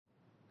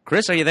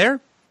Chris, are you there?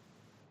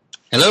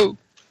 Hello.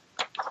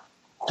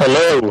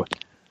 Hello.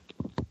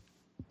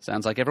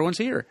 Sounds like everyone's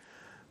here.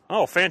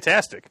 Oh,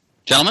 fantastic.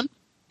 Gentlemen?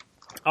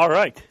 All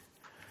right.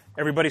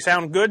 Everybody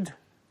sound good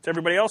to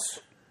everybody else?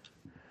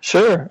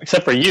 Sure,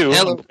 except for you.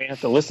 Hello. We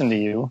have to listen to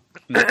you.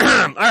 All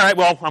right,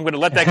 well, I'm going to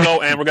let that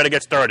go, and we're going to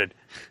get started.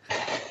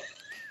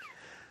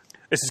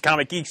 This is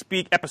Comic Geek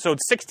Speak, episode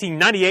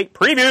 1698,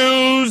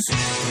 Previews!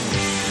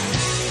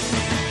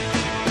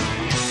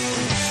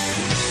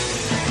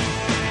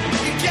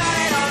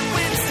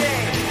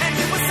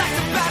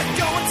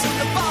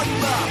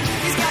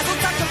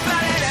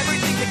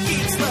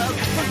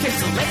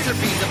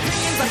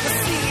 Opinions like the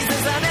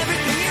seasons on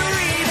everything you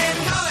read in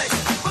comics,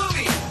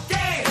 movies,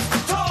 games,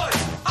 toys,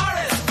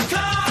 artists,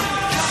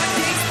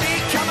 Comic Geek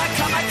Speak, Comic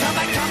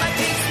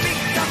Geek Speak,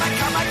 Comic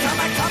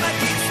Geek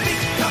Speak,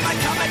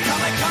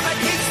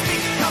 Comic Geek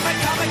Speak, Comic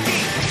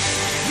Geek.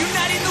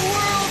 Uniting the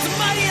world's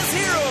mightiest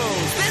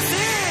heroes. This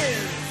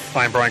is...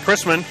 I'm Brian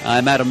Chrisman.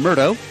 I'm Adam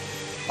Murdo.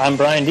 I'm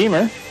Brian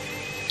Deemer.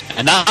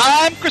 And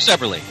I'm Chris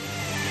Eberly.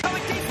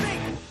 Comic Geek Speak.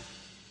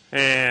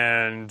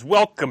 And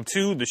welcome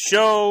to the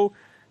show.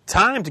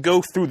 Time to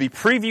go through the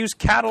previews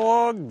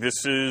catalog.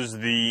 This is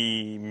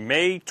the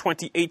May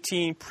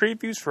 2018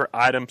 previews for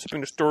items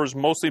shipping to stores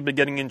mostly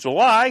beginning in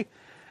July.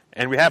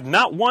 And we have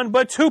not one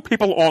but two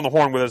people on the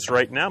horn with us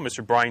right now,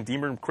 Mr. Brian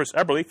Deemer and Chris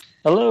Eberly.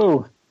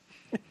 Hello.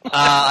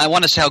 I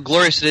want to say how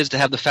glorious it is to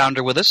have the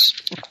founder with us.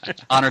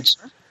 Honored,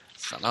 sir.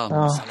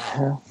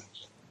 Salam.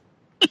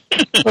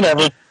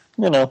 Whatever.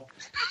 You know.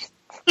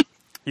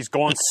 He's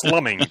gone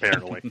slumming,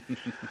 apparently.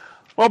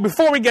 Well,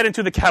 before we get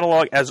into the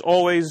catalog, as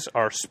always,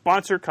 our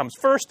sponsor comes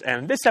first,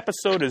 and this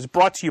episode is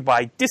brought to you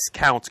by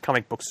Discounts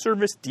Comic Book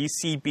Service,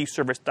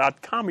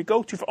 dcbservice.com. We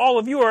go to for all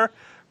of your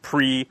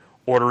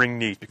pre-ordering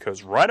needs,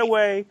 because right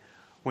away,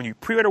 when you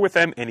pre-order with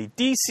them any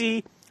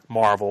DC,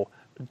 Marvel,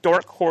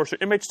 Dark Horse, or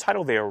Image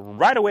title, they are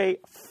right away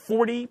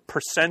 40%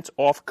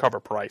 off cover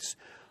price.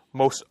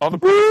 Most other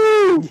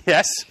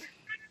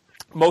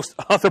most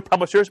other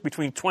publishers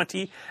between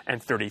 20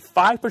 and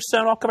 35%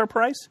 off cover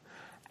price.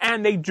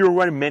 And they do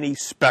run many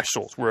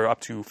specials. We're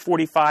up to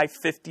 45,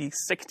 50,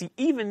 60,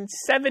 even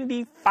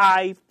 75%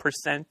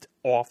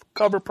 off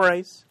cover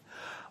price.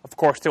 Of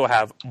course, they'll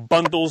have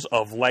bundles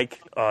of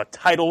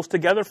titles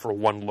together for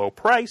one low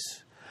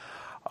price.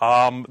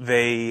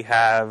 They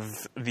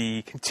have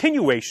the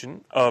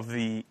continuation of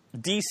the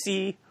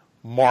DC,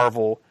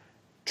 Marvel,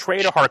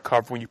 trade or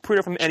hardcover. When you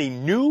pre-order from any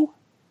new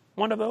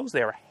one of those,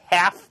 they are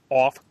half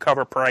off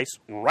cover price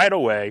right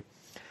away.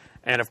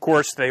 And of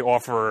course, they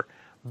offer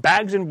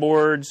bags and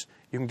boards.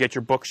 You can get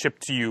your book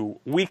shipped to you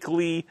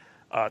weekly,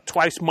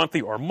 twice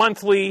monthly, or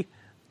monthly.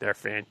 They're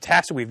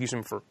fantastic. We've used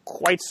them for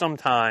quite some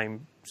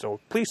time. So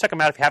please check them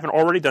out if you haven't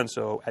already done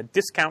so at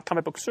Discount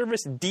Comic Book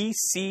Service,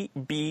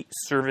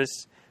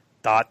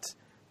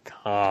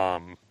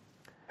 dcbservice.com.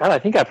 God, I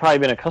think I've probably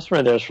been a customer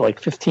of theirs for like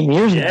 15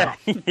 years now.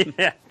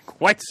 Yeah,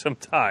 quite some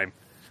time.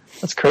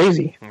 That's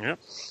crazy. Yep.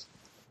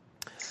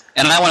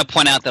 And I want to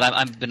point out that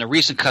I've been a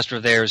recent customer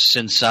of theirs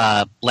since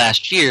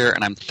last year,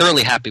 and I'm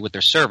thoroughly happy with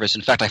their service.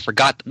 In fact, I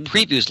forgot the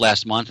previews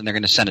last month, and they're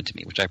going to send it to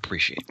me, which I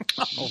appreciate.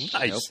 Oh,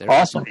 nice.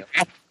 Awesome.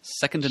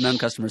 Second to none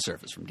customer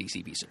service from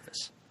DCB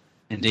Service.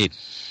 Indeed.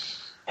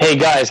 Hey,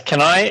 guys,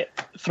 can I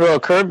throw a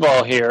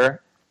curveball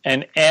here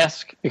and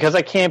ask, because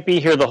I can't be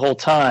here the whole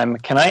time,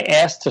 can I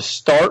ask to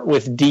start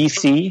with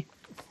DC?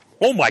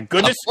 Oh, my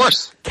goodness. Of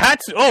course.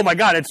 Cats. Oh, my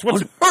God.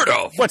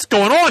 What's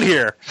going on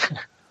here?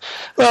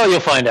 Well,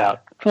 you'll find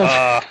out.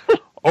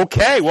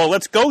 Okay, well,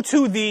 let's go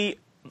to the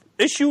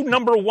issue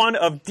number 1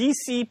 of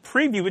DC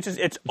Preview, which is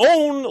its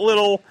own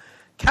little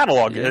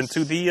catalog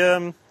into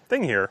the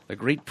thing here. The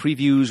great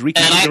previews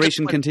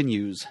reconfiguration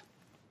continues.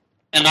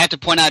 And I have to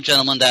point out,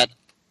 gentlemen, that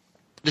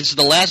this is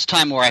the last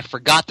time where I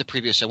forgot the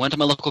preview. So I went to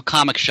my local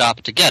comic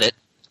shop to get it,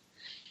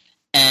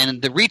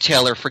 and the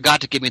retailer forgot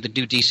to give me the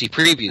new DC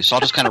preview. So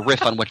I'll just kind of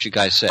riff on what you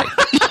guys say.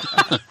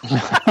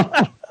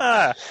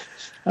 All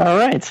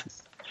right.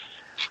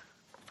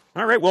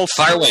 All right, well,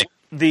 Fire away.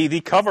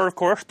 The cover, of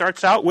course,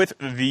 starts out with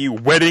The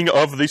Wedding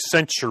of the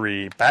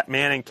Century,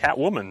 Batman and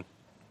Catwoman.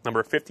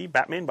 Number 50,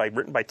 Batman,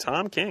 written by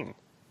Tom King.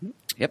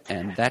 Yep,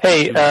 and that.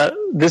 Hey,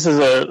 this is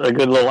a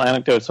good little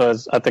anecdote. So I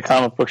was at the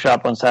comic book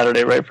shop on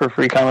Saturday, right, for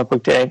Free Comic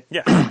Book Day.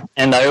 Yeah.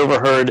 And I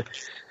overheard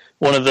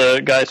one of the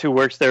guys who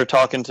works there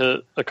talking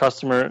to a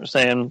customer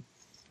talking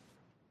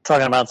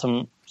about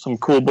some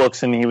cool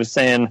books, and he was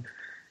saying,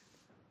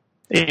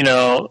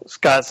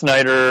 Scott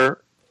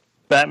Snyder,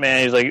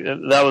 Batman, he's like,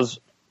 that was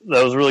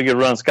a really good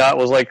run. Scott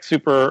was like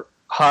super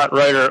hot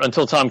writer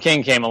until Tom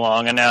King came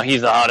along, and now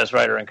he's the hottest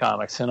writer in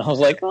comics. And I was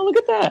like, oh, look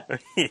at that.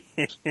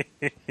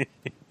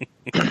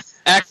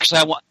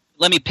 Actually,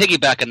 let me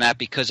piggyback on that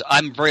because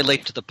I'm very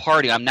late to the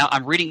party.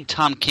 I'm reading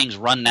Tom King's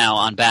run now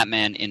on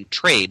Batman in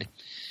trade,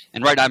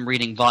 and I'm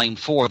reading Volume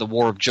 4, The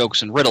War of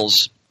Jokes and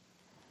Riddles.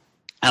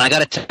 And I got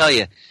to tell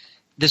you,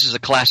 this is a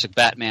classic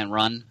Batman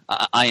run.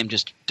 I am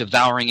just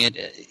devouring it.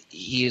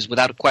 He is,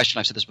 without a question,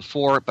 I've said this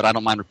before, but I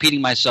don't mind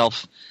repeating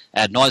myself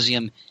ad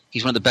nauseum.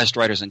 He's one of the best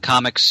writers in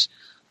comics.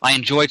 I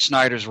enjoyed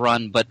Snyder's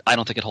run, but I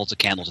don't think it holds a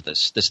candle to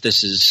this.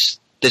 This is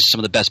some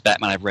of the best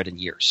Batman I've read in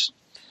years.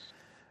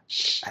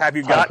 Have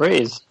you High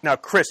praise. Now,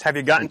 Chris, have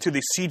you gotten to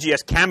the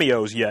CGS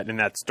cameos yet in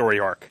that story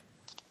arc?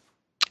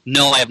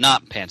 No, I have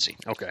not, Pansy.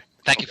 Okay.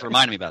 Thank you for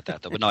reminding me about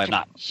that, though, but no, I have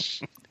not.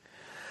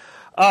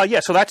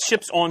 So that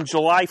ships on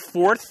July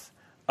 4th,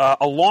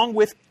 along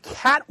with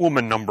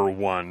Catwoman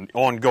 #1,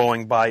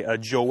 ongoing by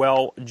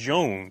Joelle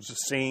Jones,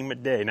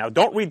 same day. Now,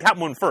 don't read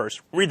Catwoman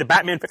first. Read the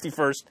Batman 50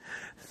 first,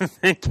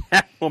 then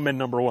Catwoman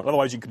 #1.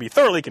 Otherwise, you could be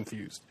thoroughly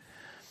confused.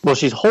 Well,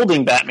 she's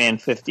holding Batman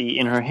 50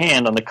 in her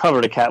hand on the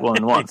cover to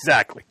Catwoman 1.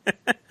 Exactly.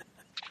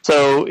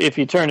 So if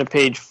you turn to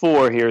page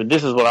 4 here,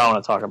 this is what I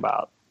want to talk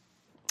about.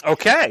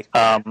 Okay.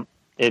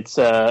 It's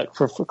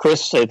for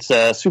Chris. It's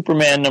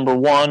Superman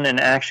 #1 and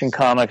Action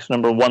Comics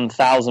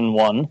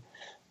 #1001.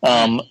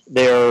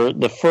 They're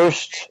the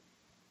first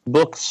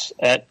books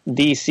at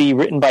DC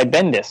written by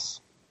Bendis,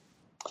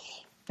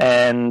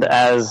 and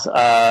as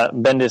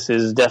Bendis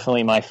is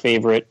definitely my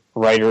favorite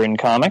writer in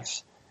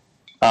comics,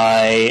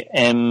 I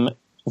am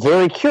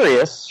very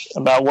curious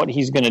about what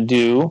he's going to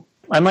do.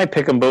 I might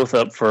pick them both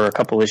up for a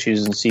couple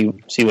issues and see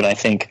what I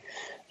think.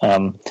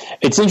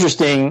 It's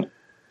interesting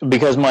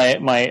because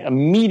my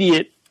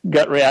immediate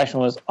gut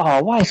reaction was,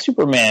 oh, why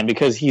Superman?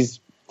 Because he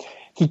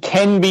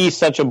can be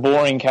such a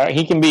boring character.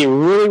 He can be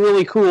really,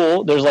 really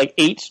cool. There's like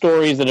 8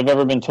 stories that have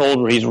ever been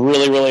told where he's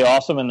really, really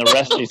awesome, and the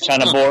rest is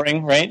kind of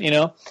boring, right? You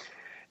know?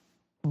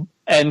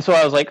 And so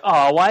I was like,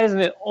 oh, why isn't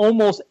it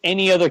almost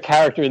any other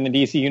character in the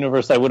DC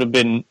universe I would have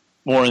been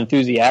more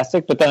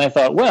enthusiastic? But then I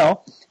thought,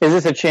 well, is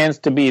this a chance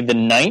to be the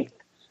 9th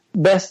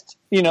best,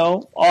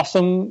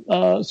 awesome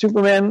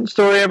Superman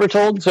story ever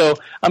told? So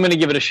I'm going to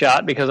give it a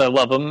shot because I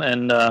love him,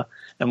 and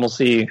we'll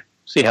see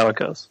how it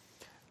goes.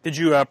 Did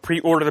you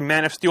pre-order the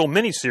Man of Steel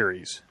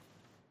miniseries?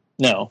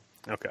 No.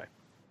 Okay.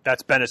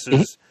 That's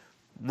Bendis'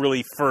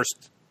 really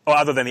first,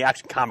 other than the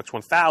Action Comics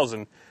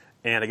 1000,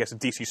 and I guess a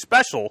DC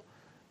Special,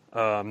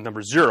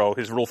 #0,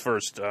 his real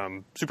first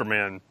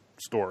Superman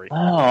story. Oh,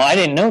 I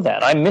didn't know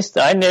that. I missed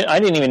it. I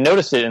didn't even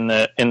notice it in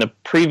the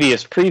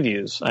previous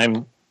previews.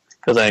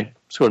 Because I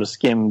sort of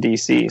skim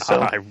DC.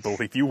 So I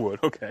believe you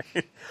would. Okay.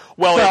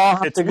 Well, I'll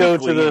have it's to go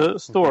weekly. to the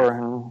store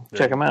and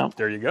check them out.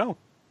 There you go.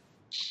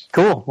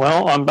 Cool.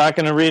 Well, I'm back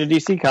going to read a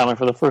DC comic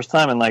for the first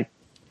time in like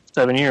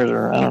 7 years,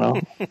 or I don't know.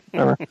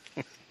 Whatever.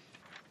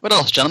 What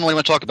else, gentlemen? What do you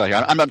want to talk about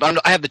here?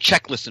 I have the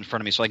checklist in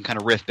front of me, so I can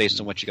kind of riff based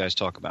on what you guys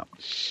talk about.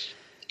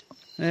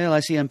 Well, I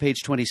see on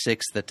page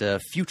 26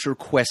 that Future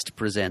Quest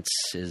Presents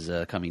is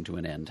coming to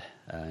an end.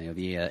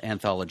 The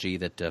anthology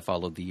that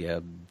followed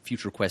the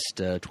Future Quest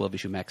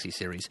 12-issue maxi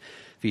series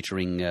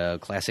featuring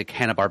classic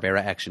Hanna-Barbera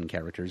action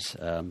characters.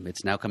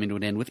 It's now coming to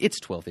an end with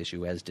its 12th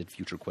issue, as did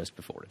Future Quest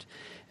before it.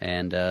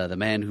 And the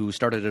man who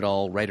started it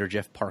all, writer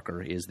Jeff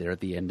Parker, is there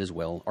at the end as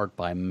well, art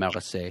by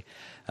Marasset.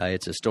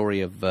 It's a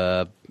story of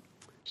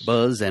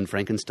Buzz and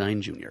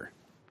Frankenstein Jr. to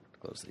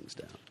close things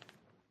down.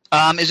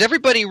 Is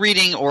everybody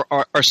reading, or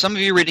are some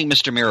of you reading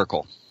Mr.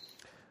 Miracle?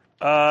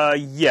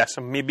 Yes,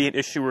 maybe an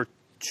issue or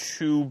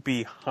 2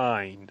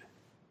 behind.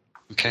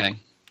 Okay.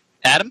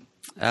 Adam?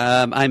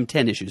 I'm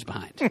 10 issues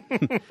behind.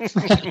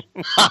 Mr.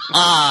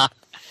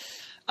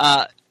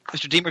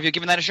 Deemer, have you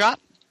given that a shot?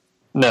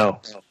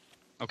 No.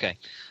 Okay.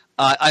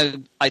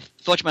 I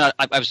thought you might.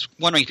 I was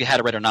wondering if you had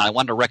it read or not. I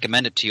wanted to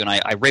recommend it to you, and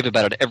I rave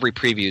about it at every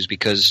previews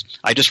because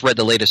I just read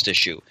the latest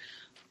issue.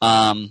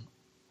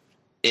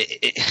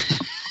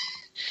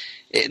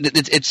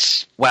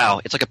 It's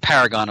wow. It's like a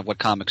paragon of what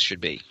comics should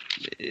be.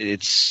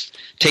 It's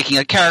taking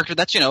a character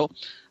that's a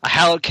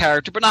hallowed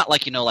character, but not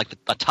like like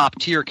a top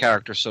tier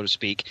character, so to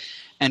speak,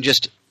 and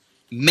just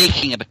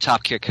making him a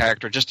top tier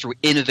character just through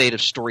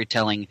innovative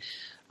storytelling,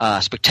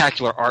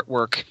 spectacular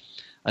artwork,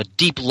 a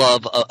deep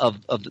love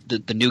of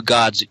the new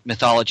gods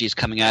mythology is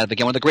coming out of it.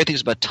 Again, one of the great things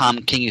about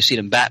Tom King, you see it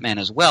in Batman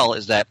as well,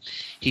 is that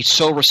he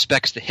so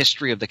respects the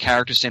history of the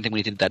characters. Same thing when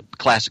he did that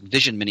classic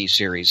Vision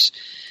miniseries.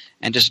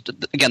 And just,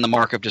 again, the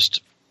mark of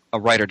just a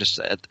writer just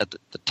at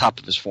the top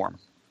of his form.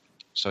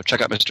 So check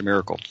out Mr.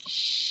 Miracle.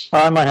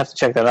 I might have to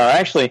check that out.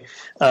 Actually,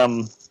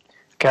 when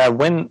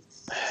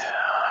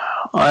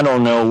I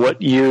don't know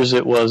what years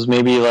it was,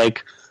 maybe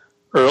like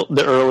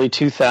the early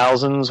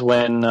 2000s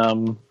when I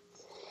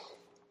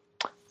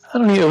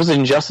don't know, it was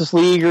in Justice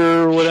League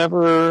or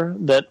whatever,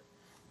 that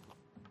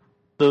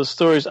those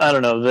stories, I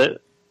don't know,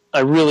 that I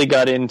really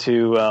got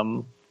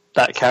into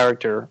that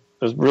character.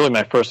 It was really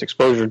my first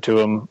exposure to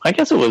him. I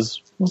guess it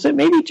was it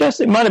maybe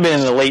just, it might have been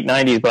in the late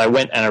 90s, but I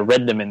went and I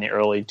read them in the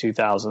early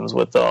 2000s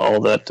with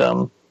all that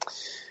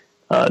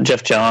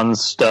Jeff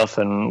Johns stuff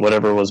and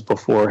whatever was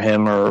before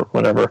him or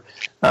whatever.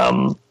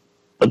 But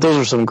those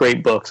are some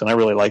great books, and I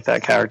really like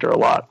that character a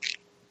lot.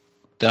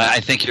 Then I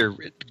think you're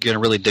going to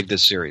really dig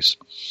this series.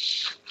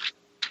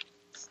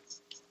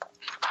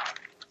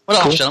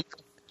 What else, gentlemen?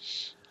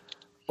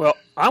 Well,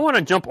 I want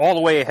to jump all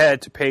the way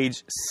ahead to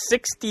page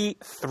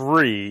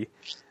 63.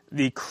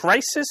 The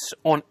Crisis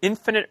on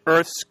Infinite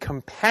Earths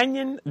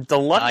Companion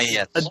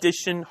Deluxe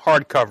Edition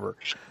hardcover.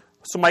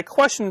 So my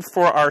question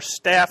for our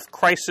staff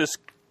Crisis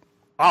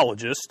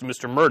ologist,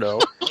 Mr. Murdo.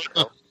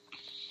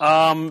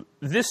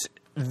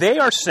 They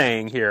are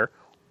saying here,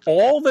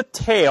 all the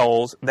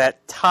tales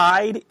that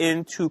tied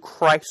into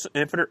Crisis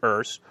on Infinite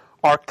Earths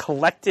are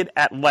collected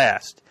at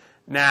last.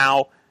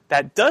 Now,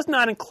 that does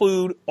not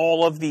include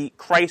all of the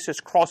Crisis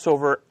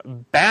crossover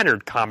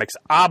bannered comics,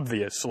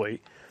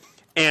 obviously,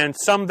 and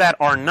some that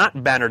are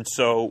not bannered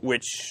so,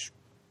 which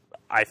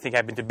I think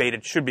have been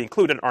debated should be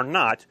included, are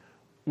not.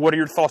 What are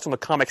your thoughts on the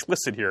comics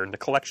listed here in the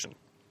collection?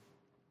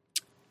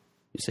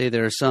 You say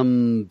there are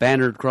some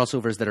bannered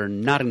crossovers that are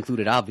not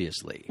included,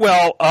 obviously.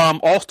 Well,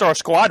 All-Star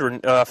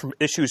Squadron from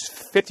issues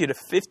 50 to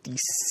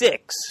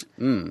 56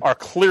 are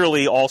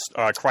clearly all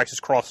Crisis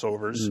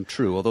crossovers.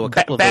 True, although a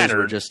couple of those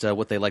were just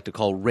what they like to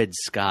call Red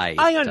Sky.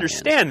 I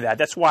understand that.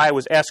 That's why I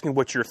was asking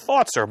what your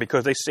thoughts are,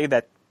 because they say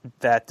that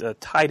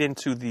tied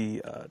into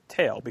the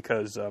tale,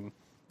 because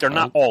they're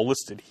not all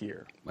listed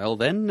here. Well,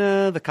 then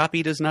the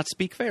copy does not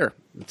speak fair.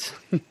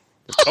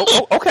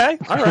 Okay.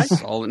 All right.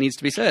 That's all that needs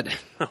to be said.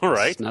 All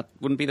right.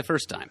 Wouldn't be the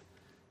first time.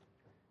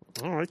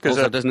 All right.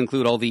 Also, it doesn't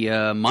include all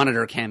the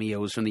Monitor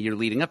cameos from the year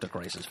leading up to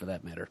Crisis, for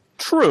that matter.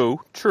 True.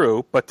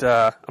 But,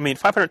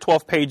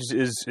 512 pages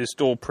is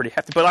still pretty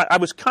hefty. But I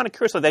was kind of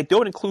curious that they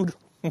don't include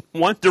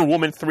Wonder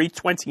Woman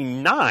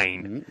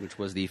 329. Which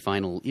was the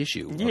final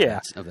issue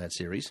of that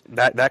series.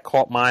 That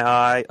caught my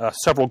eye.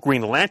 Several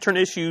Green Lantern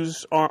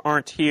issues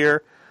aren't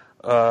here.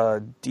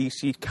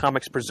 DC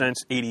Comics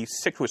presents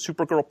 86 with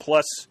Supergirl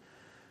Plus.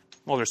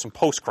 Well, there's some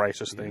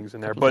post-Crisis things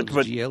in there, but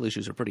GL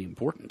issues are pretty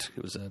important.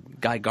 It was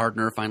Guy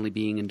Gardner finally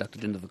being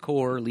inducted into the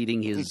Corps,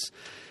 leading his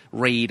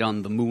raid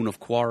on the moon of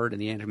Quard in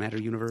the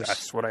Antimatter universe.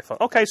 That's what I thought.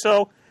 Okay,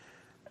 so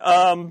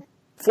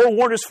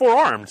forewarned is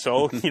forearmed.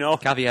 So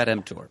caveat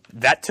emptor.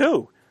 That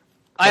too.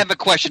 I have a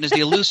question: is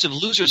the Elusive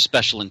Losers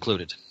special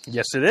included?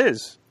 Yes, it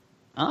is.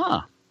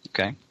 Ah,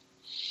 okay.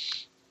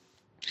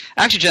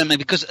 Actually, gentlemen,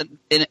 because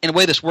in a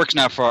way this works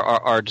now for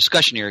our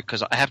discussion here,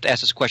 because I have to ask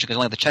this question because I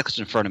only have the checklist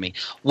in front of me.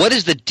 What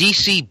is the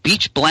DC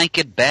Beach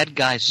Blanket Bad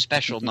Guys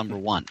Special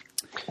 #1?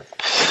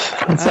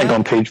 It's like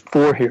on page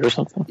 4 here or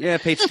something. Yeah,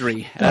 page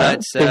 3.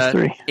 It's page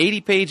 3.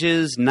 80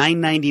 pages,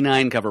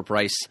 $9.99 cover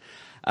price.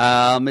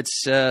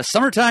 It's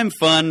summertime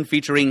fun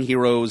featuring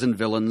heroes and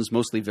villains,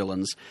 mostly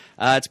villains.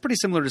 It's pretty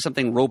similar to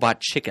something Robot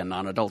Chicken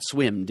on Adult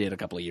Swim did a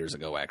couple of years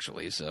ago,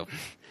 actually. So.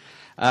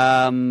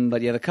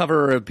 But yeah, the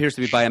cover appears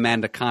to be by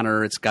Amanda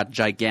Connor. It's got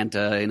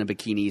Giganta in a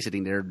bikini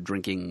sitting there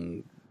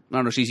drinking. I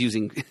don't know, she's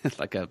using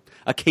like a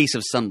case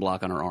of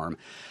sunblock on her arm.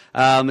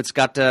 It's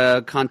got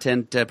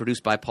content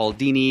produced by Paul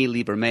Dini,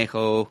 Lee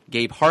Bermejo,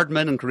 Gabe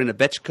Hardman, and Corinna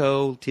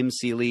Betchko, Tim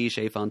Seeley,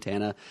 Shea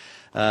Fontana.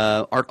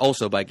 Art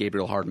also by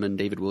Gabriel Hardman,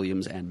 David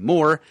Williams, and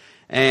more.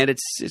 And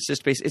it's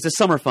just it's a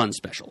summer fun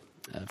special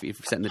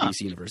set in the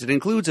DC universe. It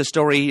includes a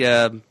story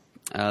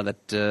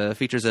that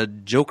features a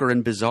Joker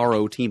and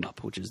Bizarro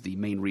team-up, which is the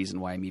main reason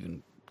why I'm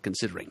even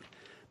considering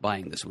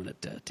buying this one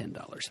at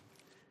 $10.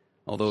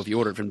 Although if you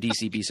order it from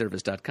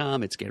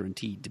dcbservice.com, it's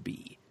guaranteed to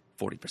be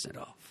 40%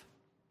 off.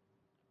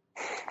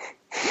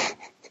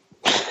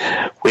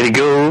 Way to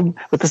go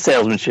with the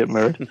salesmanship,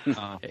 Murd.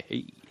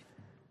 Hey.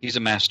 He's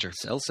a master.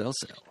 Sell.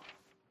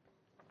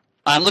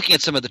 I'm looking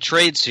at some of the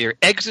trades here.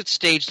 Exit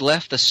Stage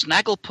Left, The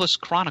Snagglepuss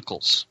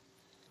Chronicles.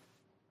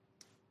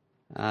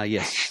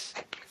 Yes.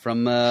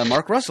 From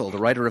Mark Russell, the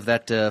writer of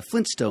that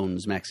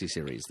Flintstones maxi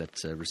series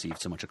that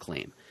received so much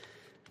acclaim.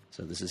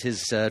 So this is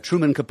his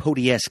Truman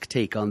Capote-esque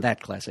take on that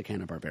classic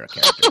Hanna-Barbera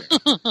character.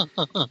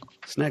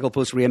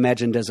 Snagglepuss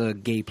reimagined as a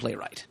gay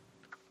playwright.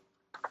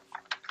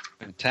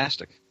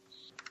 Fantastic.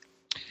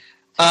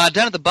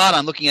 Down at the bottom,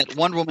 I'm looking at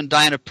Wonder Woman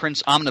Diana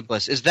Prince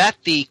Omnibus. Is that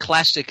the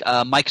classic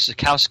Mike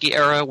Zakowski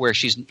era where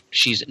she's in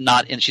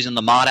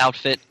the mod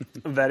outfit?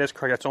 That is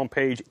correct. That's on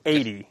page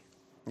 80.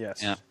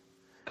 Yes. Yeah.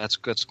 That's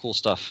cool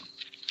stuff.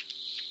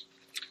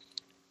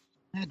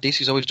 Yeah,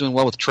 DC's always doing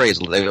well with trades.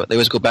 They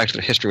always go back to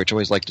their history, which I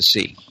always like to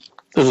see.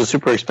 There's a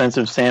super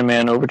expensive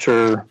Sandman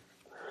Overture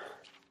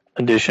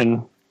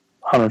edition,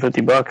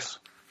 $150.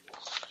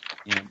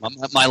 Yeah,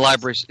 my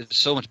library is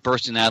so much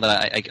bursting now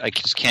that I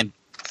just can't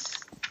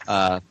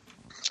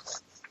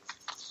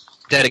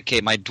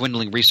dedicate my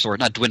dwindling resource,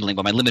 not dwindling,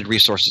 but my limited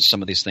resources to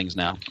some of these things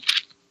now.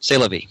 C'est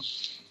la vie.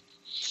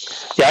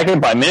 Yeah, I could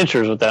buy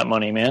miniatures with that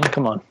money, man.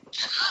 Come on.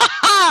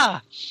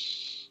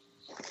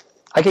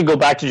 I could go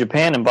back to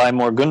Japan and buy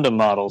more Gundam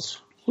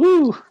models.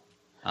 Woo!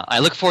 I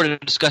look forward to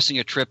discussing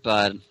your trip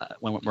when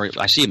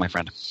I see you, my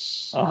friend.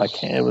 Oh, I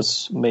can't. It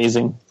was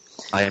amazing.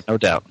 I have no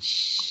doubt.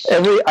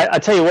 I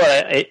tell you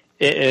what,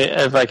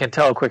 if I can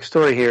tell a quick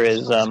story here,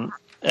 is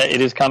it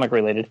is comic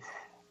related.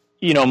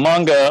 You know,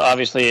 manga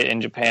obviously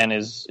in Japan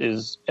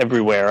is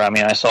everywhere. I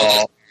mean, I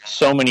saw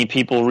so many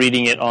people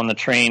reading it on the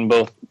train,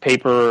 both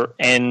paper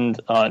and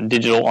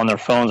digital on their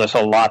phones. I saw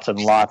lots and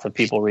lots of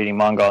people reading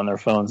manga on their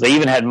phones. They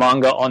even had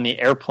manga on the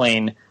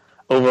airplane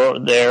over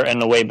there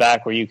and the way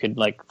back where you could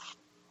like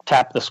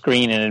tap the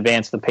screen and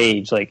advance the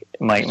page. Like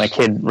my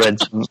kid read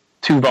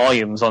 2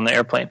 volumes on the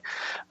airplane.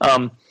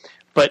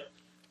 But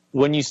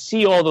when you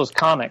see all those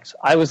comics,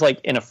 I was like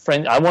in a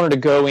friend. I wanted to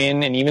go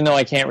in, and even though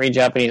I can't read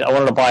Japanese, I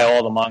wanted to buy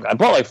all the manga. I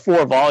bought like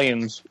 4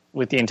 volumes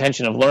with the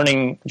intention of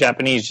learning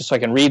Japanese just so I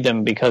can read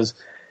them, because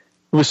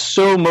it was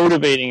so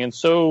motivating and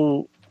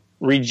so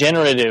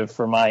regenerative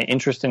for my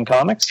interest in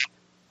comics.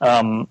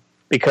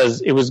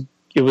 Because it was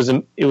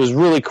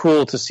really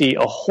cool to see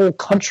a whole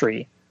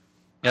country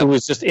who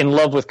was just in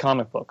love with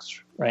comic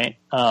books, right?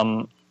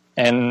 And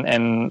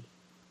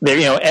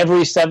there,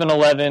 every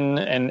 7-Eleven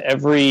and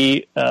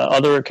every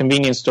other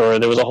convenience store,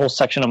 there was a whole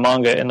section of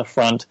manga in the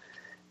front,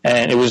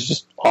 and it was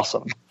just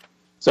awesome.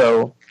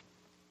 So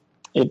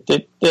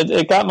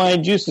it got my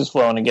juices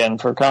flowing again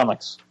for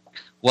comics.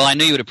 Well, I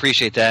knew you would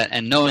appreciate that,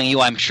 and knowing you,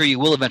 I'm sure you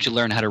will eventually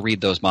learn how to read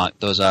those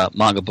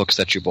manga books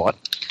that you bought.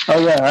 Oh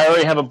yeah, I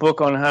already have a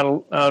book on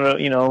how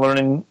to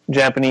learning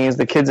Japanese.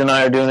 The kids and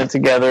I are doing it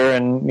together,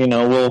 and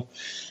we'll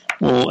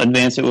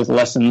advance it with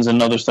lessons and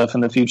other stuff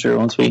in the future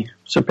once we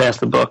surpass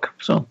the book.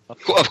 So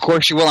of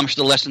course you will. I'm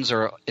sure the lessons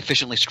are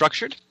efficiently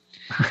structured,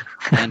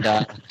 and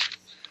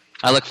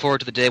I look forward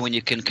to the day when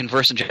you can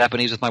converse in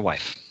Japanese with my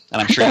wife,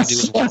 and I'm sure you do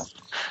as well.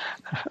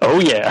 Oh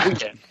yeah.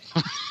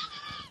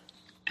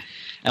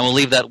 And we'll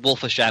leave that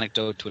wolfish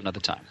anecdote to another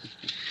time.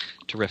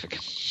 Terrific.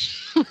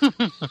 You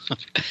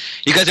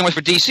guys any more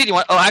for DC? Do you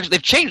want? Oh, actually,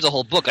 they've changed the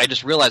whole book. I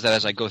just realized that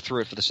as I go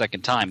through it for the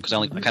second time, because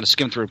I kind of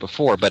skimmed through it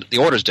before, but the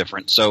order's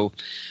different. So,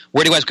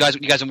 where do you guys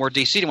have more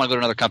DC? Do you want to go to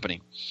another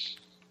company?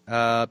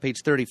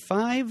 Page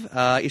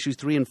 35, issues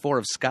 3 and 4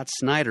 of Scott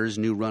Snyder's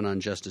new run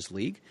on Justice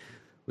League,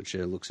 which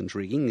looks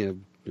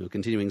intriguing.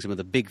 Continuing some of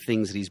the big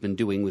things that he's been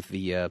doing with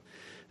the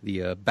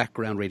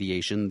background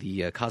radiation,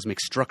 the cosmic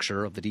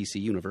structure of the DC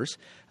universe.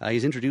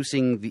 He's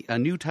introducing a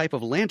new type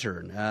of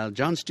lantern.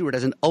 John Stewart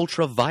has an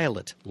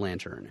ultraviolet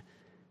lantern.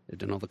 They've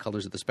done all the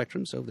colors of the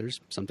spectrum, so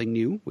there's something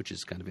new, which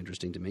is kind of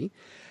interesting to me.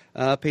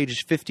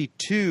 Page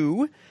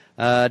 52,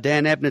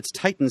 Dan Abnett's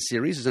Titan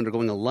series is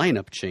undergoing a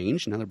lineup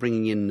change. Now they're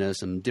bringing in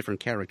some different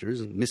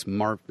characters, Miss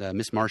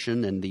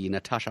Martian and the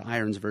Natasha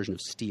Irons version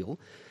of Steel.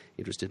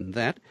 Interested in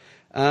that.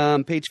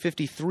 Page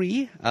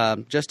 53,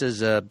 just as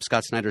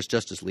Scott Snyder's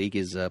Justice League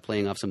is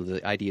playing off some of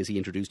the ideas he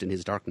introduced in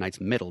his Dark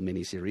Knight's Metal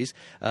miniseries,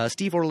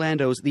 Steve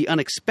Orlando's The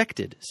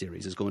Unexpected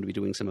series is going to be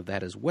doing some of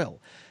that as well.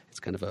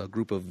 It's kind of a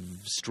group of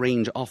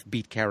strange,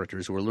 offbeat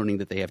characters who are learning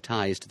that they have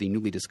ties to the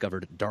newly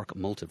discovered Dark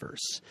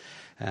Multiverse.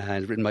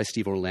 It's written by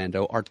Steve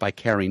Orlando, art by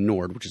Carrie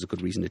Nord, which is a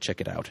good reason to check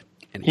it out.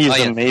 Anyway.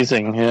 He's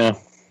amazing, yeah.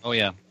 Oh,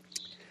 yeah.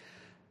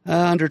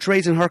 Under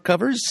trades and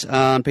hardcovers,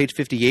 on page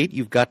 58,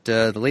 you've got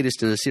the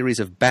latest in a series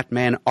of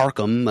Batman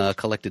Arkham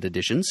collected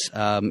editions,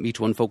 each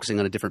one focusing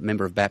on a different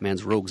member of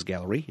Batman's Rogues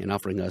Gallery and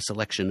offering a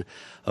selection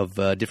of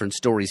different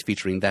stories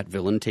featuring that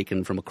villain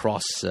taken from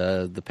across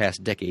the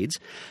past decades.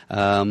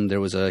 There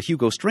was a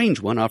Hugo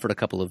Strange one offered a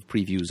couple of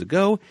previews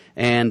ago,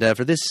 and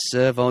for this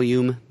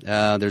volume,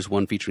 there's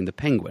one featuring the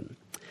Penguin.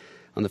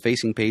 On the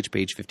facing page,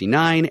 page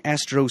 59,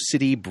 Astro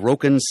City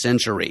Broken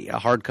Century, a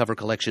hardcover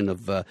collection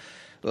of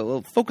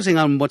focusing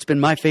on what's been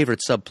my favorite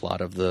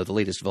subplot of the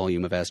latest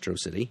volume of Astro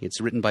City.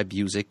 It's written by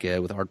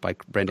Busiek with art by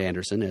Brent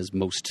Anderson, as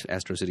most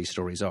Astro City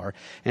stories are.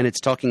 And it's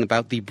talking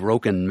about the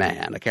Broken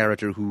Man, a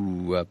character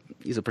who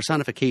is a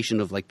personification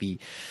of like the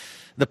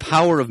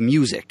power of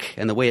music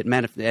and the way it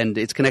and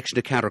its connection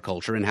to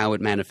counterculture and how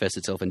it manifests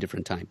itself in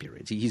different time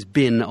periods. He's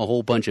been a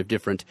whole bunch of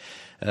different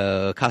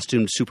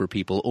costumed super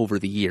people over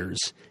the years.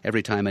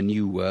 Every time a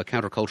new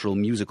countercultural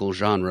musical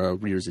genre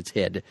rears its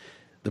head,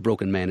 the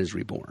Broken Man is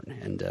reborn,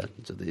 and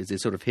so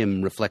it's sort of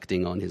him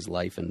reflecting on his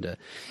life and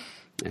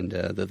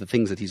the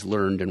things that he's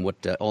learned and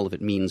what all of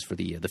it means for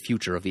the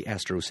future of the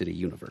Astro City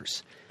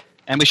universe.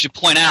 And we should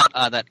point out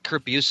that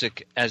Kurt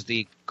Busiek, as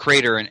the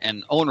creator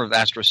and owner of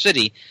Astro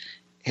City,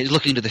 is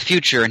looking to the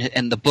future,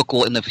 and the book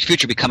will in the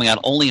future be coming out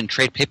only in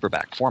trade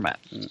paperback format.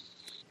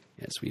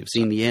 Yes, we have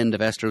seen the end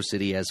of Astro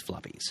City as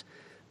floppies,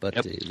 but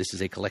this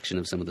is a collection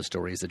of some of the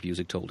stories that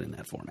Busiek told in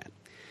that format.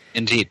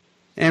 Indeed.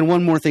 And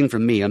one more thing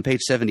from me. On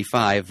page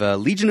 75,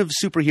 Legion of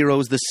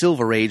Superheroes, The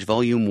Silver Age,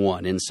 Volume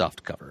 1 in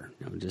softcover.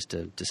 Just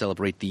to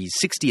celebrate the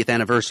 60th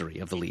anniversary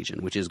of the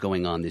Legion, which is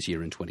going on this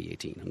year in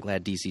 2018. I'm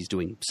glad DC's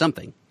doing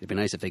something. It'd be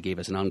nice if they gave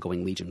us an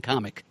ongoing Legion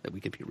comic that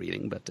we could be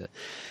reading, but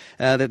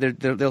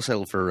they'll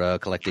settle for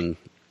collecting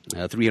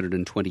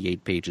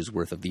 328 pages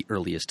worth of the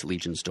earliest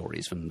Legion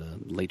stories from the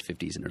late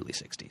 50s and early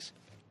 60s.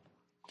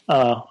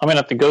 I'm going to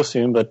have to go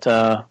soon, but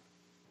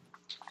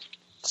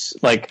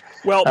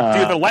Well, do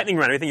you have a lightning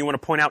round? Anything you want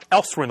to point out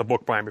elsewhere in the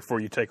book, Brian, before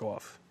you take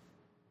off?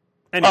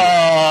 Anywhere.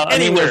 I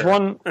mean,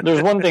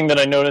 there's one thing that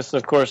I noticed,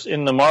 of course,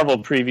 in the Marvel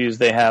previews,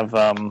 they have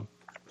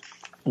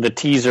the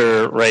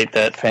teaser, right,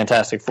 that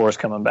Fantastic Four is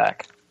coming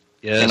back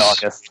in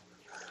August.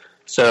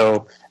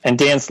 So, and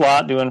Dan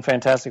Slott doing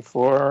Fantastic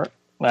Four,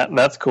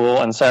 that's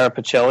cool, and Sarah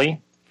Pichelli,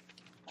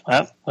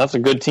 that's a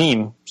good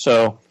team.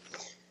 So,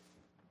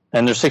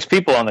 and there's 6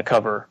 people on the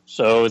cover,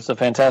 so it's a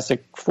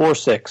Fantastic Four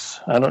 6.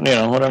 I don't,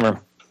 whatever.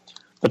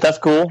 But that's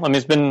cool. I mean,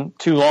 it's been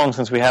too long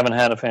since we haven't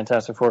had a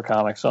Fantastic Four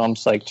comic, so I'm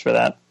psyched for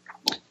that.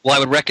 Well, I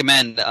would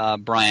recommend,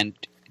 Brian,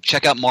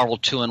 check out Marvel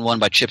 2-in-1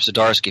 by Chip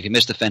Zdarsky. If you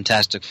missed the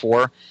Fantastic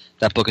Four,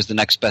 that book is the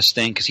next best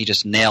thing because he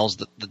just nails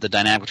the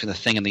dynamic between the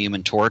Thing and the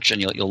Human Torch,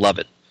 and you'll love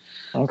it.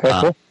 Okay,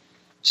 cool.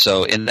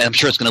 So, and I'm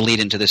sure it's going to lead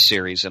into this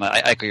series, and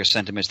I echo your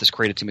sentiments. This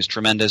creative team is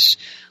tremendous.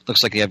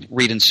 Looks like they have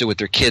Reed and Sue with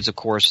their kids, of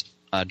course,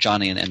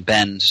 Johnny and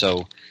Ben.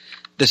 So,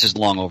 this is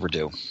long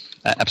overdue.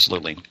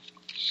 Absolutely.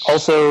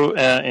 Also,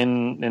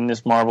 in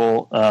this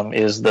Marvel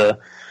is the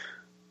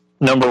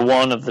number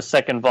 1 of the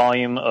second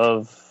volume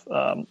of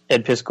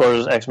Ed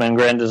Piskor's X-Men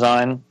Grand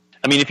Design.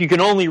 I mean, if you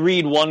can only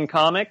read one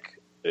comic,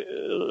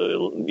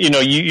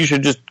 you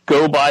should just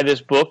go buy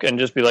this book and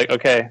just be like,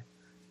 okay,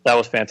 that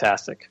was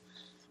fantastic.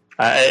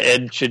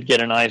 Ed should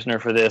get an Eisner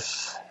for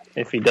this.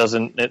 If he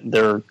doesn't,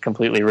 they're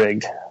completely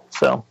rigged.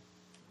 So,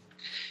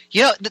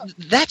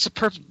 that's a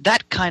perfect,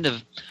 that kind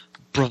of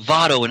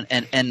bravado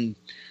and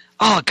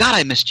oh God,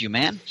 I missed you,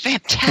 man!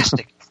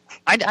 Fantastic.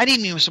 I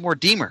didn't even some more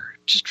Deemer.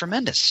 Just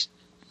tremendous.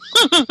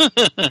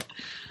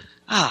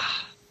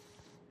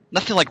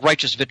 Nothing like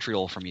righteous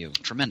vitriol from you.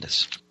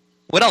 Tremendous.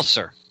 What else,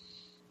 sir?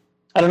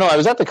 I don't know. I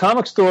was at the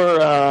comic store.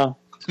 I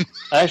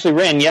actually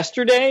ran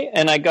yesterday,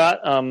 and I got.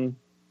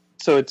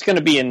 So it's going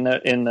to be in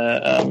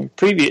the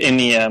preview in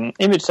the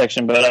image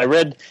section, but I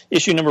read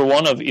issue number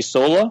 1 of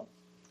Isola.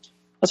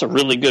 That's a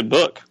really good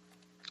book.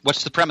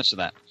 What's the premise of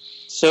that?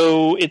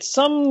 So it's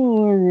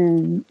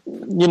some,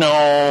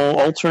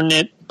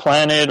 alternate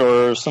planet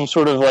or some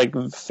sort of like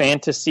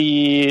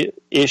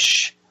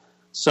fantasy-ish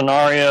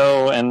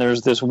scenario, and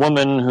there's this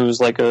woman who's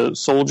like a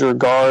soldier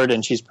guard,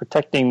 and she's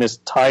protecting this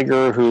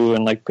tiger who,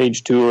 in like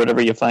page 2 or whatever,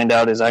 you find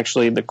out is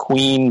actually the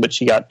queen, but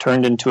she got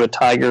turned into a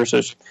tiger.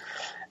 So,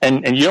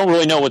 and you don't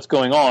really know what's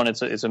going on.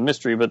 It's a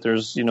mystery, but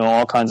there's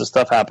all kinds of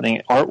stuff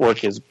happening.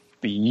 Artwork is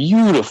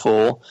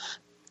beautiful.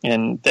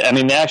 And I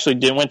mean, they actually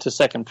went to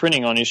second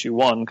printing on issue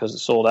 1 because it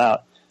sold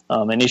out.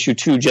 And issue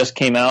 2 just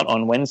came out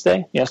on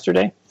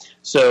yesterday.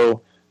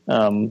 So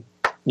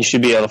you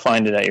should be able to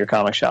find it at your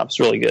comic shop. It's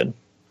really good.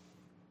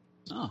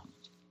 Oh,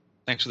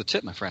 thanks for the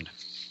tip, my friend.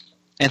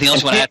 Anything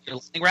else you want to add to your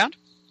lightning round?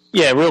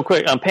 Yeah, real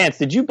quick. Pants,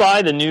 did you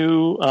buy the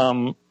new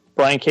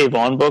Brian K.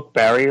 Vaughan book,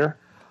 Barrier?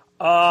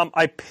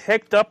 I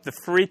picked up the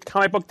free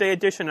Comic Book Day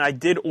edition, and I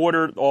did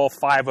order all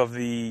 5 of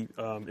the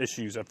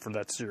issues for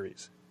that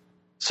series.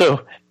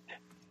 So,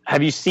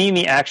 have you seen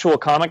the actual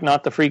comic,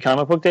 not the free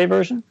Comic Book Day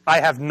version?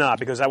 I have not,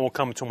 because that won't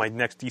come until my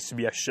next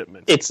DCBS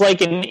shipment. It's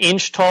like an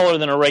inch taller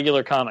than a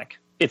regular comic.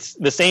 It's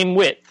the same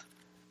width,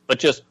 but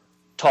just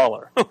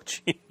taller. Oh,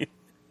 gee.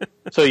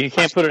 So you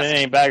can't put it in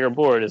any bag or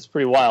board. It's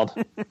pretty wild.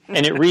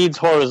 And it reads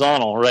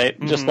horizontal, right?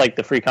 Mm-hmm. Just like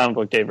the free Comic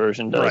Book Day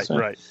version does.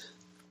 Right.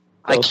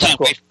 I can't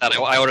wait for that.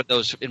 I ordered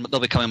those. They'll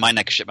be coming my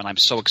next shipment. I'm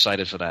so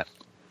excited for that.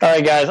 All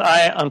right, guys.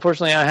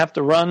 Unfortunately, I have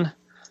to run.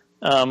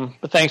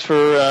 But thanks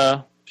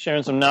for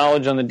sharing some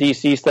knowledge on the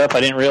DC stuff. I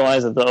didn't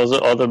realize that those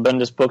other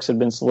Bendis books had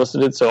been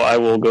solicited, so I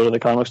will go to the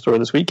comic store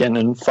this weekend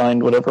and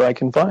find whatever I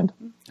can find.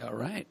 All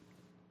right.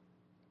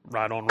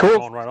 Right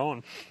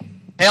on.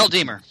 Hail,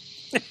 Deemer.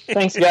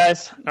 Thanks,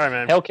 guys. All right,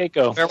 man. Hail,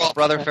 Keiko. Farewell,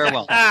 brother.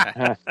 Farewell.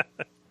 All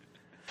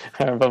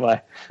right,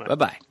 bye-bye.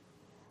 Bye-bye.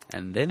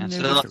 And then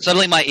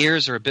suddenly my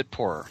ears are a bit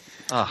poorer.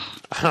 All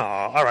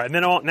right. And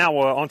then now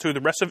on to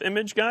the rest of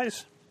Image,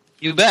 guys.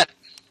 You bet.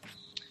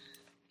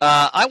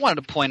 I wanted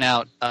to point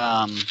out,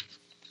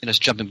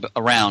 just jumping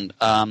around,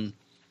 on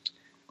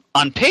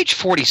page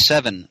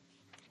 47,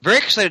 very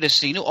excited to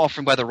see a new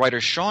offering by the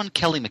writer Sean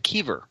Kelly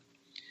McKeever,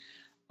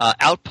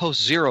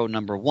 Outpost Zero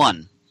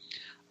 #1.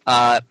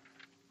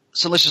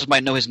 Some listeners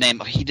might know his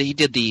name. He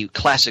did the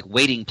classic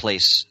Waiting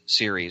Place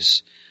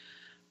series,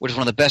 which is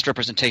one of the best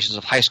representations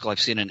of high school I've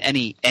seen in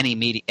any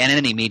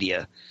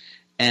media.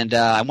 And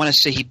I want to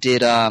say he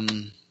did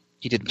some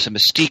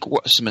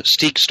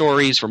Mystique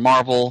stories for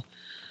Marvel.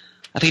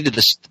 I think he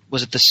did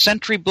was it the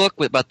Sentry book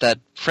about that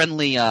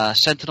friendly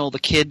Sentinel, the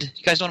kid?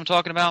 You guys know what I'm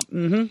talking about?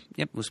 Mm-hmm.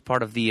 Yep, it was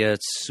part of the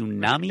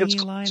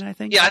Tsunami line, I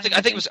think. Yeah, I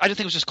think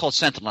it was just called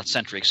Sentinel, not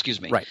Sentry. Excuse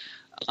me. Right.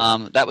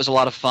 That was a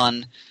lot of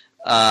fun.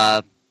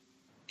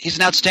 He's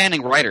an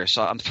outstanding writer,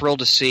 so I'm thrilled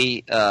to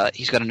see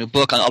he's got a new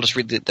book. I'll just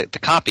read the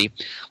copy.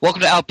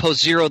 Welcome to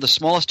Outpost Zero, the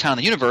smallest town in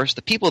the universe.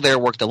 The people there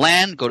work the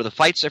land, go to the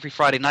fights every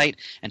Friday night,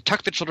 and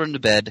tuck their children to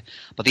bed.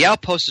 But the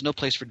outpost is no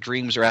place for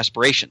dreams or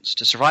aspirations.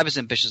 To survive is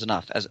ambitious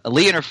enough. As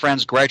Aaliyah and her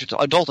friends graduate to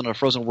adult in a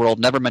frozen world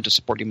never meant to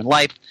support human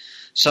life,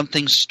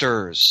 something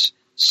stirs,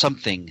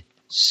 something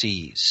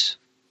sees.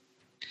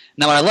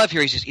 Now, what I love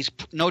here, he's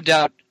no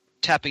doubt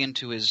tapping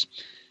into his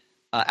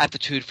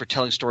aptitude for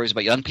telling stories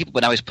about young people,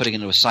 but now he's putting it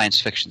into a science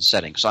fiction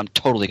setting. So I'm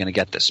totally going to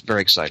get this.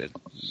 Very excited.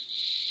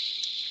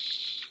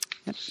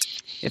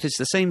 If it's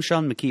the same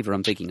Sean McKeever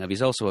I'm thinking of,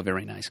 he's also a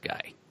very nice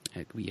guy.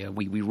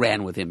 We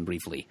ran with him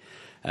briefly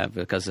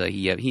because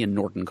he and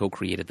Norton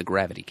co-created the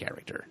Gravity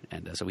character,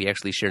 and so we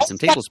actually shared some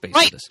table space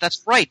with us.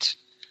 That's right.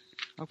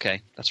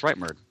 Okay, that's right,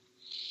 Murd.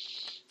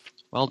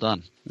 Well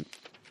done.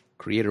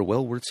 Creator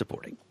well worth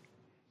supporting.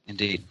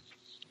 Indeed.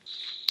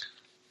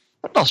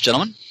 What else,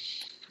 gentlemen?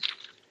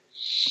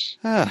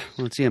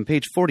 Let's see, on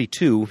page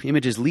 42,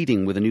 Image is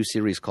leading with a new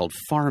series called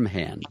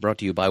Farmhand, brought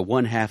to you by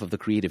one half of the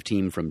creative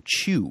team from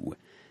Chew.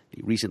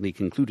 the recently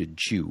concluded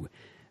Chew.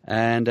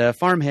 And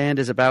Farmhand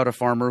is about a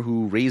farmer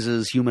who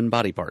raises human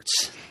body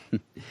parts.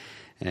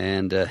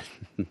 And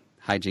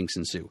hijinks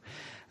ensue.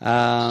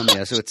 So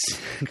it's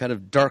kind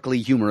of darkly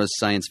humorous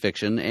science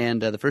fiction,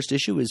 and the first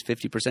issue is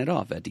 50%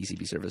 off at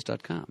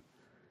dcbservice.com.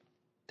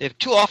 They have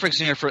two offerings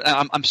in here for.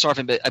 I'm sorry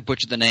if I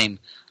butchered the name.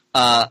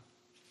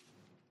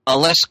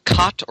 Ales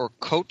Cot or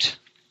Coat.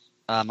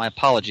 My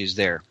apologies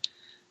there.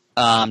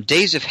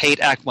 Days of Hate,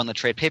 Act 1, the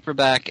trade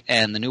paperback,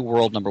 and The New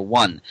World, number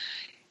 1.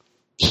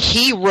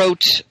 He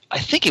wrote, I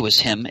think it was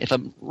him. If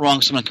I'm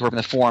wrong, someone can correct me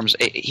in the forums.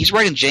 He's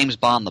writing James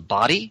Bond: The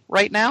Body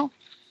right now,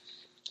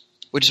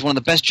 which is one of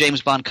the best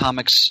James Bond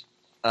comics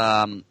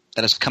that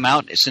has come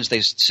out since who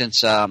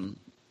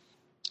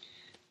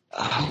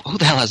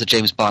the hell has a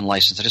James Bond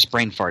license? I just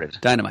brain farted.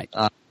 Dynamite.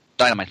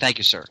 Dynamite, thank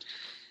you, sir.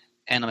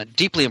 And I'm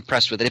deeply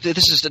impressed with it. If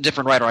this is a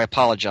different writer, I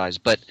apologize.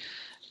 But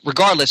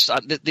regardless,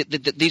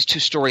 these two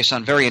stories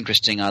sound very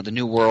interesting. The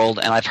New World,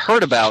 and I've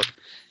heard about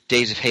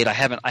Days of Hate. I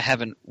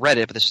haven't read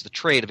it, but this is the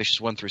trade of issues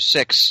 1 through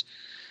 6.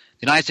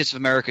 The United States of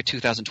America,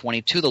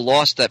 2022. The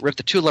loss that ripped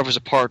the two lovers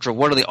apart drove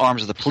one of the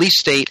arms of the police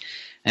state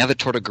and the other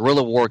toward a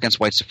guerrilla war against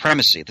white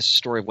supremacy. This is a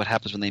story of what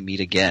happens when they meet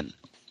again.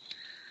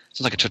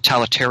 Sounds like a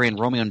totalitarian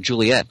Romeo and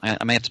Juliet.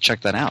 I may have to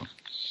check that out.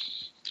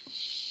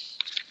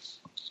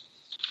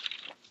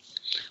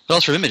 What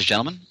else for Image,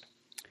 gentlemen?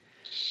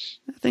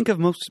 I think of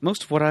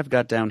most of what I've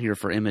got down here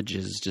for Image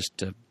is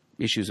just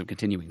issues of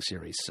continuing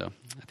series. So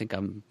I think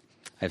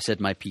I've said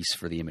my piece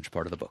for the Image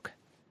part of the book.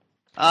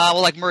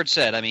 Well, like Murd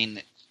said, I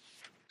mean,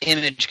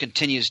 Image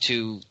continues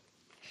to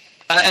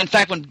in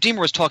fact, when Deemer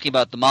was talking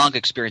about the manga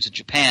experience in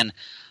Japan,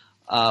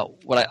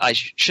 what I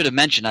should have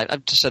mentioned,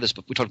 I've just said this,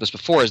 but we talked about this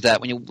before, is that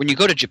when you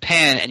go to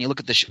Japan and you look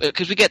at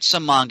because we get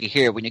some manga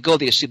here, when you go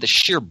there, you see the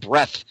sheer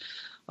breadth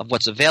of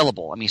what's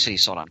available. I mean, you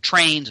saw it on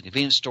trains and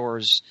convenience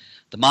stores.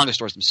 The manga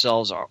stores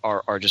themselves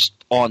are just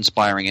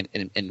awe-inspiring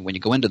and when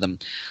you go into them.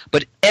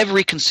 But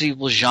every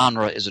conceivable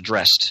genre is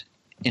addressed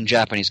in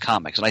Japanese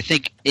comics. And I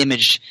think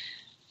Image,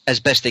 as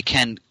best they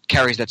can,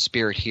 carries that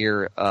spirit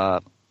here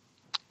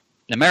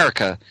in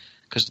America,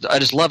 because I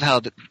just love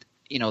how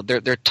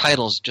their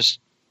titles just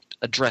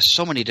address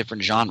so many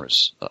different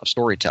genres of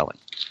storytelling.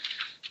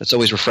 It's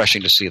always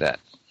refreshing to see that.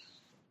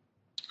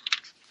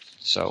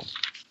 So,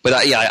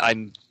 but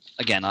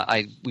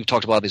we've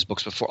talked about these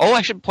books before. Oh,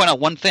 I should point out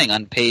one thing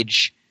on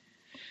page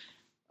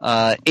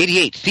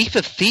 88. Thief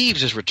of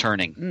Thieves is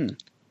returning.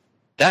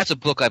 That's a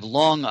book I've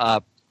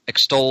long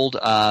extolled.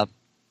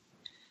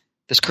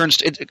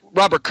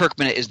 Robert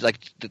Kirkman is like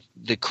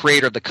the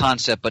creator of the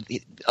concept, but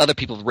other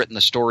people have written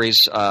the stories.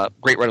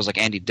 Great writers like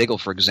Andy Diggle,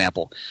 for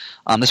example.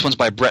 This one's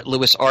by Brett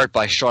Lewis, art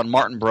by Sean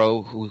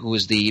Martinborough, who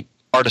is the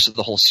artist of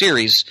the whole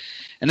series.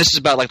 And this is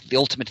about like the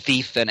ultimate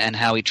thief and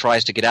how he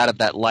tries to get out of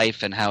that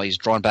life and how he's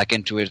drawn back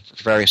into it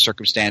for various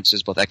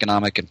circumstances, both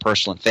economic and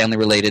personal and family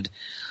related.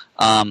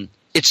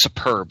 It's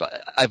superb.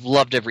 I've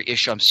loved every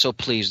issue. I'm so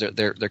pleased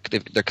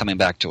they're coming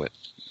back to it.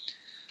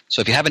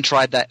 So if you haven't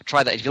tried that,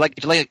 try that. If you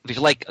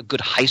like a good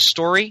heist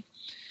story,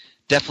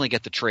 definitely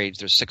get the trades.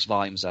 There's 6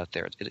 volumes out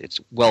there. It's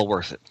well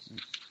worth it.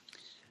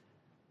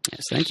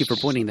 Yes, thank you for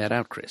pointing that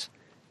out, Chris.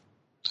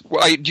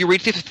 Do you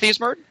read Thief of Thieves,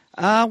 Mert?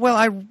 Well,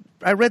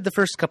 I read the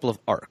first couple of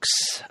arcs.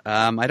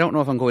 I don't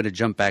know if I'm going to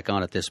jump back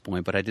on at this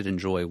point, but I did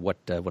enjoy what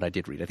I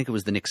did read. I think it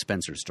was the Nick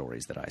Spencer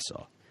stories that I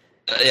saw.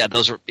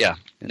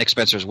 Nick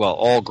Spencer as well.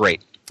 All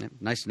great. Yeah,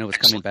 nice to know it's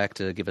coming back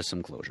to give us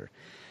some closure.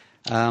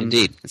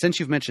 Indeed. Since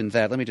you've mentioned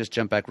that, let me just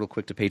jump back real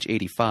quick to page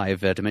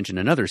 85 to mention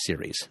another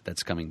series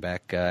that's coming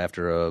back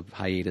after a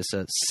hiatus,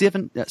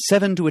 Seven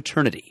to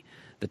Eternity,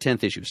 the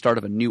 10th issue, start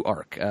of a new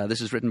arc.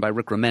 This is written by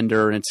Rick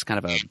Remender, and it's kind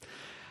of a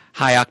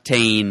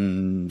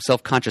high-octane,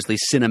 self-consciously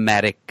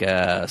cinematic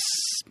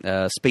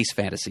space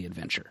fantasy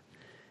adventure.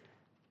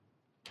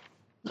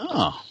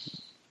 Oh.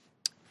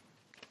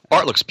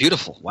 Art looks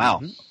beautiful. Wow.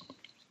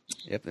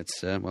 Mm-hmm. Yep,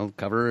 it's,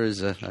 cover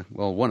is,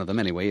 one of them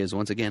anyway, is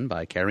once again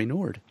by Carrie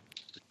Nord.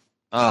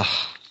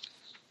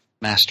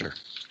 Master.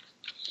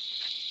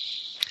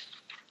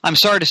 I'm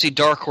sorry to see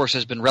Dark Horse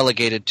has been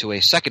relegated to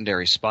a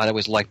secondary spot. I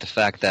always liked the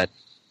fact that,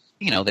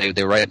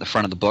 they're right at the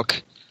front of the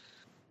book.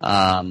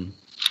 So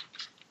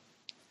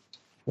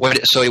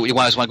you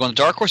want to go into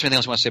Dark Horse, or anything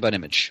else you want to say about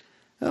Image?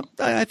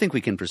 I think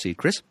we can proceed,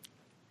 Chris.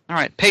 All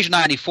right, page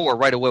 94,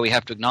 right away we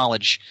have to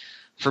acknowledge,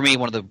 for me,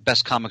 one of the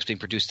best comics being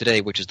produced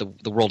today, which is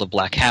The World of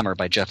Black Hammer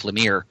by Jeff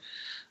Lemire.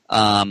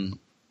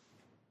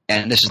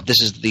 And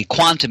this is the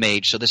Quantum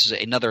Age, so this is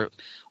another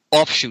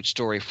offshoot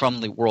story from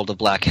the World of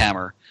Black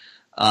Hammer.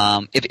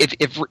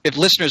 If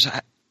listeners,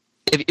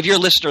 if you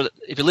listen to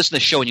the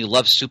show and you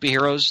love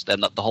superheroes,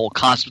 then the whole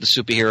concept of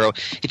the superhero,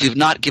 if you've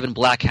not given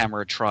Black Hammer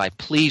a try,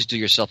 please do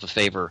yourself a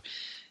favor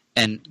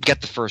and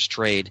get the first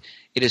trade.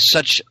 It is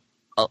such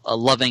a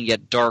loving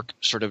yet dark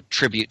sort of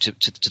tribute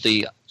to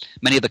the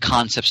many of the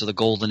concepts of the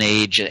Golden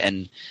Age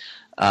and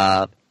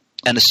the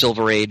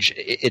Silver Age.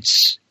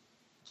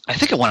 I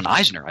think it won an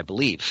Eisner, I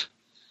believe.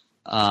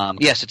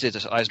 Yes, it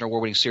is an Eisner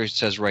Award-winning series. It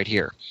says right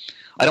here.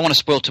 I don't want to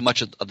spoil too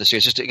much of the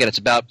series. Just again, it's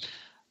about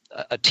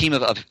a team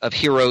of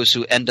heroes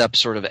who end up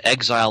sort of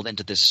exiled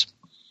into this.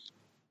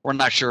 We're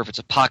not sure if it's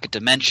a pocket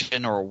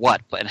dimension or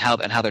what, but and how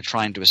they're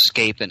trying to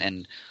escape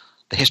and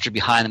the history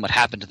behind them, what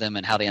happened to them,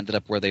 and how they ended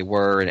up where they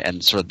were,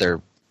 and sort of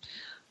their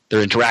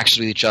interactions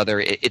with each other.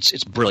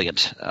 It's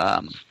brilliant.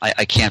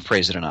 I can't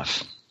praise it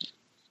enough.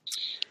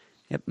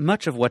 Yep,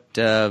 much of what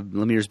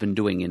Lemire's been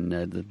doing in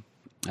the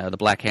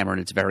Black Hammer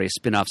and its various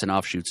spin-offs and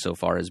offshoots so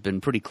far has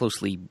been pretty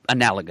closely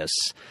analogous,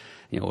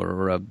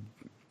 or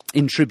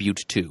in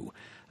tribute to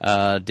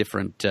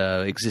different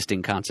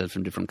existing concepts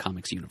from different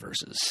comics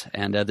universes.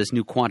 And this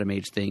new Quantum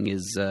Age thing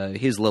is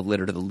his love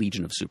letter to the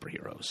Legion of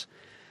Superheroes.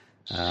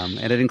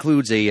 And it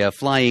includes a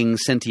flying,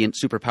 sentient,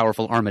 super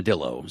powerful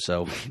armadillo.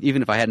 So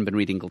even if I hadn't been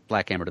reading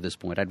Black Hammer to this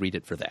point, I'd read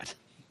it for that.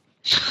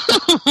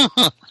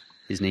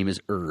 His name is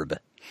Herb.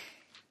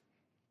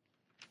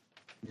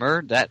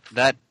 Murd,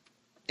 that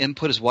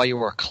input is why you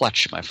are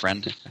clutch, my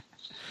friend.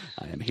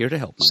 I am here to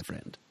help, my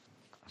friend.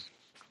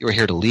 You are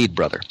here to lead,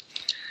 brother.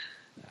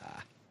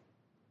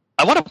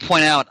 I want to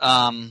point out,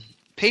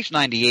 page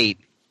 98,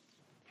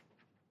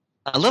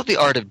 I love the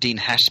art of Dean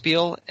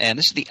Haspiel, and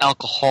this is The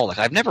Alcoholic.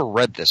 I've never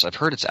read this. I've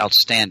heard it's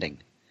outstanding.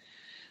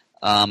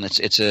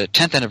 It's a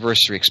 10th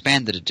anniversary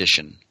expanded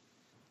edition.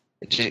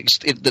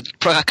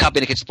 The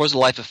copy explores the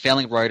life of a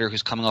failing writer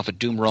who's coming off a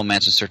doomed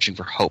romance and searching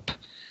for hope,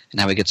 and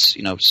how he gets,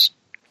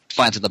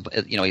 finds in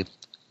the, he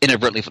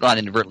inadvertently, not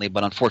inadvertently,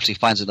 but unfortunately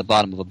finds it in the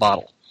bottom of a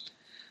bottle.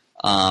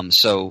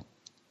 So,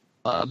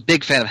 a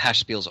big fan of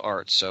Haspiel's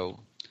art, so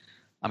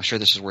I'm sure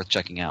this is worth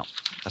checking out.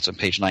 That's on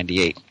page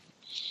 98.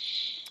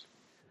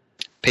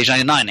 Page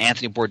 99,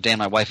 Anthony Bourdain.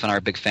 My wife and I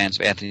are big fans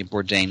of Anthony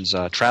Bourdain's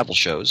travel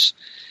shows.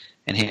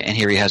 And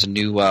here he has a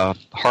new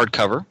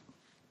hardcover.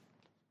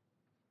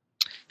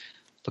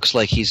 Looks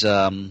like he's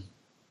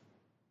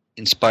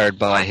inspired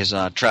by his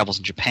travels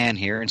in Japan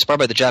here. Inspired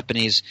by the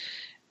Japanese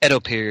Edo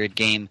period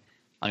game.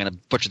 I'm going to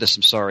butcher this,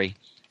 I'm sorry.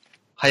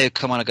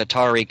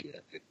 Hayakamonogatari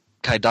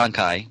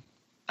Kaidankai.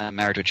 I'm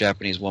married to a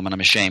Japanese woman, I'm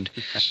ashamed.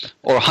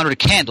 Or 100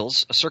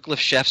 Candles, a circle of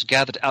chefs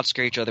gather to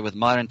outscare each other with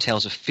modern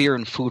tales of fear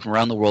and food from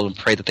around the world and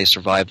pray that they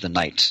survive the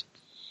night.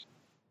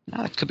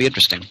 That could be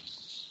interesting.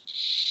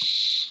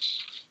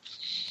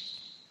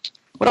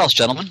 What else,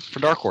 gentlemen,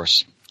 for Dark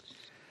Horse?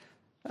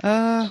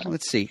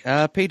 Let's see.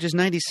 Pages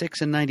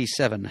 96 and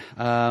 97.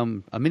 A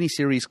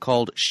miniseries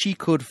called She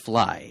Could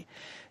Fly.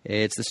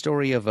 It's the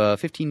story of a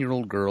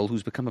 15-year-old girl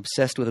who's become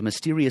obsessed with a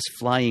mysterious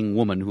flying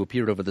woman who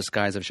appeared over the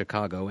skies of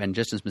Chicago and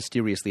just as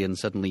mysteriously and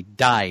suddenly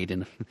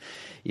died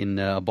in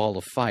a ball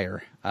of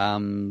fire.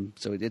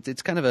 So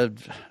it's kind of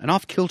an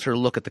off-kilter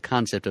look at the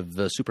concept of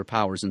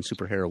superpowers and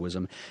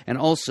superheroism, and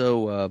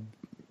also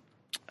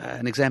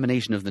an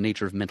examination of the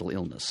nature of mental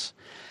illness,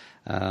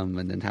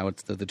 and then how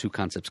the two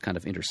concepts kind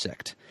of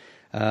intersect.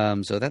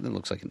 So that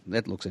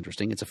looks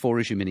interesting. It's a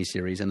 4-issue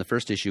miniseries, and the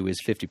first issue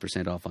is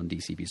 50% off on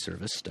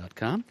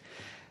DCBService.com.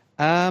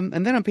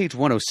 And then on page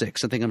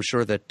 106, something I'm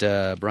sure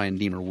that Brian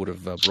Deemer would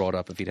have brought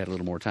up if he'd had a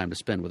little more time to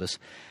spend with us,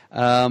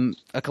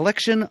 a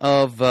collection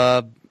of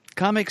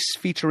comics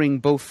featuring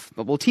both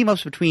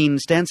team-ups between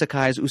Stan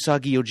Sakai's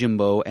Usagi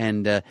Yojimbo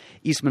and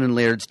Eastman and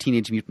Laird's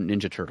Teenage Mutant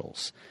Ninja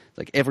Turtles.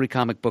 Like every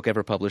comic book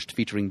ever published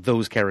featuring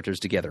those characters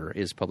together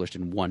is published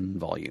in one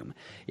volume.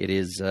 It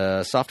is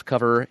soft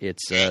cover.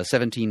 It's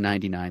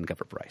 $17.99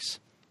 cover price.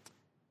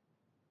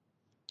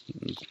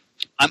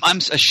 I'm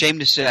ashamed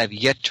to say I've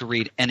yet to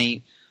read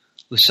any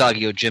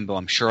Usagi Yojimbo.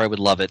 I'm sure I would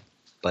love it,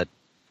 but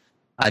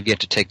I've yet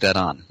to take that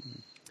on.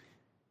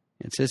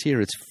 It says here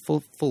it's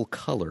full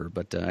color,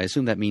 but I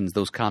assume that means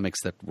those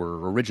comics that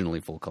were originally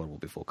full color will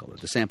be full color.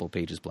 The sample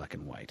page is black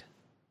and white.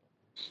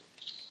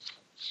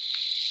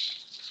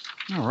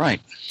 All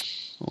right.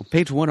 Well,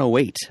 page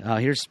 108.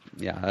 Here's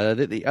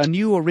a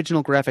new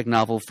original graphic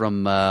novel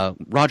from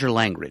Roger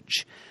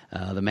Langridge,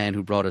 the man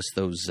who brought us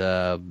those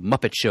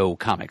Muppet Show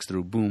comics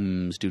through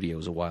Boom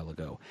Studios a while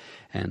ago,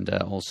 and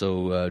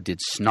also did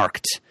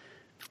Snarked,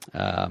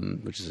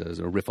 which is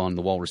a riff on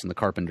the Walrus and the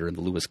Carpenter and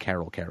the Lewis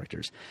Carroll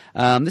characters.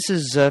 This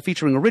is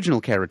featuring original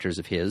characters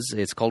of his.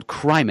 It's called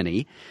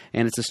Criminy,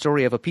 and it's a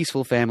story of a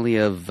peaceful family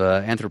of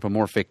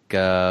anthropomorphic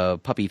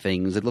puppy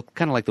things that look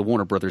kind of like the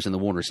Warner Brothers and the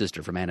Warner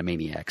Sister from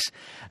Animaniacs.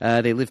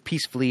 They live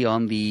peacefully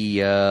on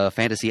the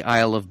fantasy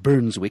Isle of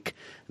Burnswick.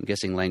 I'm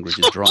guessing Langridge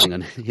is drawing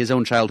on his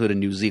own childhood in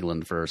New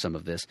Zealand for some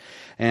of this,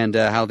 and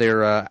how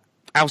they're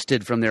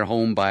ousted from their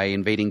home by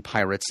invading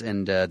pirates,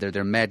 and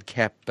their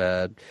madcap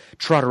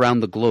trot around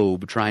the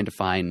globe trying to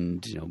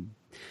find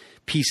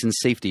peace and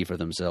safety for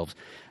themselves.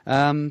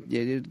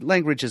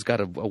 Langridge has got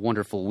a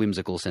wonderful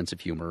whimsical sense of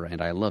humor,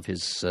 and I love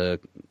his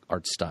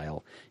art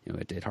style.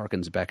 It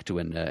harkens back to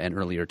an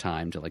earlier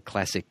time, to like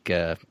classic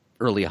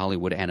early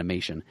Hollywood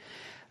animation,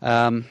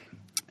 and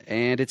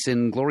it's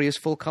in glorious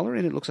full color,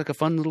 and it looks like a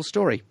fun little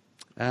story.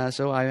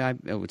 So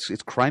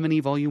it's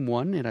Criminy Volume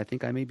 1, and I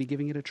think I may be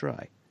giving it a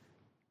try.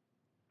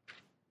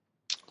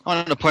 I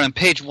wanted to point on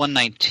page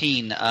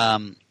 119,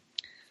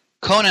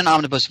 Conan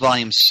Omnibus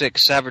Volume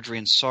 6, Savagery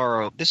and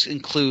Sorrow. This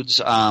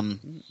includes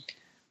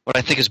what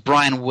I think is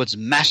Brian Wood's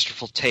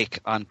masterful take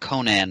on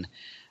Conan.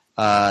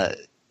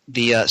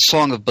 the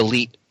Song of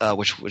Belit,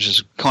 which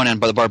is Conan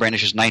by the Barbarian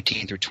issues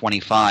 19 through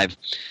 25.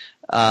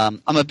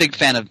 I'm a big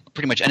fan of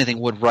pretty much anything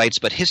Wood writes,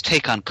 but his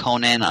take on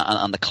Conan,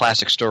 on the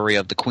classic story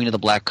of the Queen of the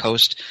Black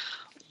Coast,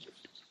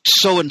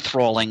 so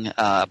enthralling.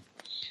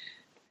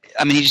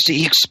 I mean,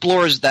 he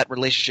explores that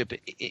relationship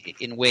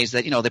in ways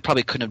that, they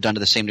probably couldn't have done to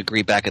the same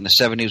degree back in the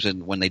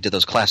 70s when they did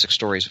those classic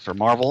stories for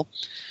Marvel.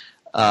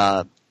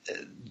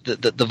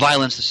 The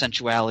violence, the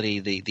sensuality,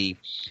 the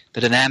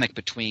dynamic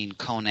between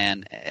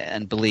Conan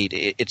and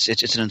Belit,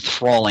 it's an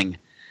enthralling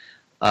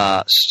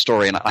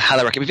story, and I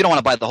highly recommend. If you don't want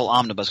to buy the whole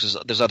omnibus, because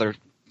there's other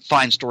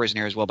fine stories in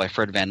here as well by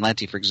Fred Van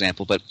Lente, for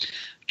example, but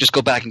just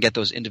go back and get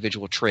those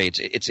individual trades.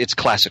 It's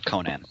classic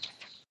Conan.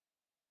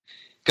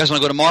 You guys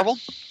want to go to Marvel?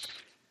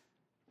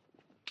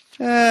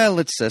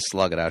 Let's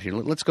slug it out here.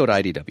 Let's go to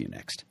IDW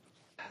next.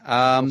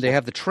 They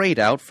have the trade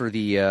out for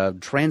the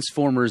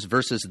Transformers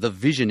versus the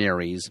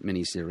Visionaries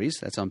miniseries.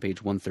 That's on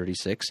page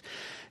 136.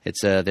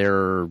 It's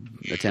their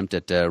attempt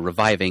at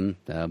reviving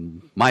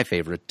my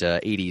favorite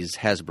 80s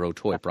Hasbro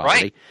toy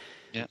property, right.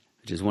 Yeah.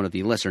 Which is one of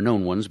the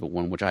lesser-known ones, but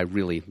one which I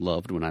really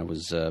loved when I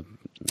was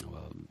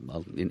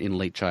in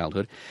late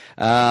childhood.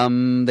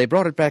 They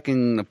brought it back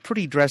in a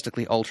pretty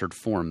drastically altered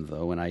form,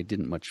 though, and I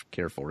didn't much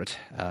care for it.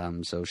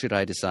 So should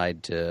I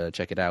decide to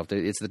check it out,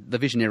 it's the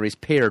Visionaries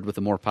paired with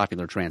the more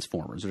popular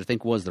Transformers, which I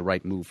think was the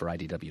right move for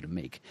IDW to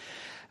make.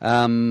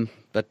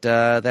 But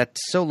that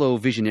solo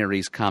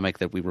Visionaries comic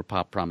that we were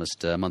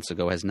promised months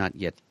ago has not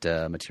yet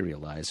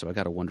materialized, so I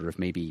got to wonder if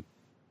maybe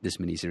this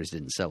miniseries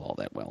didn't sell all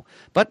that well.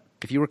 But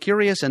if you were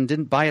curious and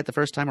didn't buy it the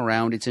first time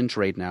around, it's in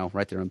trade now,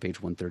 right there on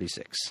page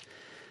 136.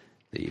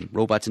 The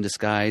robots in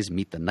disguise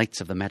meet the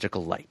Knights of the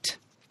Magical Light.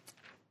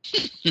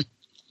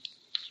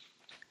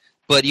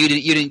 But you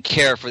didn't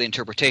care for the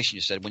interpretation,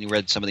 you said, when you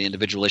read some of the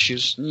individual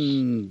issues?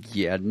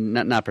 Yeah,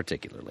 not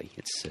particularly.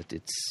 It's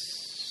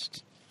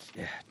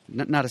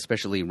not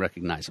especially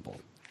recognizable.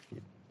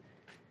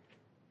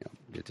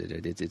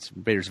 It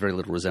bears very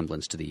little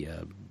resemblance to the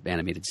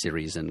animated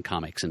series and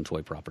comics and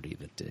toy property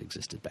that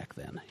existed back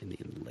then in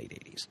the late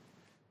 80s.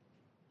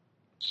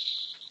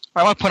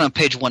 I want to put on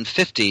page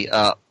 150,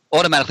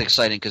 automatically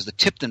exciting because the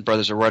Tipton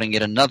brothers are writing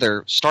yet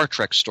another Star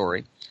Trek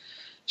story.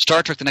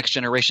 Star Trek The Next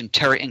Generation,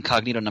 Terra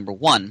Incognito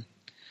 #1.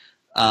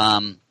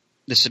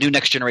 This is a new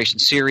Next Generation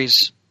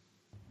series.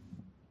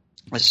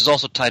 This is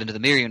also tied into the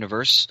Mirror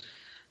Universe.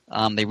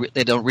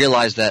 They don't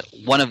realize that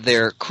one of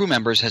their crew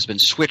members has been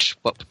switched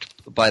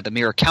by the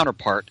Mirror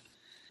counterpart,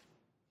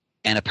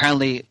 and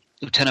apparently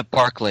Lieutenant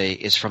Barclay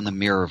is from the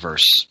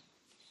Mirrorverse.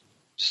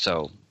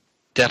 So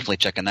definitely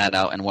checking that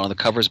out, and one of the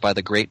covers by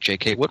the great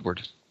J.K.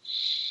 Woodward.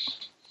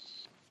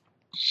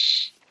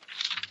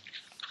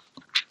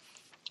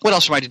 What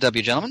else from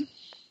IDW, gentlemen?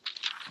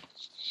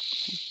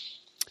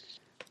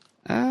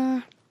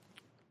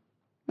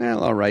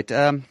 Well, all right.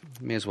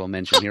 May as well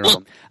mention here.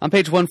 On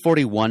page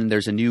 141,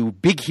 there's a new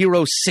Big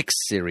Hero 6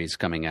 series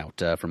coming out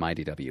from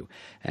IDW.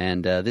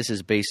 And this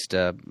is based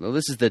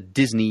this is the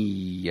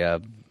Disney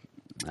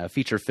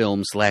feature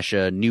film /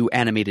 new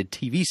animated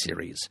TV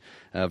series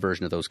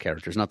version of those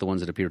characters, not the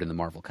ones that appeared in the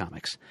Marvel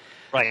comics.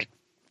 Right.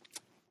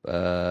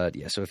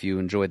 Yeah, so if you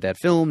enjoyed that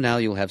film, now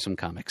you'll have some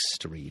comics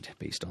to read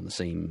based on the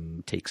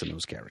same takes on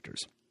those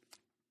characters.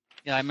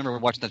 Yeah, I remember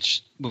watching that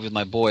movie with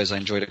my boys. I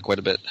enjoyed it quite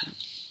a bit.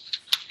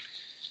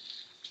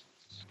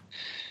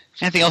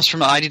 Anything else from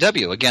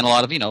IDW? Again, a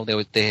lot of,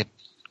 they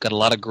got a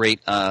lot of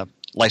great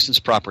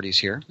licensed properties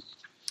here.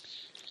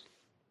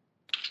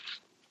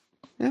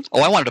 Yeah.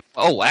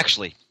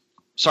 Actually.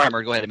 Sorry,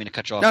 Murray, go ahead. I didn't mean to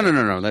cut you off. No.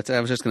 I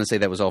was just going to say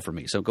that was all for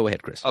me, so go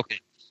ahead, Chris. Okay.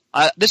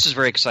 This is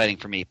very exciting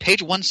for me.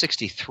 Page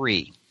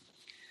 163.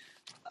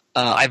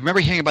 I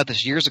remember hearing about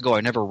this years ago.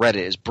 I never read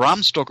it. Is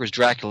Bram Stoker's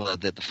Dracula,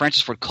 the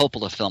Francis Ford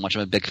Coppola film, which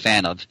I'm a big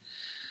fan of,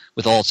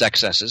 with all its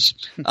excesses,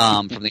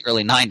 from the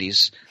early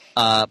 90s.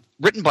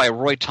 Written by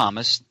Roy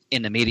Thomas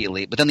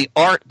immediately, but then the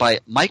art by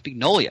Mike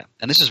Mignola,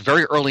 and this is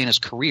very early in his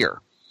career.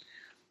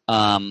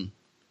 I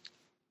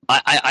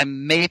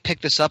may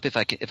pick this up if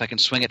I can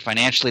swing it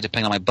financially,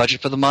 depending on my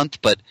budget for the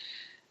month. But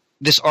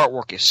this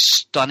artwork is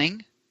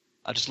stunning.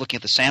 Just looking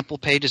at the sample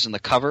pages and the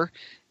cover,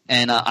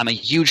 and I'm a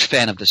huge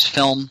fan of this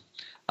film.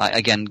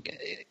 Again,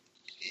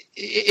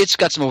 it's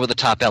got some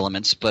over-the-top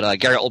elements, but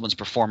Gary Oldman's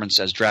performance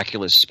as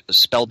Dracula is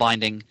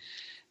spellbinding,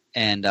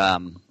 and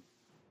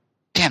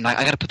damn, I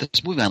got to put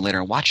this movie on later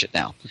and watch it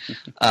now.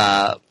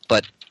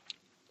 But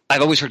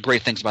I've always heard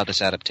great things about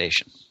this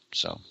adaptation,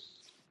 so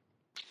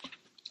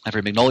if you're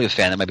a Magnolia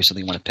fan, that might be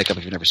something you want to pick up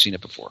if you've never seen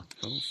it before.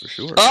 Oh, for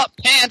sure.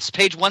 Pants,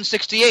 page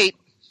 168.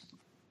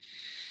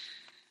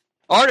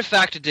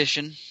 Artifact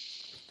Edition,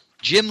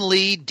 Jim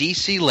Lee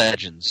DC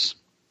Legends.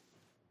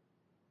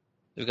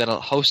 We've got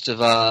a host of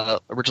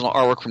original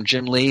artwork from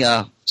Jim Lee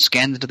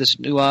scanned into this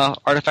new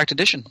Artifact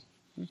Edition.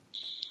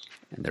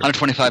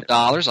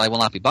 $125. I will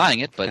not be buying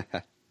it, but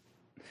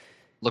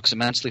looks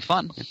immensely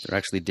fun. They're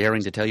actually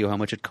daring to tell you how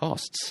much it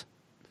costs.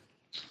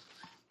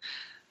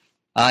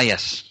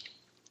 Yes.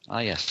 All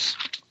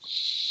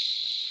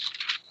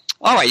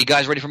right, you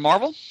guys ready for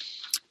Marvel?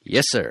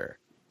 Yes, sir.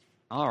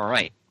 All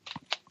right.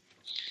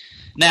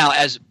 Now,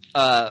 as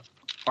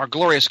our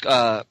glorious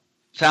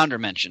founder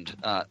mentioned,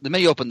 the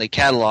minute you open the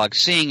catalog,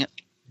 seeing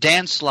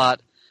Dan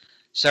Slott,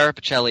 Sarah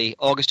Pichelli,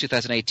 August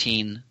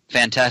 2018,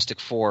 Fantastic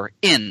Four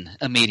in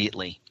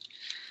immediately.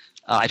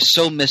 I've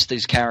so missed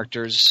these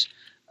characters.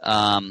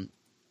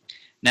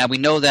 Now we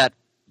know that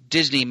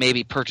Disney may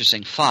be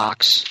purchasing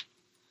Fox,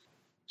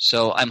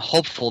 so I'm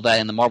hopeful that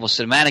in the Marvel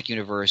Cinematic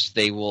Universe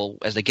they will,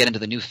 as they get into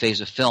the new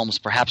phase of films,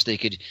 perhaps they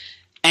could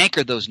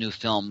anchor those new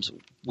films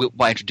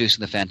by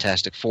introducing the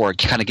Fantastic Four,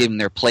 kind of giving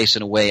their place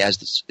in a way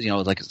as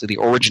like the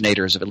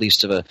originators of at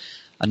least of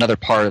another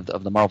part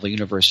of the Marvel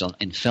Universe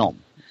in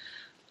film.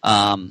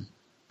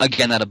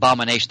 Again, that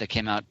Abomination that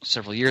came out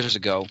several years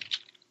ago,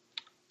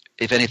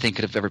 if anything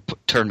could have ever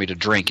turned me to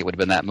drink, it would have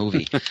been that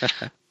movie.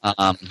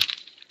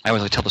 I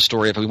always like to tell the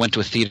story of we went to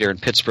a theater in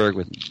Pittsburgh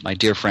with my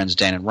dear friends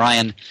Dan and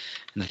Ryan,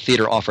 and the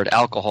theater offered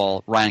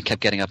alcohol. Ryan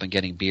kept getting up and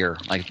getting beer.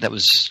 Like that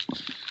was,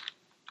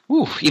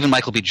 even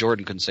Michael B.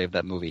 Jordan couldn't save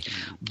that movie.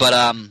 But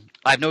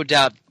I have no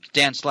doubt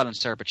Dan Slott and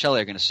Sarah Pichelli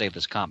are going to save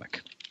this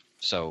comic.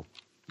 So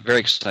very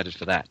excited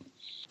for that.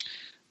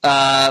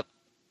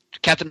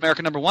 Captain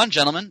America #1,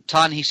 gentlemen.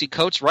 Ta-Nehisi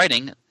Coates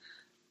writing.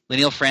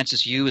 Leinil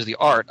Francis Yu is the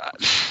art.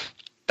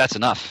 That's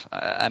enough.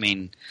 I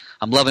mean,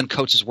 I'm loving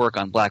Coates' work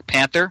on Black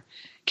Panther.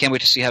 Can't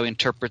wait to see how he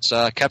interprets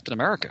Captain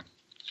America.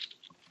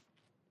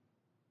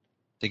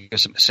 They give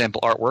some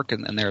sample artwork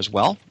in there as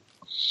well.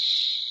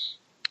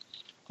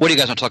 What do you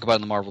guys want to talk about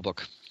in the Marvel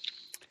book?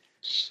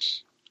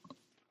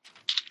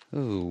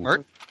 Ooh.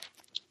 Mert?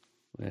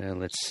 Well,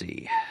 let's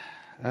see.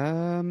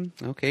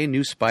 Okay,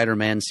 new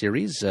Spider-Man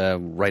series,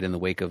 right in the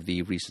wake of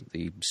the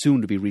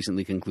soon-to-be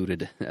recently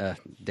concluded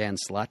Dan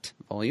Slott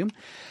volume.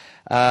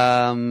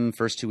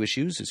 First 2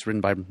 issues. It's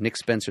written by Nick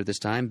Spencer this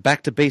time.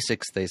 Back to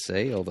basics, they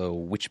say, although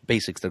which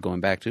basics they're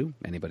going back to,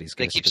 anybody's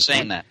guess. They keep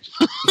saying that.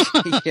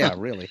 Yeah,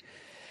 really.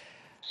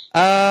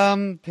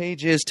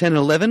 Pages 10 and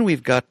 11,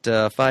 we've got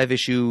a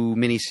 5-issue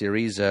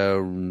miniseries, a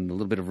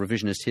little bit of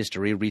revisionist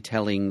history,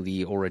 retelling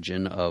the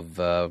origin of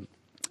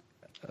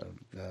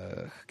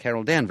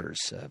Carol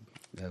Danvers,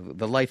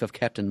 the life of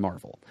Captain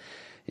Marvel.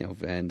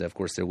 And of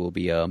course there will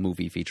be a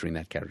movie featuring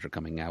that character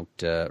coming out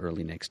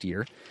early next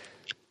year.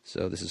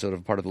 So this is sort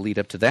of part of the lead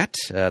up to that.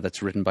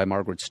 That's written by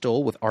Margaret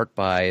Stoll with art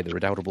by the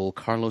redoubtable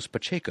Carlos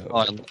Pacheco. Oh,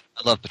 I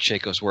love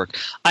Pacheco's work.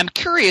 I'm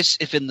curious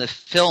if in the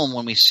film,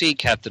 when we see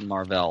Captain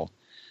Marvel,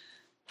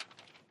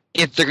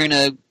 if they're going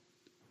to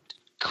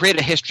create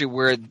a history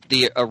where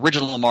the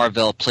original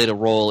Marvel played a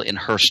role in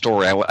her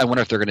story. I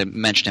wonder if they're going to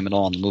mention him at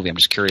all in the movie. I'm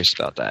just curious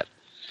about that.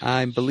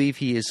 I believe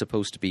he is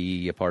supposed to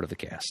be a part of the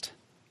cast.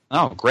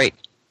 Oh, great.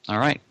 All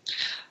right.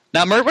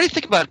 Now, Mert, what do you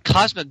think about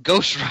Cosmic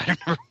Ghost Rider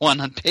 #1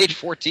 on page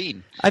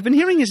 14? I've been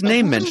hearing his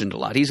name mentioned a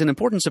lot. He's an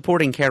important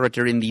supporting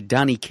character in the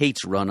Donny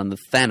Cates run on the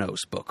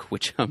Thanos book,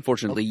 which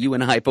unfortunately you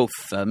and I both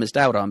missed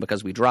out on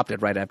because we dropped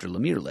it right after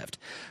Lemire left.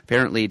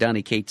 Apparently,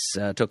 Donny Cates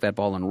took that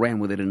ball and ran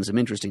with it in some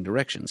interesting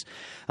directions.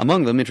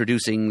 Among them,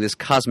 introducing this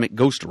Cosmic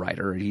Ghost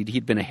Rider.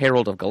 He'd been a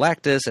herald of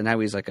Galactus, and now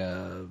he's like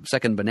a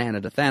second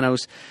banana to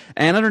Thanos.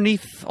 And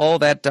underneath all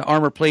that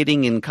armor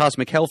plating and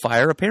cosmic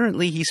hellfire,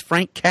 apparently he's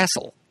Frank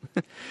Castle.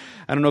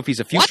 I don't know if he's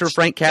a future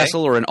Frank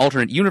Castle or an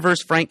alternate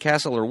universe Frank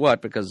Castle or what,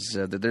 because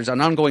there's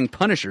an ongoing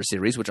Punisher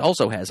series which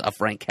also has a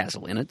Frank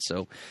Castle in it.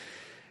 So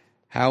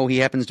how he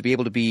happens to be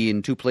able to be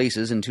in 2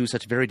 places in 2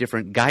 such very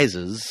different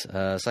guises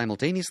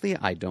simultaneously,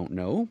 I don't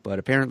know. But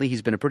apparently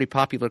he's been a pretty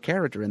popular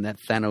character in that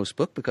Thanos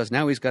book because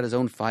now he's got his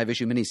own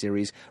 5-issue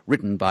miniseries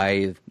written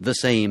by the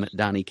same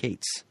Donny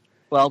Cates.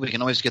 Well, we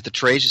can always get the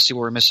trades to see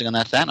what we're missing on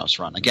that Thanos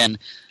run. Again,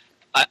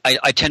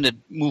 I tend to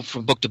move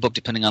from book to book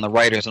depending on the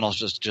writers and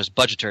also just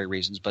budgetary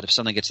reasons, but if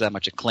something gets that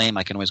much acclaim,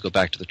 I can always go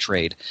back to the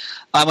trade.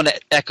 I want to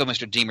echo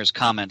Mr. Deemer's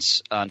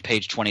comments on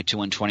page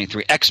 22 and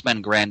 23.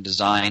 X-Men Grand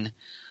Design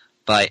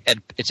by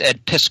Ed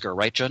Piskor,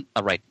 right, John?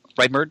 Right,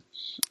 Mert?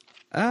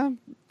 I'm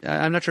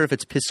not sure if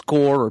it's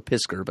Piskor or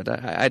Pisker, but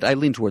I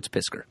lean towards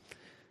Pisker.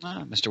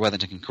 Mr.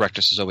 Weathington can correct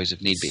us as always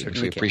if need be, Certainly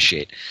which we can.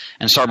 appreciate.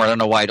 And sorry, Mert, I don't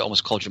know why I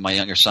almost called you my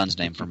younger son's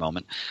name for a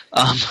moment.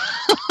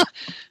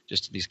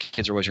 Just these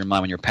kids are always your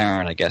mom and your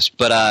parent, I guess.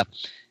 But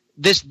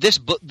this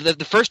book,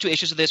 the first 2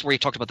 issues of this, where he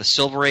talked about the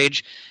Silver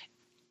Age,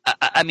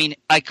 I mean,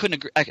 I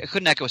couldn't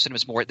echo his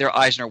sentiments more. They're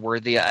Eisner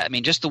worthy. I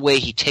mean, just the way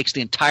he takes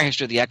the entire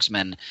history of the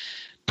X-Men,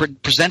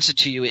 presents it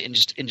to you in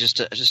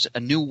just a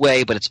new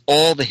way, but it's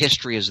all the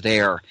history is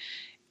there.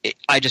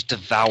 I just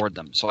devoured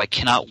them, so I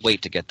cannot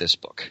wait to get this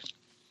book.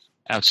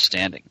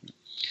 Outstanding.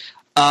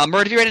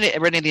 Mert, have you read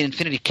any of the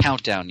Infinity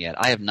Countdown yet?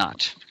 I have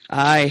not.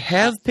 I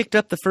have picked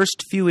up the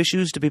first few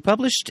issues to be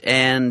published,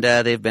 and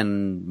they've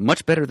been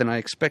much better than I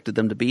expected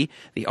them to be.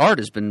 The art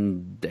has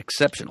been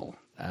exceptional.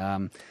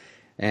 And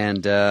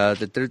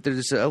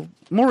there's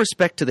more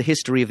respect to the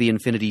history of the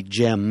Infinity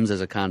Gems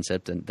as a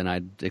concept than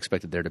I'd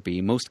expected there to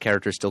be. Most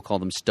characters still call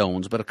them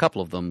stones, but a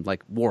couple of them,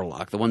 like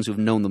Warlock, the ones who've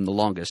known them the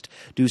longest,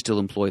 do still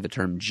employ the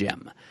term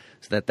gem.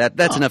 So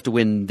that's enough to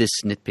win this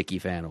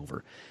nitpicky fan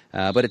over.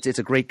 But it's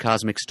a great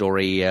cosmic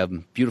story,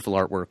 beautiful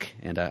artwork,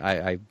 and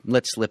I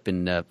let slip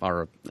in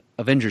our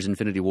Avengers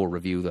Infinity War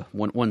review the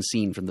one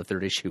scene from the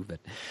third issue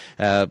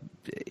that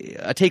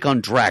a take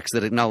on Drax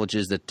that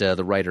acknowledges that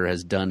the writer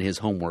has done his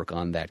homework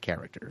on that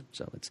character.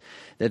 So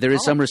there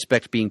is some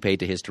respect being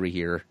paid to history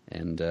here,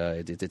 and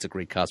it's a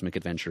great cosmic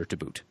adventure to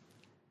boot.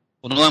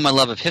 Well, knowing my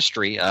love of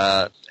history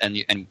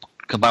and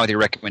combined with your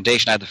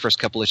recommendation, I have the first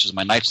couple issues of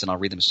my nightstand. I'll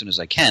read them as soon as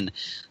I can.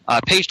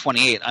 Page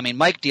 28. I mean,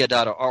 Mike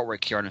Deodato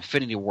artwork here on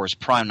Infinity Wars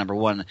Prime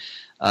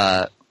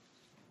 #1.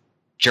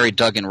 Jerry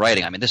Duggan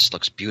writing. I mean, this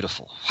looks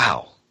beautiful.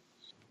 Wow.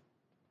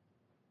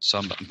 So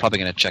I'm probably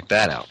going to check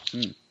that out.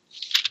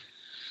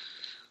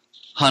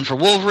 Hunt for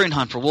Wolverine,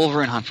 Hunt for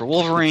Wolverine, Hunt for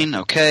Wolverine.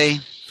 Okay.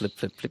 Flip,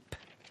 flip, flip.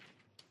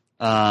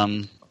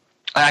 I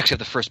actually have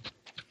the first.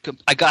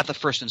 I got the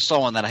first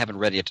installment that I haven't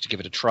read yet to give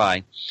it a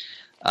try.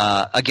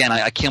 Again,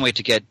 I can't wait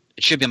to get.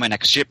 It should be my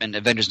next shipment.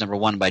 Avengers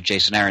 #1 by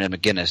Jason Aaron and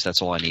McGinnis.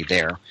 That's all I need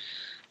there.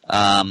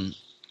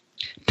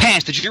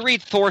 Pants, did you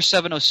read Thor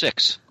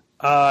 706?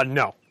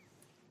 No.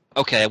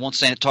 Okay, I won't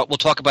say it. We'll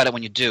talk about it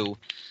when you do.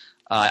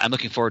 I'm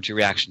looking forward to your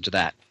reaction to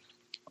that.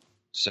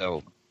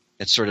 So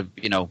it's sort of,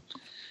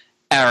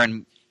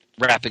 Aaron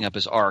wrapping up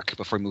his arc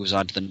before he moves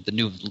on to the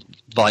new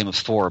volume of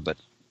Thor, but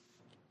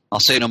I'll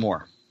say no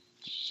more.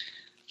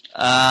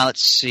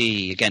 Let's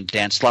see. Again,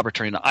 Dan Slott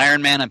returning to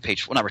Iron Man on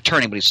page – well, not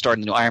returning, but he's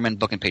starting the new Iron Man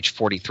book on page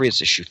 43.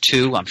 It's issue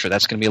 2. I'm sure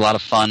that's going to be a lot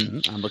of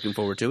fun. I'm looking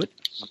forward to it.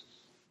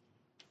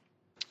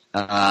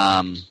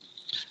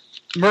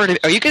 Murd,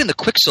 are you getting the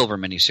Quicksilver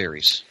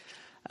miniseries?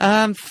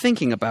 I'm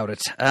thinking about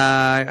it.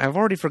 I've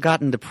already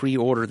forgotten to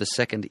pre-order the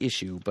second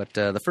issue, but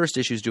the first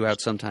issue is due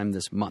out sometime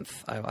this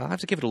month. I'll have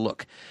to give it a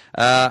look.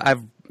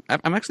 I'm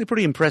actually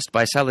pretty impressed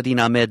by Saladin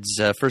Ahmed's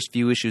first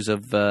few issues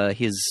of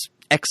his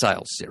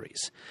Exiles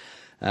series.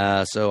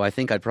 So I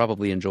think I'd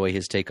probably enjoy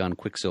his take on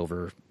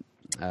Quicksilver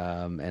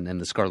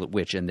and the Scarlet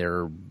Witch and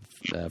their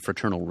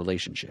fraternal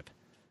relationship.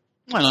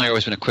 I know I've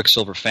always been a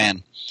Quicksilver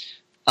fan.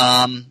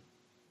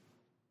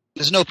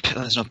 There's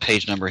no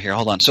page number here.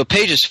 Hold on. So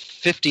pages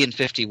 50 and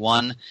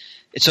 51.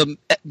 It's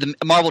the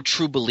Marvel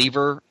True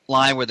Believer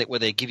line where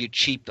they give you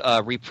cheap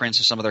reprints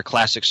of some of their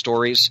classic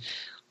stories.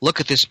 Look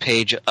at this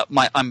page.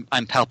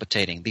 I'm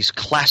palpitating. These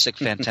classic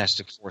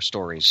Fantastic Four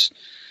stories.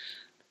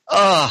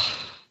 I'm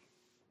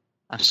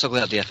so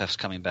glad the FF's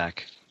coming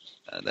back.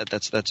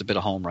 That's a bit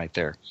of home right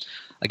there.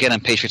 Again, on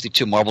page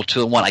 52, Marvel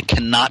 2-in-1. I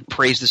cannot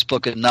praise this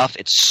book enough.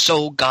 It's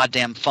so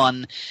goddamn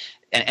fun.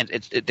 And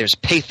there's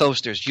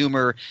pathos, there's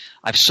humor.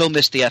 I've so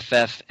missed the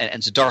FF,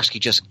 and Zdarsky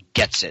just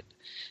gets it.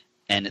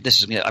 And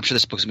I'm sure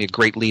this book's going to be a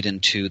great lead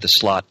into the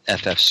Slott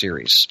FF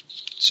series.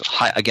 So,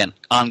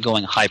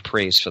 ongoing high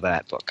praise for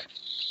that book.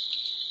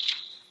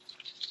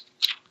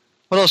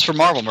 What else for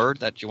Marvel, Murd,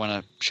 that you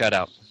want to shout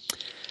out?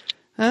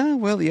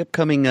 Well, the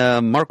upcoming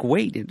Mark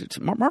Waid.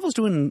 Marvel's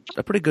doing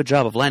a pretty good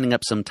job of lining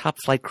up some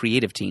top-flight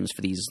creative teams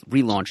for these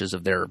relaunches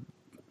of their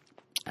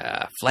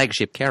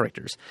flagship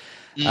characters.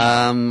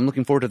 I'm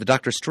looking forward to the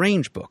Doctor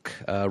Strange book,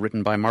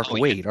 written by Mark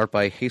Waid, art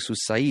by Jesus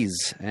Saiz.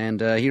 And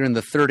here in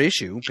the third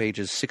issue,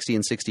 pages 60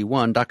 and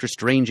 61, Doctor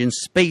Strange in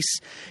space.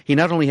 He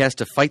not only has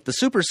to fight the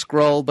Super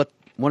Skrull, but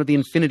one of the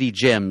Infinity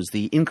Gems,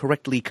 the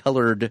incorrectly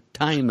colored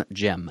Time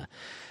Gem,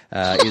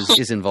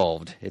 is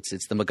involved.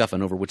 It's the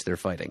MacGuffin over which they're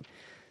fighting.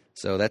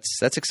 So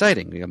that's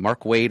exciting. We have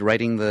Mark Waid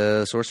writing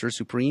the Sorcerer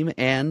Supreme,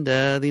 and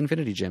the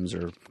Infinity Gems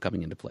are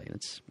coming into play.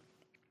 It's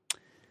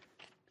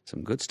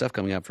some good stuff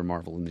coming out from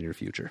Marvel in the near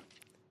future.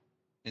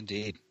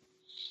 Indeed.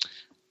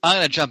 I'm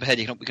going to jump ahead.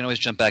 We can always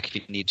jump back if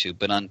you need to.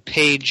 But on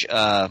page,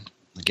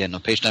 again, no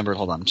page number.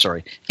 Hold on. I'm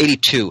sorry.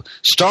 82.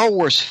 Star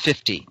Wars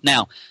 50.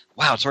 Now,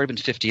 wow, it's already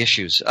been 50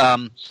 issues.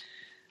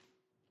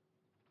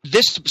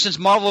 Since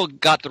Marvel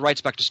got the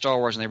rights back to Star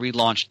Wars and they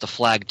relaunched the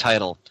flag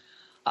title,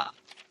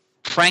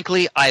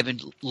 frankly, I've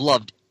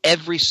loved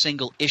every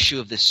single issue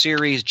of this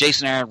series.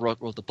 Jason Aaron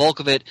wrote the bulk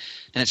of it,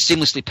 and it's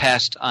seamlessly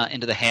passed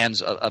into the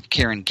hands of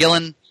Kieran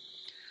Gillen.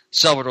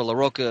 Salvador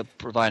LaRocca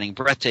providing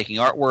breathtaking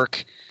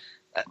artwork.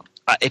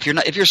 If you're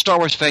a Star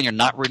Wars fan, you're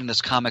not reading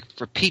this comic,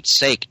 for Pete's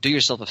sake, do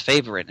yourself a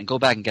favor and go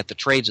back and get the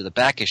trades of the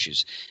back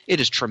issues. It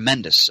is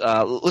tremendous.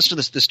 Listen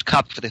to this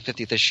copy for the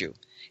 50th issue.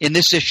 In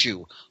this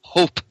issue,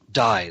 hope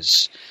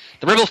dies.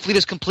 The Rebel fleet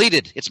is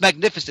completed. It's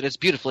magnificent. It's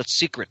beautiful. It's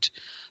secret.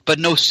 But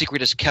no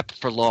secret is kept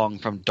for long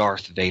from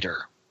Darth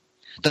Vader.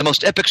 The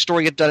most epic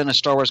story yet done in a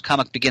Star Wars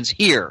comic begins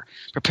here.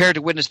 Prepare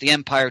to witness the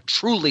Empire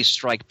truly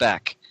strike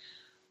back.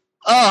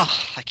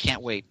 I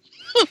can't wait.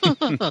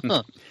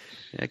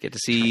 I get to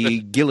see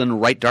Gillen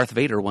write Darth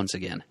Vader once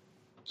again.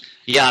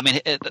 Yeah, I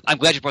mean, I'm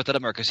glad you brought that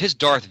up, Mark, because his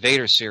Darth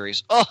Vader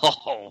series, I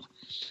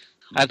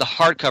have the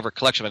hardcover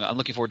collection. I'm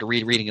looking forward to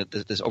rereading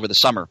this over the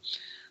summer.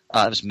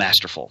 It was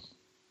masterful.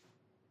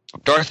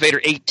 Darth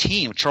Vader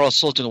 18, Charles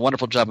Soule's doing a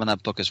wonderful job on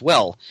that book as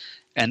well.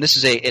 And this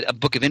is a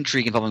book of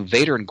intrigue involving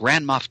Vader and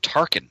Grand Moff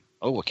Tarkin.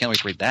 Oh, I can't wait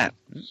to read that.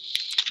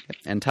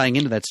 And tying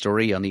into that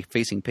story on the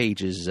facing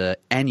page is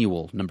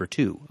Annual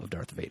 #2 of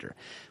Darth Vader.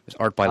 It was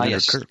art by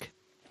Leonard Kirk.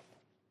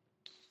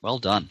 Well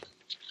done.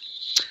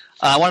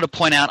 I wanted to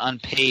point out on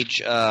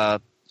page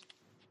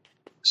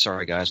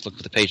sorry, guys, look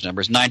for the page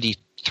numbers.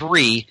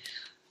 93,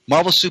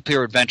 Marvel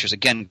Superhero Adventures.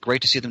 Again,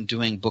 great to see them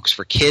doing books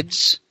for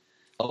kids.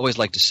 Always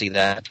like to see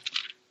that.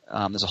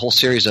 There's a whole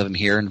series of them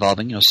here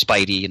involving,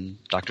 Spidey and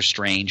Doctor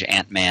Strange,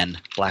 Ant-Man,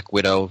 Black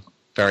Widow,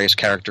 various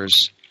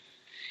characters.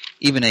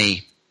 Even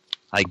a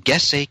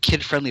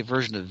kid-friendly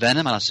version of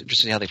Venom. I'm interested to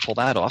see how they pull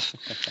that off.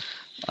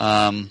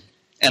 And,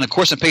 of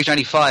course, on page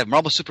 95,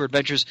 Marvel Super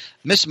Adventures,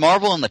 Miss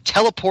Marvel and the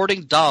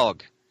Teleporting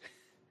Dog.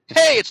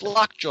 Hey, it's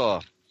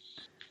Lockjaw.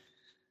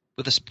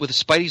 With a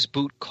Spidey's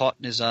boot caught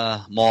in his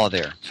maw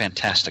there.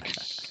 Fantastic.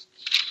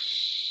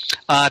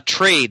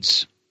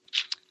 Trades.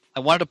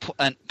 I wanted to put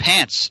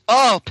pants.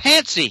 Oh,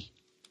 Pantsy.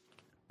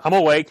 I'm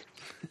awake.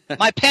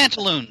 My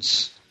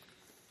pantaloons.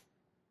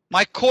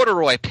 My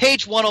corduroy.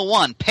 Page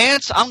 101.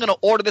 Pants. I'm going to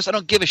order this. I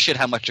don't give a shit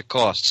how much it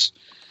costs.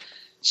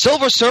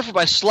 Silver Surfer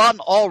by Slott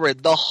and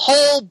Allred. The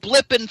whole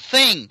blippin'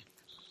 thing.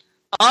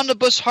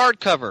 Omnibus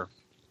hardcover.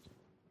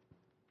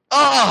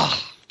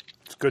 Oh.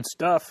 It's good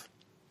stuff.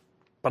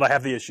 But I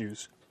have the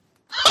issues.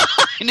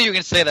 I knew you were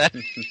going to say that.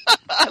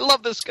 I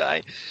love this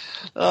guy.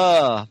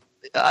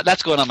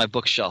 That's going on my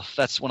bookshelf.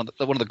 That's one of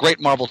the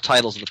great Marvel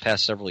titles of the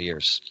past several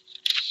years.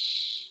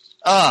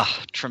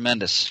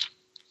 Tremendous.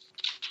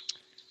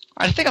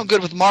 All right, I think I'm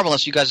good with Marvel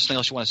unless you guys have something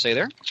else you want to say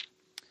there.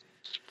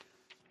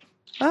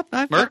 I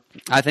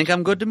think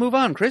I'm good to move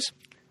on, Chris.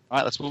 All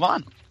right, let's move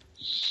on.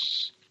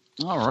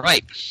 All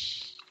right.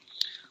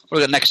 What do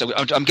we got next?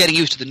 I'm getting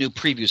used to the new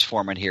previews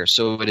format here.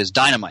 So it is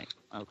Dynamite.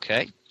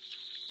 Okay.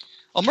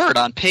 Oh, Murd,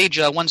 on page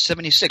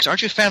 176,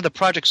 aren't you a fan of the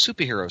Project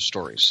Superhero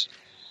stories?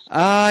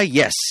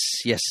 Yes.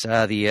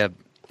 The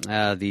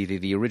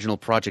original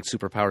Project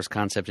Superpowers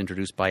concept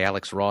introduced by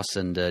Alex Ross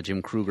and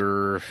Jim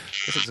Kruger.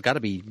 It's got to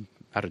be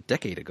about a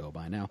decade ago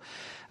by now.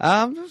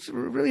 It was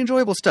really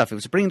enjoyable stuff. It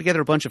was bringing together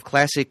a bunch of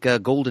classic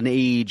Golden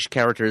Age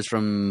characters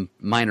from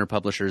minor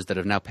publishers that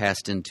have now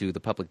passed into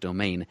the public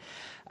domain.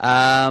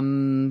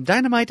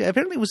 Dynamite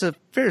apparently was a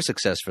fair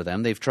success for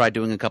them. They've tried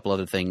doing a couple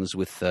other things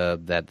with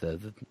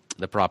the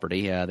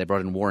property. They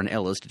brought in Warren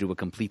Ellis to do a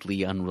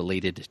completely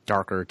unrelated,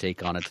 darker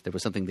take on it. There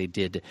was something they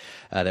did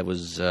that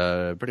was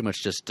pretty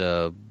much just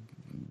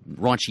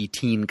raunchy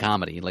teen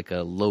comedy, like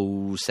a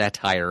low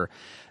satire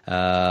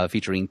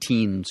featuring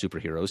teen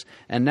superheroes.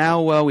 And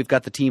now we've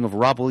got the team of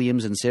Rob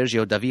Williams and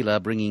Sergio Davila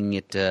bringing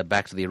it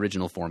back to the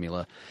original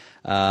formula.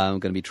 I'm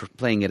going to be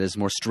playing it as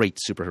more straight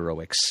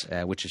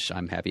superheroics, which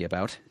I'm happy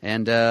about.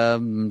 And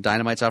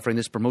Dynamite's offering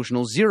this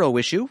promotional 0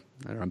 issue,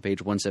 on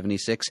page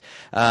 176,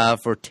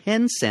 for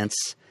 10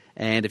 cents.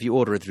 And if you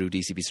order it through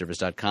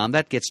dcbservice.com,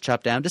 that gets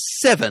chopped down to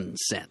 7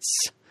 cents.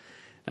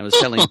 I was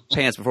selling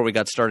pants before we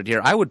got started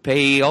here. I would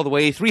pay all the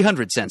way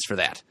 300 cents for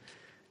that,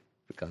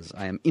 because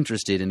I am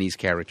interested in these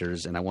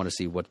characters, and I want to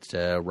see what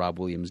Rob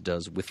Williams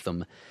does with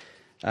them.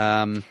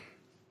 I'm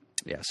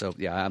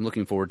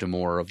looking forward to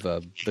more of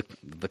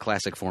the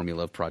classic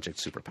formula of Project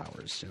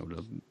Superpowers,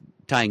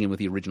 tying in with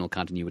the original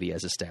continuity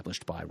as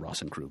established by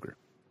Ross and Kruger.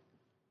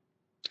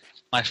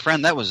 My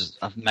friend, that was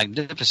a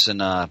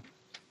magnificent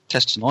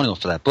testimonial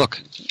for that book.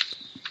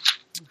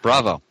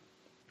 Bravo.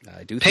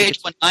 I do. Page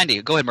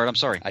 190. Go ahead, Mert. I'm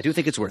sorry. I do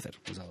think it's worth it,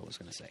 is all I was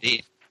going to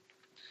say.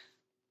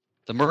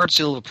 The Mert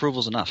seal of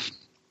approval is enough.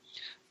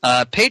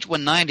 Page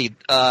 190,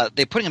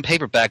 they're putting in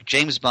paperback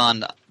James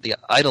Bond, the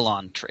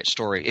Eidolon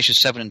story,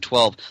 issues 7 and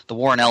 12, the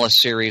Warren Ellis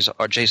series,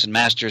 or Jason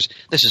Masters.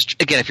 This is,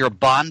 again, if you're a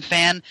Bond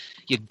fan,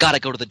 you've got to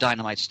go to the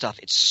Dynamite stuff.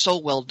 It's so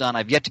well done.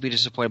 I've yet to be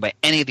disappointed by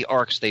any of the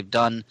arcs they've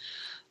done.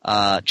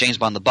 James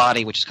Bond The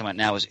Body, which is coming out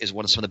now, is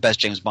one of some of the best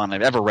James Bond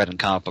I've ever read in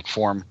comic book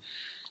form.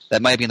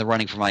 That might be in the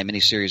running for my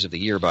miniseries of the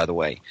year, by the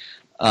way.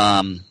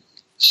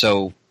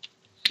 So,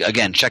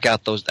 again, check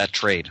out that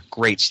trade.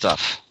 Great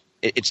stuff.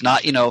 It's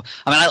not,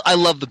 I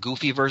love the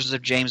goofy versions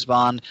of James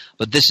Bond,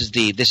 but this is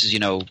if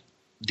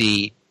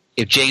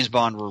James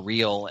Bond were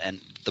real,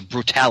 and the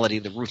brutality,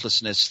 the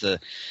ruthlessness,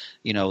 the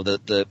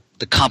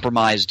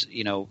compromised,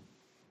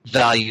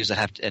 values that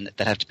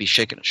have to be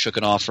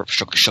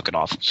shooken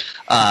off,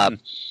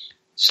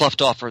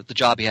 sloughed off for the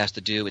job he has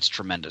to do. It's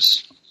tremendous.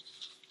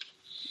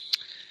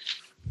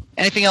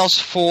 Anything else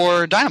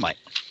for Dynamite?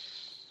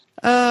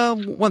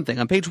 One thing.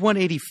 On page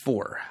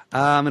 184,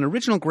 an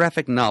original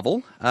graphic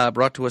novel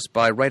brought to us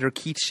by writer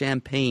Keith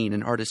Champagne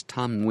and artist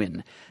Tom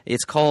Nguyen.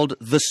 It's called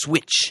The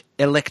Switch,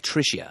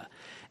 Electricia.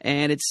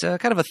 And it's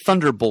kind of a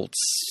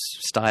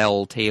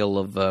Thunderbolts-style tale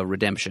of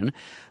redemption.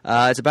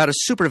 It's about a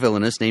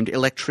supervillainess named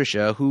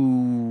Electricia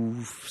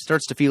who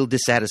starts to feel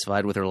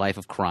dissatisfied with her life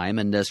of crime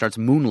and starts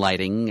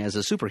moonlighting as a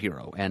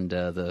superhero. And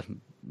the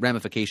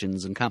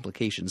ramifications and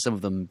complications, some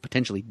of them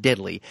potentially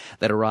deadly,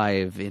 that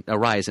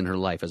arise in her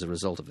life as a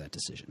result of that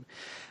decision.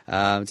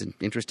 It's an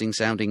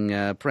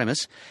interesting-sounding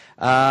premise.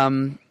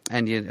 And,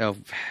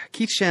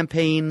 Keith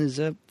Champagne is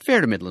a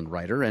fair to Midland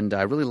writer, and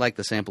I really like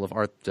the sample of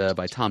art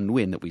by Tom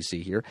Nguyen that we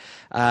see here.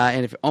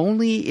 And if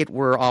only it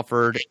were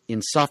offered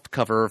in soft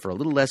cover for a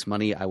little less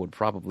money, I would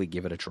probably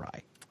give it a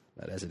try.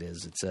 But as it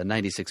is, it's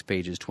 96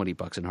 pages,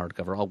 $20 in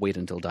hardcover. I'll wait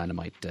until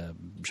Dynamite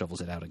shovels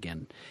it out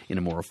again in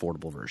a more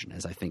affordable version,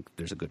 as I think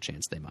there's a good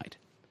chance they might.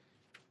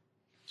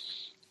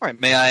 All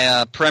right, may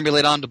I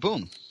perambulate on to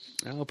Boom?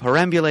 I'll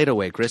perambulate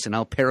away, Chris, and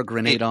I'll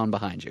peregrinate on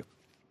behind you.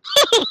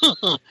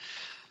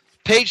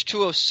 Page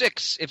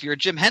 206, if you're a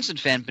Jim Henson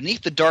fan,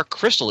 Beneath the Dark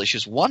Crystal,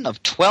 issues 1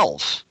 of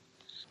 12.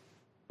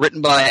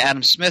 Written by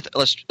Adam Smith,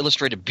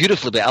 illustrated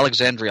beautifully by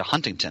Alexandria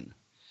Huntington.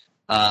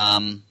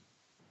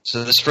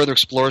 So this further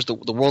explores the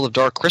world of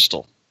Dark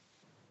Crystal.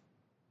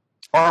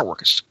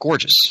 Artwork is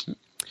gorgeous.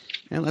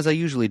 Well, as I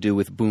usually do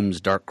with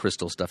Boom's Dark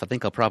Crystal stuff, I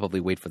think I'll probably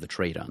wait for the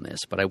trade on this,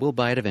 but I will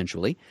buy it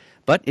eventually.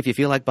 But if you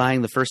feel like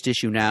buying the first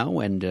issue now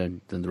and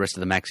then the rest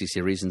of the maxi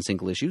series and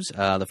single issues,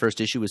 the first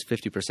issue is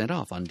 50%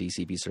 off on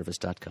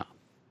dcbservice.com.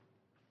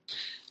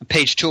 On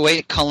page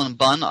 208, Cullen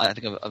Bunn, I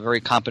think a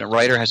very competent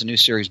writer, has a new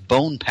series,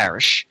 Bone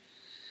Parish.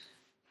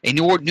 A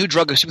new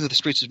drug is sweeping through the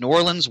streets of New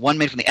Orleans, one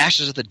made from the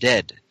ashes of the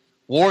dead.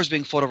 War is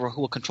being fought over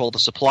who will control the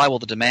supply while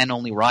the demand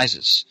only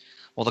rises.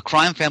 While the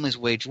crime families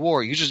wage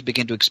war, users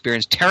begin to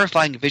experience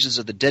terrifying visions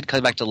of the dead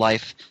coming back to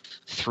life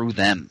through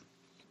them.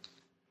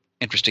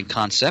 Interesting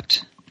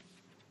concept.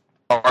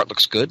 Art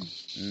looks good.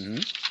 Mm-hmm.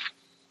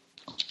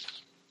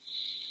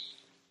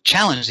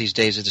 Challenge these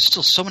days is there's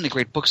still so many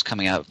great books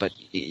coming out, but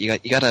you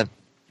got to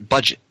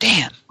budget.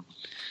 Damn.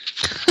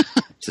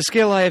 It's a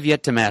skill I have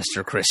yet to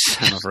master, Chris,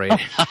 I'm afraid.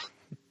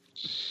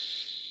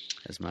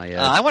 As my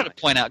I wanted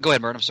to point out. Go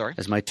ahead, Mert. I'm sorry.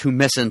 As my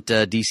tumescent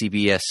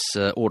DCBS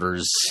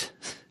orders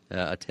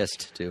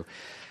attest to.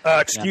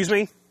 Excuse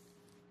me?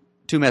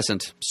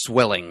 Tumescent.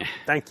 Swelling.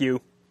 Thank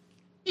you.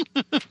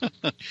 I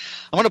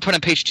want to put on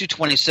page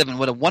 227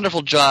 what a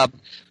wonderful job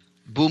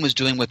Boom is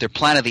doing with their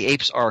Planet of the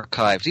Apes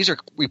archives. These are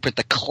reprint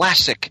the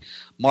classic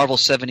Marvel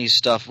 70s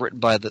stuff written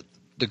by the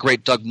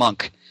great Doug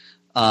Monk.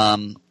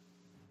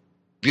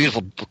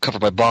 Beautiful cover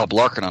by Bob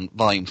Larkin on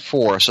Volume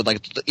 4. So,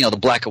 like, the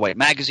black and white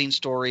magazine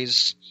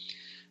stories,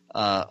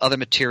 other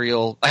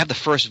material. I have the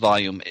first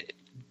volume.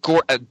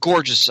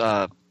 Gorgeous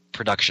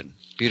production.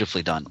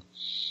 Beautifully done.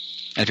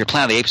 And if you're a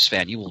Planet of the Apes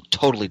fan, you will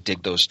totally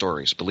dig those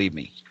stories, believe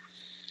me.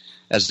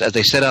 As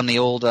they said on the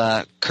old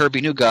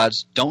Kirby New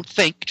Gods, don't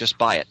think, just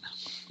buy it.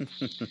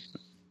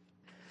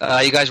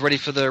 You guys ready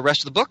for the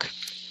rest of the book?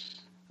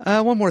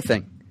 One more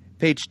thing.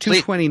 Page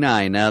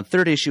 229,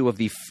 third issue of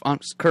the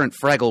current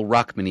Fraggle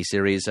Rock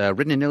miniseries,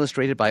 written and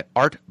illustrated by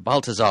Art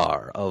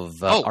Baltazar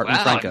of Art and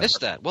Franco. I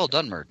missed that. Well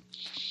done, Mert.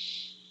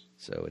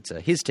 So it's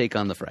his take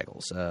on the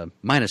Fraggles,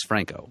 minus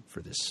Franco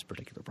for this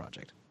particular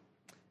project.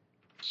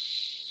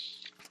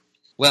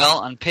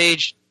 Well, on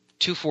page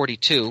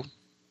 242,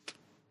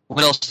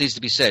 what else needs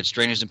to be said?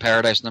 Strangers in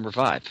Paradise number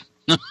 5.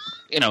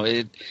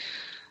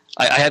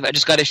 I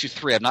just got issue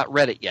 3. I've not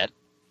read it yet.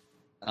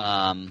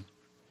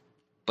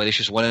 But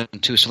issues 1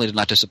 and 2 certainly did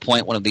not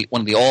disappoint. One of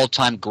the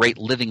all-time great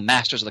living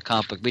masters of the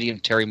comic book medium,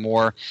 Terry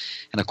Moore,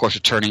 and of course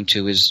returning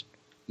to his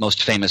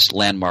most famous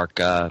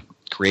landmark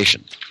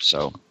creation.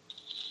 So,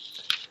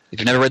 if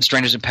you've never read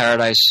Strangers in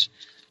Paradise,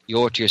 you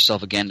owe it to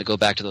yourself again to go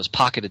back to those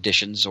pocket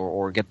editions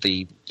or get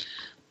the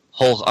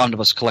whole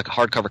omnibus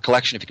hardcover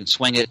collection if you can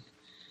swing it.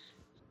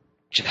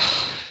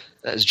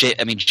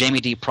 Jamie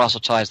D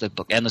proselytized that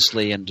book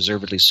endlessly and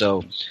deservedly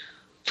so.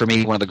 For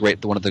me, one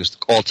of those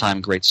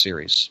all-time great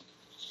series.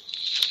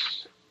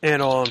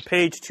 And on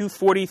page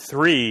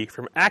 243,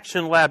 from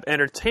Action Lab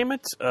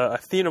Entertainment,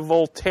 Athena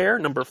Voltaire,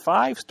 number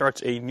 5,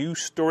 starts a new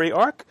story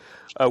arc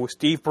with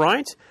Steve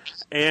Bryant.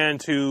 And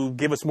to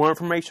give us more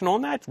information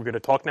on that, we're going to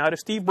talk now to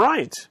Steve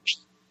Bryant.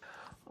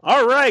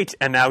 All right,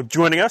 and now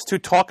joining us to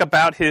talk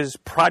about his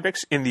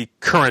projects in the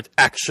current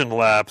Action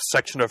Lab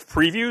section of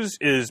previews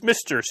is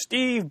Mr.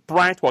 Steve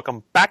Bryant.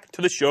 Welcome back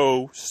to the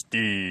show,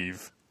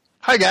 Steve.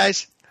 Hi,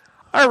 guys.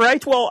 All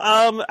right. Well,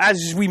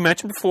 as we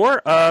mentioned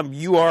before,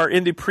 you are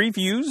in the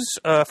previews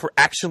for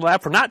Action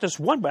Lab for not just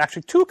one, but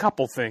actually a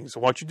couple things.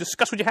 Why don't you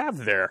discuss what you have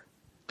there?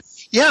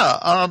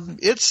 Yeah,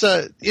 it's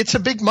a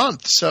big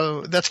month,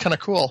 so that's kind of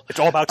cool. It's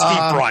all about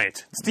Steve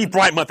Bryant. Steve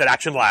Bryant month at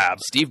Action Lab.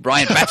 Steve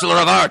Bryant, Bachelor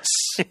of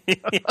Arts.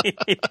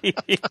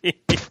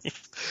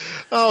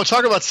 Oh,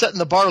 talk about setting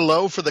the bar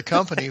low for the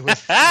company with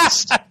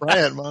Steve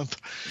Bryant month.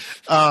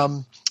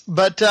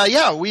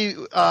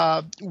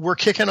 We're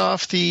kicking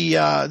off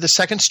the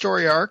second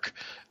story arc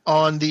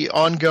on the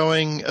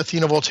ongoing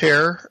Athena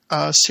Voltaire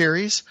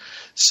series.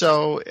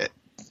 So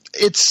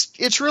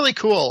it's really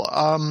cool.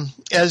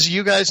 As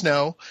you guys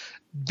know,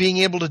 being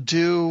able to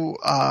do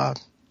a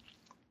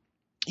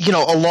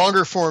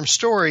longer form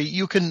story,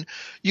 you can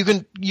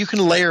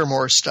layer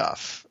more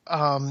stuff.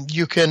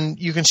 You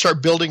can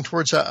start building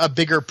towards a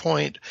bigger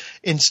point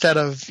instead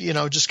of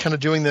just kind of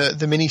doing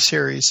the mini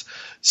series.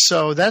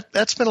 So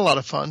that's been a lot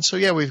of fun. So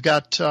yeah, we've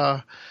got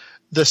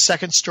the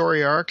second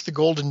story arc, the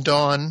Golden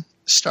Dawn,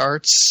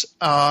 starts,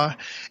 and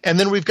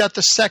then we've got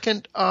the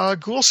second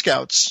Ghoul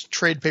Scouts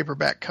trade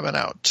paperback coming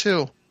out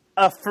too.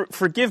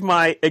 Forgive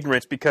my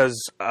ignorance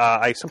because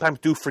I sometimes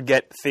do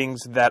forget things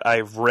that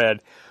I've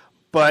read,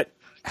 but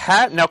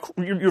now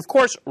you of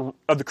course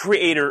are the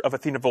creator of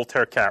Athena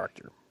Voltaire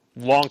character.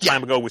 long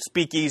time ago with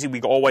Speakeasy. We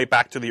go all the way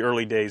back to the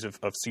early days of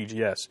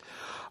CGS.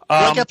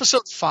 Like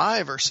episode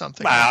 5 or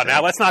something. Wow,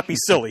 now let's not be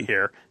silly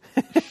here.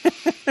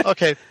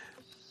 Okay.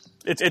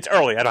 It's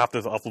early. I'll have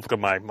to look at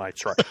my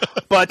chart.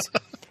 But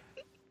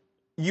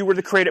you were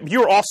the creator.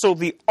 You were also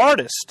the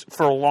artist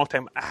for a long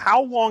time.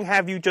 How long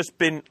have you just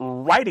been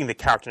writing the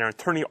character now and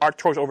turning the art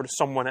choice over to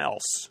someone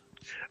else?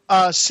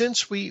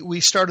 Since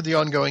we started the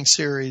ongoing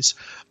series.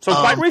 So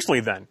quite recently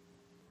then.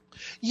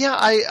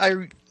 Yeah,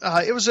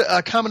 it was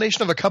a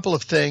combination of a couple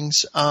of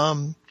things.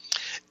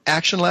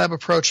 Action Lab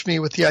approached me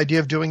with the idea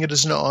of doing it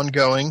as an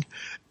ongoing,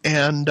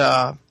 and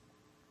while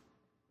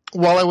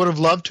I would have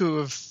loved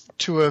to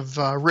have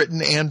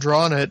written and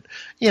drawn it,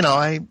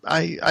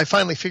 I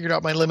finally figured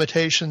out my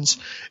limitations,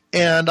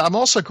 and I'm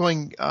also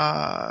going.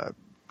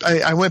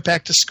 I went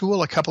back to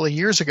school a couple of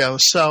years ago,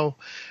 so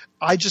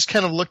I just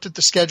kind of looked at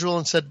the schedule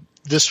and said,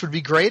 "This would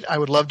be great. I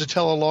would love to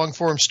tell a long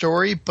form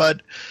story,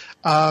 but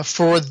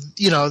for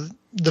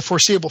the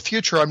foreseeable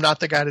future, I'm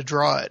not the guy to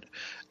draw it."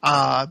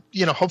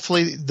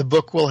 Hopefully the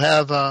book will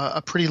have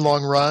a pretty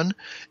long run,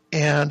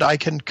 and I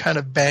can kind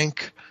of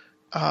bank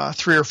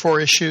 3 or 4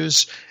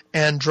 issues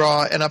and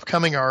draw an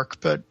upcoming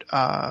arc. But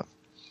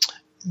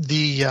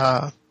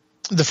the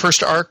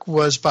first arc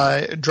was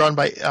drawn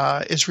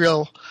by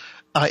Ishmael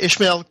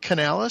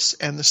Canales,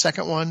 and the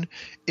second one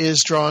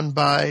is drawn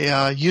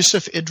by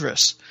Yusuf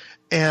Idris.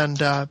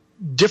 And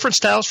different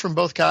styles from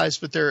both guys,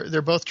 but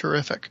they're both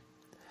terrific.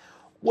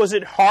 Was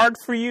it hard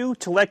for you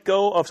to let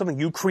go of something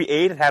you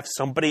create and have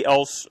somebody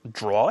else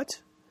draw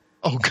it?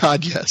 Oh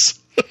God, yes.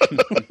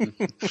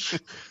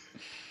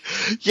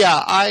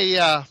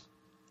 Yeah,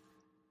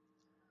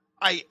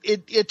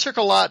 it took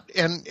a lot,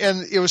 and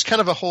it was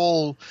kind of a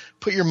whole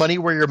put your money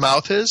where your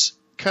mouth is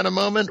kind of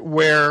moment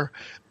where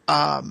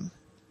I've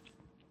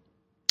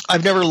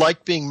never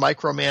liked being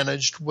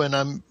micromanaged when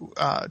I'm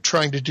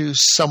trying to do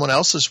someone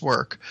else's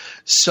work.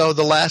 So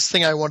the last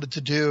thing I wanted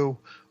to do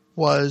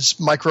was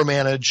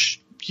micromanage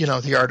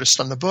the artist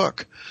on the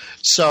book.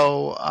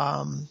 So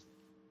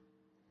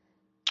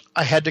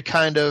I had to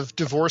kind of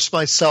divorce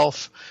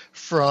myself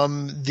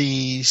from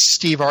the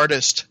Steve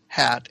artist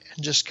hat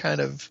and just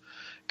kind of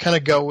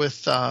go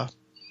with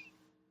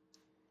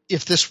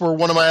if this were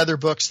one of my other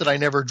books that I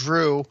never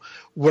drew,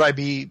 would I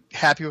be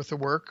happy with the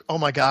work? Oh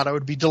my God, I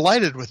would be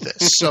delighted with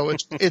this. So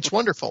it's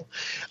wonderful.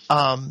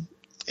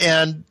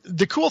 And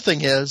the cool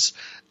thing is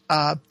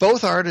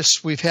both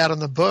artists we've had on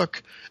the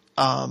book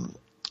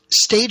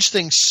stage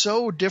things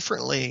so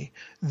differently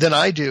than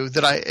I do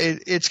that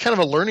it's kind of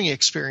a learning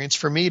experience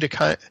for me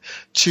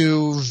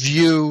to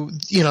view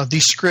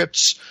these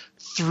scripts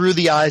through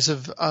the eyes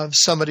of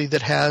somebody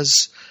that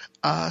has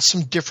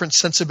some different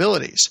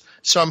sensibilities.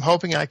 So I'm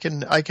hoping I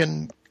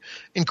can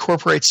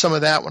incorporate some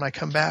of that when I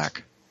come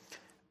back.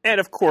 And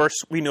of course,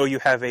 we know you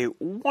have a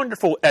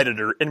wonderful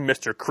editor in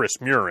Mr. Chris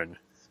Murin.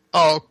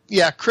 Oh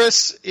yeah,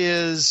 Chris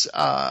is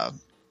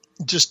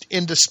just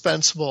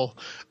indispensable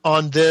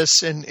on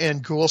this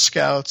and Ghoul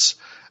Scouts.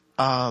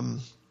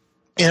 And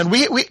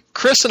we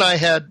Chris and I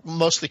had,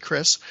 mostly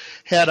Chris,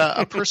 had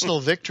a personal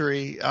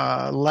victory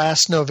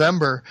last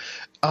November.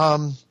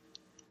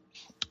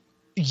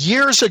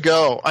 Years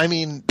ago, I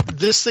mean,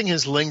 this thing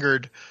has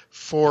lingered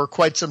for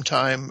quite some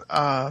time.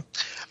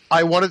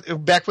 I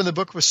wanted, back when the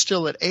book was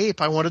still at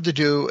Ape, I wanted to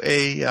do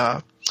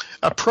a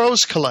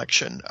prose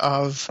collection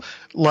of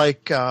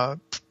like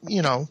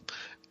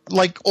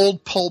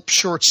old pulp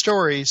short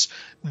stories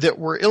that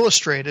were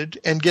illustrated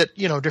and get,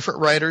 different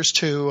writers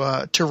to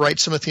write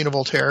some Athena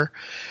Voltaire.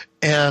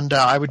 And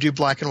I would do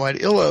black and white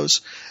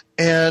illos.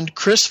 And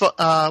Chris,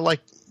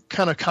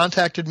 kind of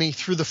contacted me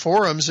through the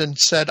forums and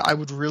said, I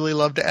would really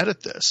love to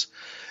edit this.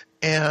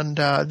 And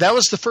that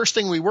was the first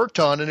thing we worked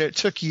on, and it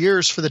took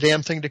years for the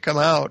damn thing to come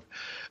out.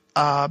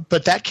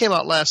 But that came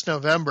out last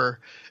November.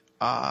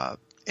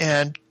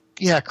 And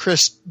yeah,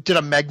 Chris did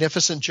a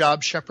magnificent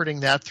job shepherding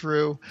that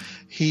through.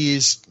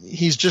 He's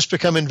just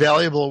become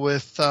invaluable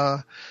with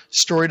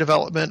story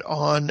development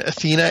on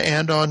Athena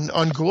and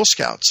on Ghoul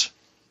Scouts.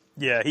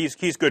 Yeah,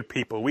 he's good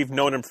people. We've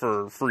known him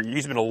for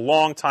he's been a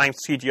long time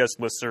CGS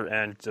listener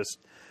and just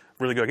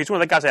really good. He's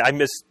one of the guys I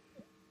miss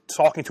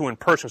talking to in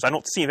person. So I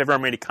don't see him ever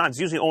on many cons.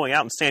 He's usually only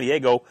out in San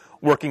Diego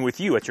working with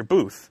you at your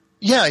booth.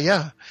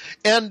 Yeah.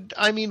 And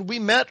I mean, we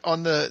met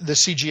on the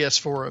CGS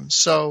forum.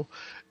 So,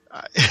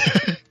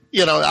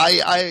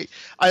 I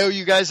owe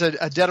you guys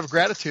a debt of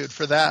gratitude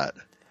for that.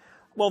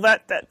 Well,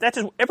 that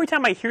just, every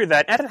time I hear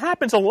that, and it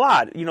happens a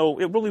lot,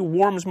 it really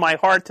warms my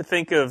heart to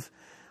think of,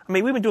 I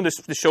mean, we've been doing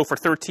this show for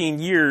 13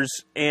 years,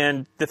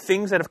 and the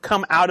things that have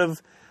come out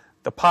of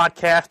the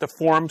podcast, the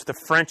forums, the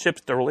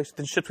friendships, the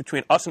relationships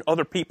between us and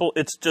other people,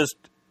 it's just,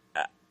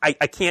 I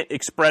can't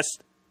express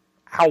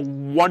how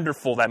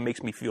wonderful that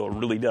makes me feel. It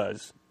really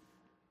does.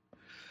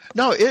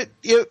 No,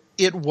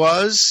 it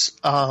was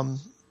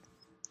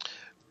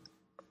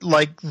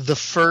like the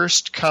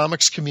first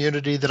comics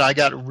community that I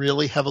got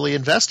really heavily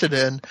invested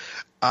in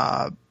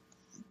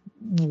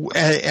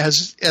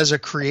as a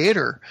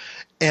creator.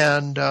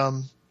 And,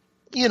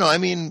 I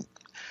mean,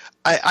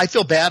 I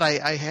feel bad.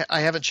 I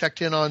haven't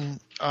checked in on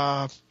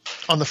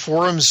the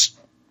forums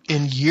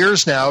in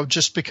years now,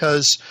 just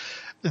because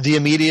the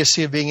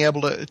immediacy of being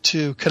able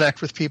to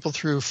connect with people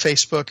through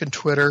Facebook and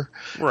Twitter,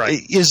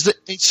 Right.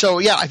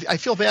 I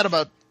feel bad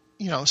about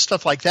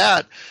stuff like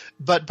that.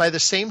 But by the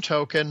same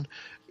token,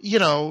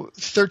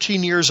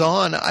 13 years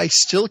on, I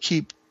still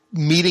keep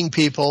meeting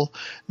people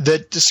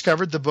that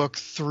discovered the book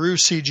through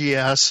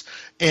CGS,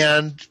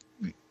 and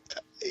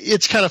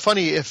it's kind of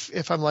funny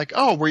if I'm like,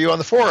 oh, were you on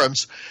the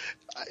forums?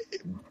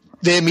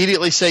 They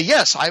immediately say,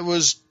 yes, I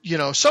was,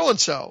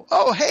 so-and-so.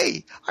 Oh,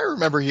 hey, I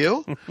remember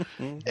you.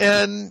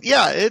 And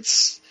yeah,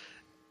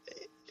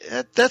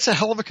 that's a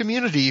hell of a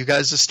community you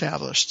guys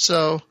established.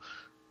 So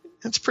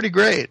it's pretty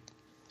great.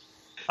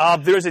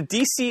 There's a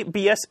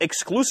DCBS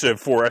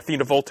exclusive for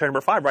Athena Voltaire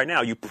number 5 right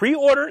now. You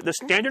pre-order the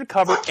standard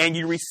cover and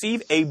you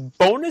receive a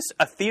bonus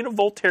Athena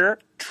Voltaire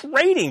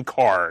trading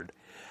card.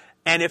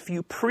 And if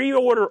you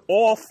pre-order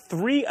all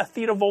 3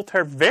 Athena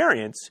Voltaire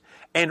variants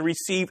and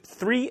receive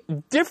 3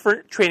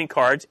 different trading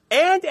cards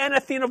and an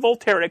Athena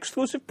Voltaire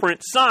exclusive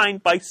print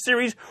signed by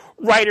series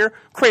writer,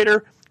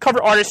 creator,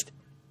 cover artist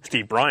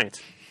Steve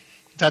Bryant.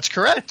 That's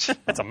correct.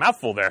 That's a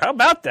mouthful there. How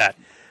about that?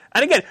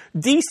 And again,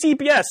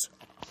 DCBS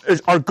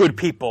are good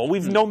people.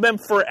 We've known them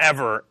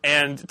forever.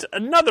 And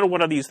another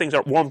one of these things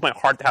that warms my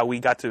heart how we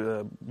got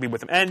to be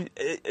with them. And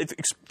it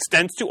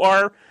extends to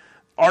our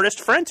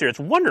artist friends here. It's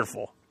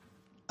wonderful.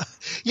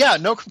 Yeah,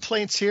 no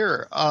complaints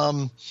here.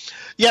 So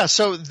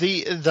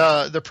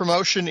the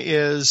promotion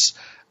is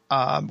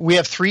we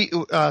have three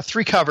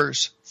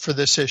covers for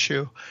this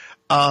issue.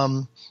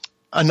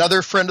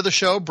 Another friend of the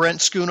show, Brent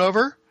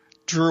Schoonover,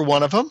 drew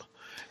one of them.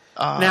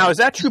 Now, is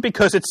that true?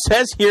 Because it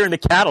says here in the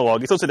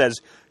catalog, it's listed as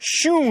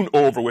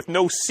Schoonover with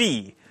no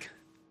C.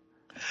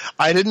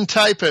 I didn't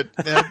type it.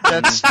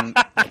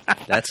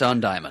 That's on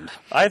Diamond.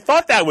 I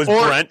thought that was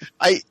Brent.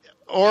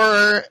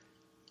 Or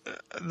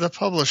the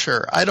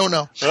publisher. I don't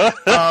know.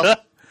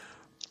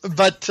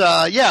 But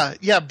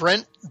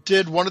Brent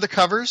did one of the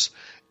covers,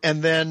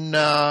 and then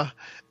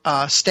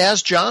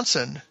Staz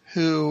Johnson,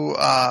 who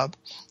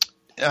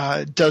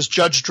does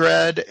Judge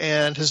Dredd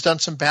and has done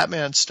some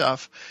Batman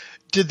stuff,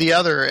 did the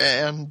other.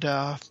 And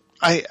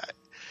I'm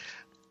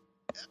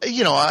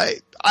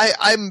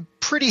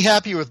pretty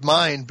happy with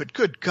mine, but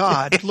good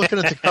God, looking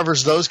at the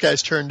covers those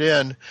guys turned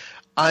in,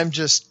 I'm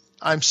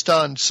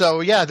stunned. So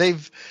yeah,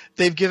 they've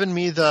given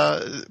me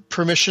the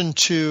permission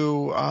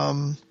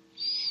to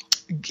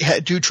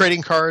do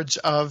trading cards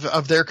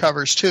of their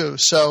covers too.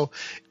 So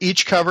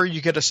each cover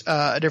you get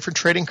a different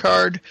trading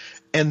card,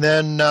 and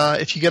then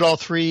if you get all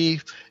 3,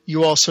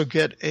 you also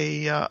get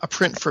a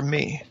print from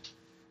me.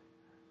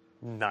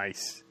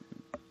 Nice,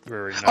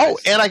 very nice. Oh,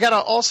 and I gotta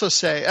also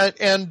say,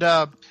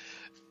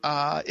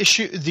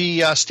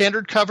 the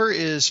standard cover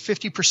is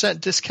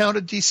 50%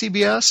 discounted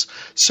DCBS,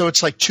 so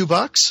it's like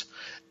 $2.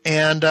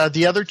 And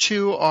the other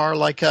 2 are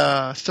like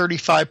a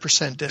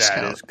 35%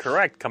 discount. That is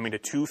correct, coming to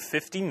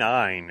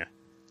 $259.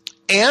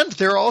 And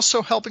they're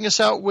also helping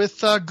us out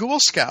with Ghoul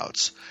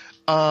Scouts.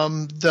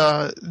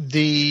 The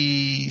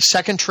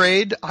second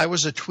trade, I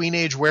Was a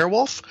Tween-Age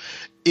Werewolf,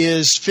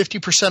 is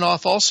 50%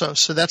 off also.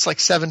 So that's like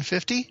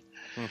 $7.50.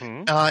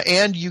 Mm-hmm.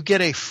 And you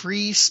get a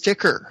free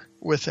sticker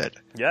with it.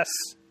 Yes.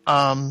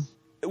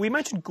 We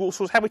mentioned Ghoul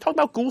Schools. Have we talked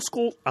about Ghoul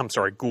Schools? I'm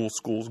sorry, Ghoul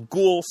Schools.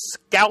 Ghoul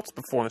Scouts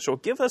before on the show.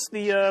 Give us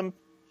the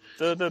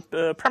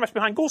premise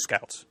behind Ghoul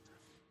Scouts.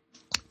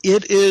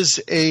 It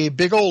is a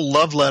big old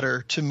love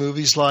letter to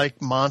movies like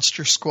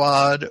Monster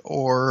Squad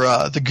or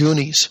The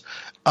Goonies.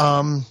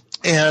 And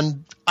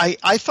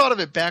I thought of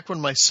it back when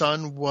my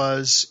son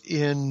was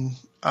in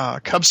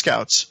Cub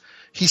Scouts.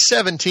 He's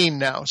 17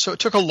 now, so it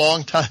took a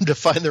long time to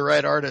find the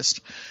right artist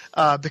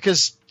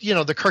because,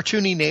 the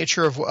cartoony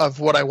nature of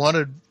what I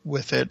wanted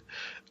with it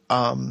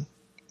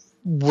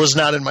was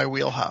not in my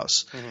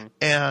wheelhouse. Mm-hmm.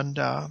 And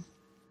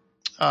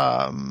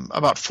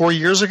about 4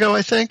 years ago,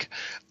 I think,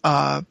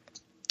 I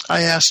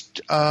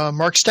asked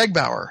Mark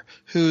Stegbauer,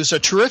 who's a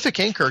terrific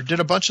inker, did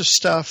a bunch of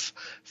stuff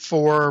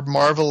for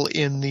Marvel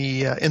in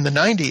the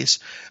 90s,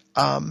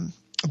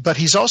 but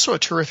he's also a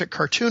terrific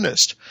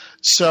cartoonist.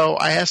 So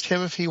I asked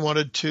him if he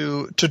wanted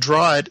to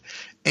draw it,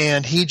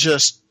 and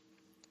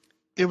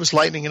it was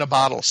lightning in a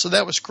bottle. So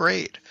that was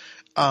great.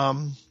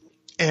 And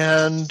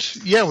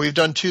yeah, we've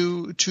done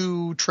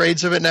two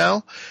trades of it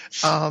now.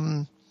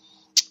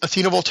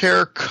 Athena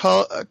Voltaire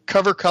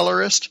cover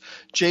colorist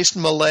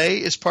Jason Millay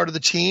is part of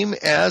the team,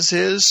 as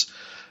is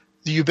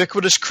the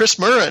ubiquitous Chris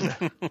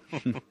Murrin.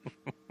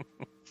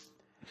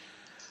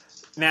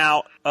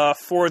 Now,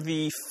 for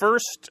the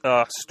first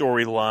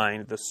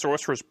storyline, The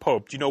Sorcerer's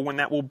Pope, do you know when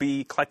that will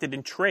be collected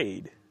in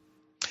trade?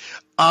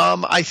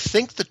 I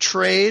think the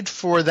trade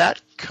for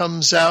that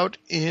comes out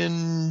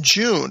in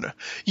June.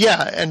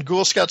 Yeah, and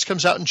Ghoul Scouts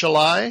comes out in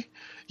July.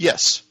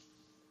 Yes.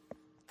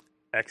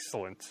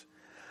 Excellent.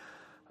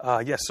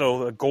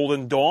 So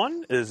Golden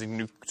Dawn is a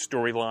new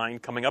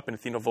storyline coming up in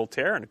Athena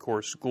Voltaire, and of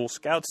course Ghoul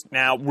Scouts.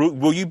 Now,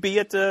 will you be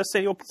at San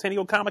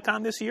Diego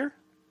Comic-Con this year?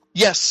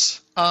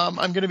 Yes. I'm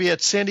going to be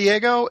at San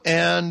Diego.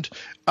 And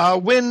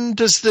when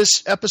does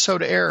this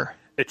episode air?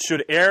 It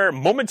should air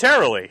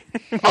momentarily.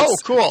 Oh,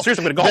 cool.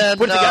 Seriously, I'm going to go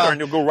put it together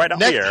and it'll go right out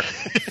the air.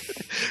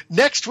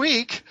 Next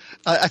week,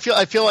 I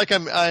feel like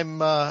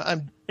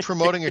I'm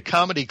promoting a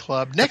comedy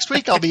club. Next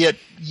week, I'll be at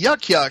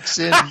Yuck Yucks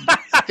in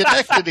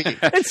Schenectady.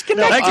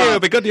 Thank you.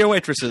 Be good to your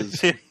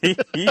waitresses.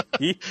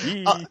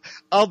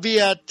 I'll be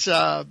at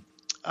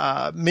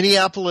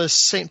Minneapolis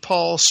St.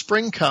 Paul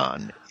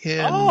SpringCon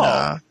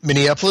in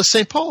Minneapolis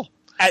St. Paul.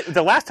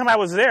 The last time I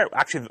was there,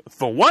 actually,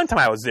 the one time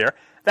I was there,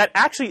 that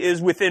actually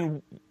is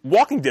within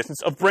walking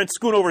distance of Brent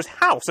Schoonover's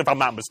house, if I'm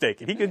not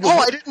mistaken. He could go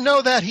I didn't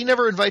know that. He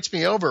never invites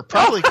me over,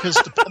 probably because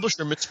the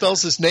publisher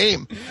misspells his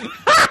name.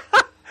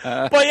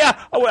 But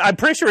yeah, I'm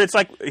pretty sure it's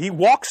like he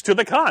walks to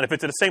the con if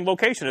it's at the same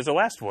location as the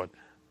last one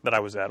that I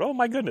was at. Oh,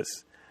 my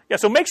goodness. Yeah,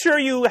 so make sure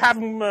you have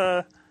him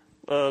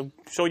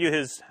show you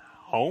his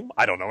home.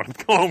 I don't know what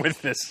I'm going with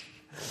this.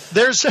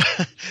 There's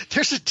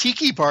a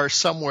tiki bar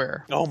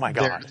somewhere. Oh, my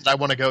God. That I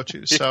want to go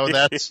to, so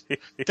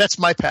that's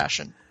my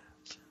passion.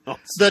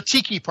 The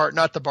tiki part,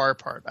 not the bar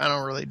part. I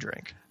don't really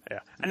drink. Yeah.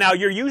 And now,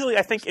 you're usually,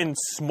 I think, in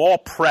small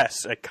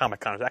press at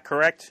Comic-Con. Is that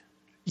correct?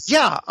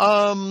 Yeah.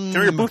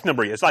 Your booth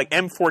number is like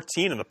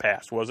M14 in the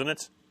past, wasn't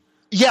it?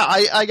 Yeah,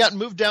 I got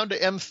moved down to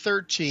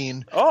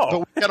M13. Oh. But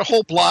we got a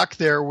whole block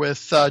there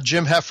with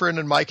Jim Heffron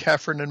and Mike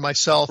Heffron and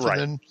myself. Right.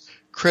 And then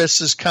Chris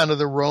is kind of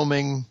the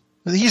roaming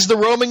 – he's the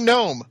roaming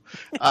gnome.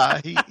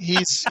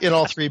 He's in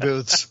all three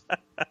booths.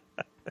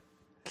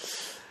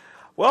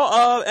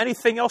 Well,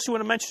 anything else you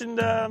want to mention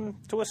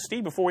to us,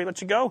 Steve, before we let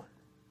you go?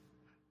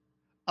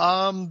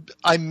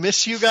 I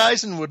miss you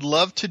guys and would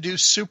love to do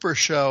Super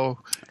Show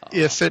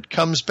if it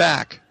comes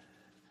back.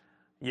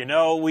 You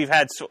know, we've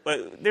had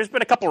there's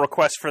been a couple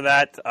requests for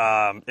that.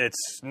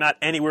 It's not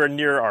anywhere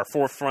near our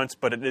forefronts,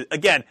 but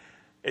again,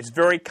 it's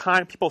very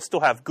kind. People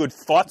still have good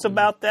thoughts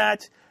about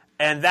that,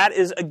 and that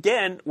is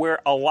again where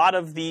a lot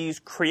of these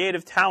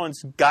creative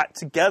talents got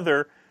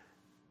together.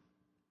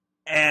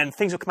 And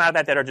things will come out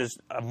of that are just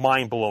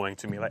mind-blowing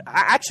to me. Like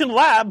Action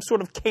Lab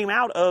sort of came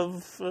out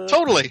of...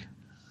 Totally.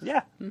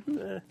 Yeah.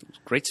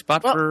 Great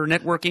spot for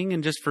networking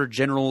and just for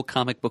general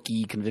comic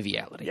booky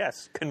conviviality.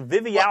 Yes,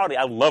 conviviality.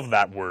 I love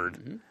that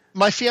word.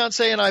 My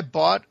fiance and I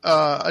bought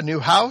a new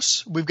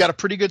house. We've got a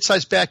pretty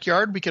good-sized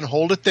backyard. We can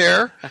hold it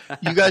there.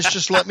 You guys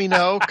just let me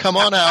know. Come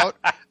on out.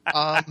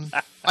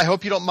 I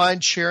hope you don't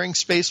mind sharing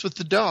space with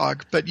the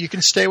dog, but you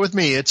can stay with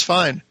me. It's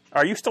fine.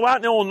 Are you still out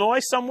in Illinois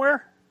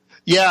somewhere?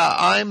 Yeah,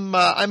 I'm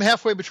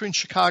halfway between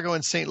Chicago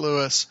and St.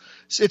 Louis.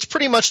 It's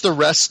pretty much the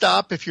rest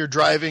stop if you're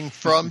driving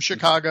from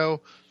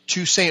Chicago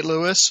to St.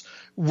 Louis.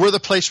 We're the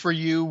place where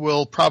you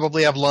will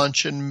probably have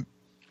lunch and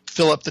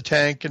fill up the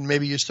tank and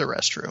maybe use the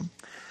restroom.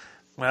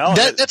 Well,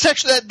 that's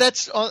actually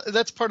that's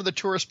part of the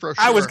tourist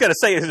brochure. I was going to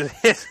say,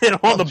 is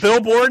it on the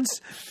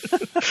billboards?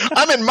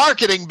 I'm in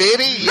marketing,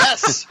 baby.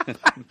 Yes.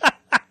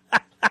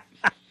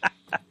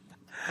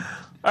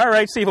 All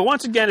right, Steve. But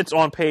once again, it's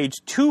on page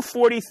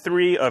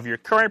 243 of your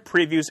current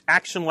previews,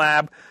 Action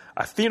Lab,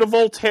 Athena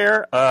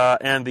Voltaire,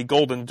 and the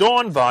Golden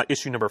Dawn,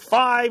 issue number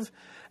 5,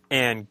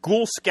 and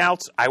Ghoul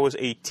Scouts, I Was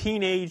a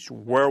Teenage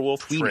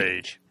Werewolf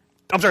Trade.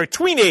 I'm sorry,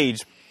 Tweenage.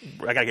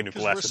 I got to get new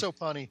glasses. We're so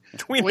funny.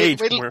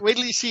 Tweenage. Wait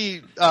till you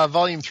see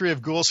Volume 3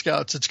 of Ghoul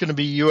Scouts. It's going to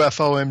be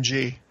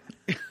UFOMG.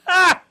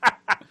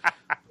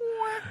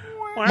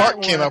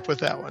 Mark came up with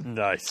that one.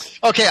 Nice.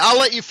 Okay, I'll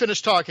let you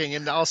finish talking,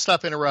 and I'll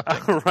stop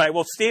interrupting. All right.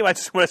 Well, Steve, I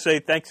just want to say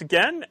thanks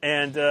again,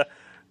 and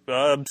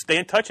stay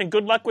in touch, and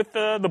good luck with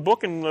the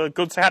book, and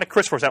go say hi to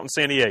Chris for us out in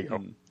San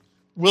Diego.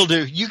 Will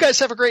do. You guys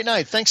have a great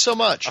night. Thanks so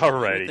much. All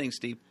righty. Thanks,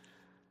 Steve.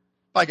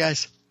 Bye,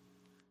 guys.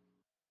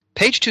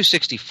 Page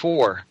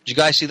 264. Did you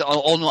guys see the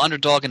All New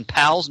Underdog and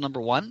Pals,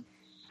 number 1?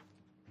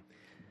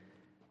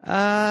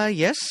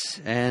 Yes,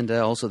 and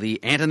also the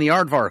Ant and the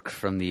Aardvark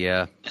from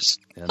the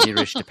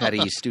Mirish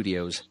Tapati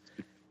Studios.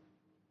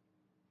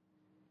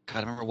 God, I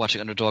remember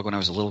watching Underdog when I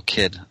was a little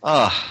kid.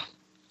 Now,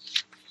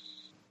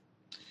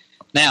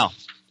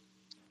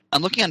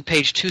 I'm looking on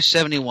page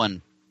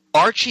 271.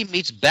 Archie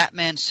meets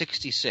Batman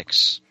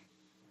 66.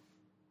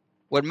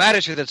 What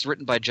matters here that's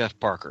written by Jeff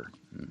Parker.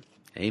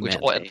 Amen.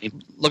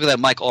 Look at that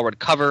Mike Allred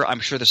cover. I'm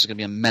sure this is going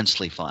to be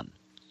immensely fun.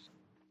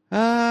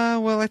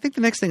 Well, I think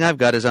the next thing I've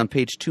got is on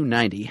page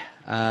 290.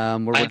 I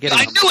knew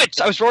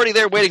it! I was already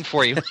there waiting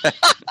for you.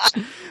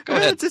 Go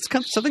ahead. It's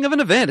something of an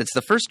event. It's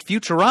the first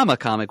Futurama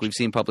comic we've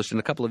seen published in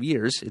a couple of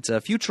years. It's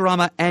a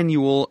Futurama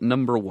Annual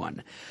number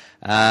 1.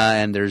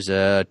 And there's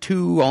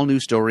 2 all-new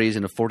stories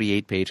in a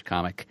 48-page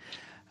comic,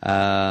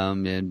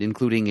 and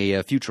including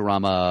a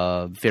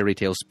Futurama fairy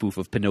tale spoof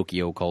of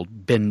Pinocchio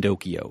called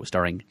Bendocchio,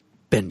 starring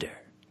Bender.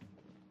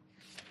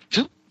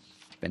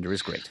 Bender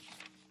is great.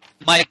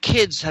 My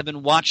kids have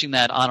been watching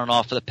that on and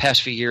off for the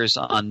past few years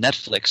on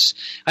Netflix.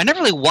 I never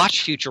really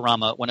watched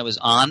Futurama when it was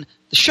on.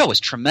 The show is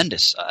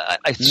tremendous.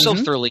 I so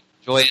thoroughly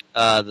enjoy it.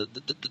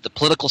 The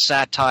political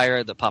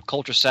satire, the pop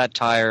culture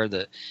satire.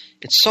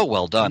 It's so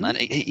well done. And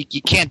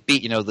you can't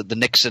beat the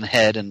Nixon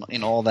head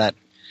and all that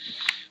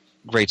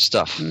great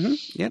stuff. Mm-hmm.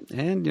 Yep,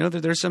 and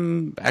there's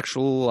some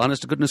actual,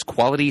 honest to goodness,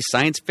 quality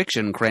science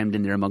fiction crammed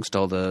in there amongst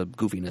all the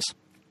goofiness.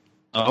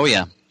 Oh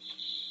yeah.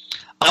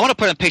 I want to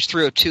put on page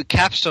 302,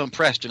 Capstone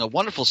Press doing a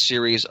wonderful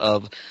series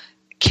of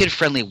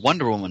kid-friendly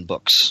Wonder Woman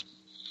books.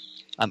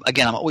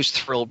 Again, I'm always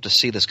thrilled to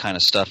see this kind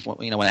of stuff.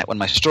 When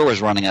my store was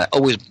running, I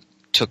always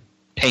took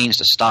pains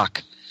to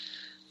stock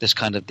this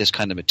kind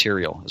of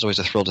material. It was always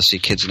a thrill to see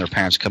kids and their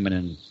parents come in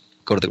and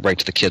go right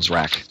to the kids'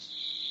 rack.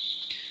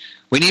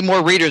 We need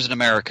more readers in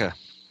America,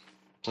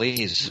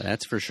 please.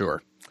 That's for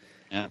sure.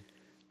 Yeah.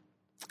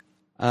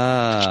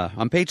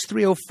 On page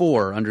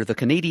 304, under the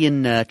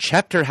Canadian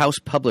Chapter House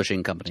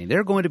Publishing Company,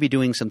 they're going to be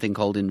doing something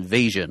called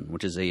Invasion,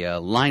 which is a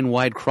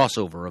line-wide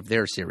crossover of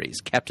their series.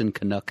 Captain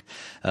Canuck,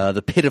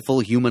 The Pitiful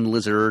Human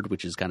Lizard,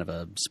 which is kind of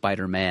a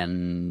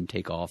Spider-Man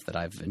takeoff that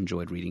I've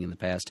enjoyed reading in the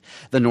past.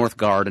 The North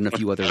Guard, and a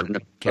few other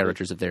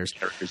characters of theirs.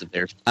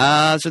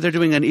 So they're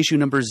doing an issue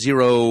number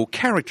 0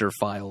 Character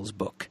Files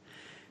book.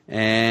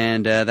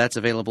 And that's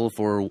available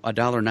for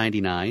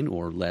 $1.99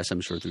 or less,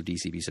 I'm sure, through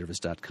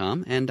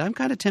dcbservice.com. And I'm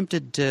kind of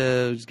tempted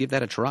to give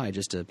that a try,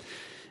 just to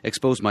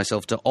expose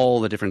myself to all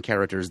the different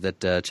characters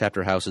that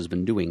Chapter House has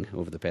been doing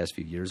over the past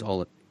few years,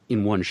 all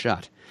in one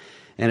shot.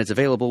 And it's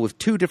available with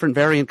 2 different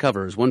variant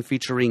covers, one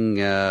featuring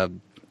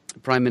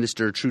Prime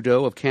Minister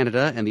Trudeau of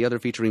Canada and the other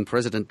featuring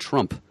President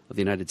Trump of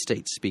the United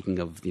States, speaking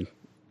of the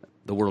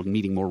world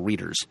needing more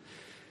readers.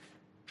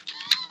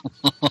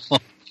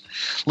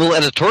 Little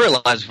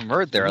editorializing from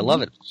Murd there. I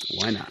love it.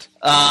 Why not?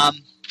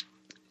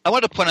 I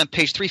want to point on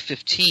page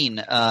 315,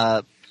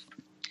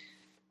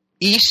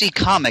 EC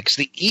Comics,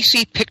 the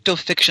EC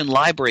Pictofiction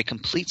Library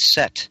complete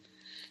set.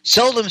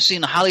 Seldom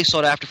seen, highly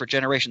sought after for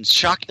generations.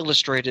 Shock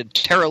Illustrated,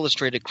 Terror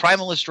Illustrated, Crime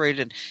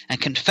Illustrated,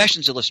 and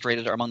Confessions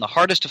Illustrated are among the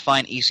hardest to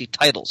find EC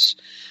titles.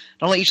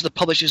 Not only each of the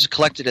publishers is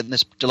collected in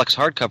this deluxe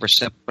hardcover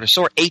set, but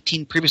so are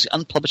 18 previously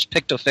unpublished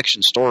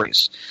Pictofiction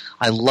stories.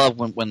 I love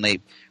when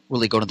they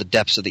really go to the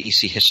depths of the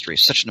EC history.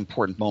 Such an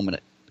important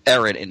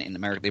era in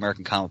America, the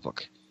American comic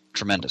book.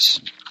 Tremendous.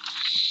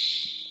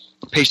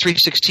 Page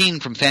 316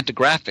 from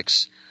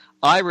Fantagraphics.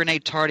 I, Rene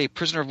Tardy,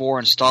 Prisoner of War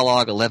in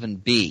Stalag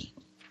 11B.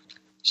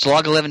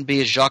 Stalag 11B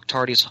is Jacques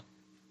Tardy's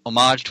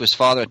homage to his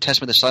father, a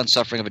testament to the silent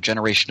suffering of a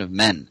generation of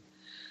men.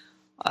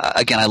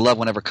 Again, I love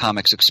whenever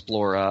comics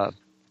explore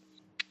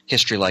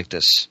history like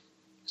this.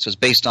 So it's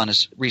based on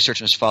his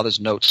research and his father's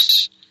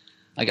notes.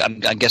 I'm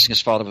guessing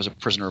his father was a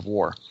prisoner of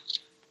war.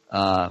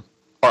 Art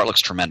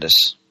looks tremendous.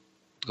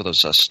 Look at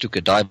those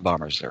Stuka dive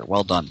bombers there.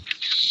 Well done.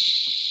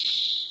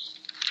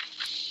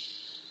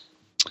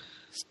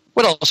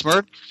 What else,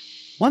 Murd?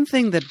 One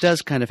thing that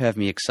does kind of have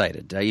me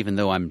excited, even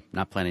though I'm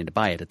not planning to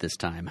buy it at this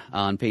time,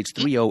 on page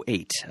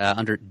 308,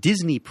 under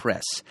Disney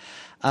Press.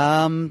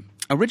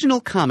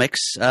 Original comics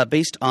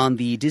based on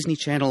the Disney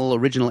Channel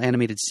original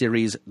animated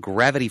series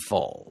Gravity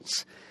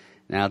Falls.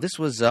 Now, this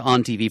was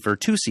on TV for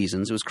 2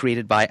 seasons. It was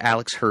created by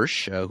Alex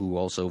Hirsch, who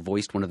also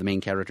voiced one of the main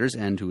characters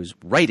and who is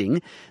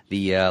writing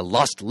the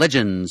Lost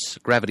Legends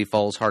Gravity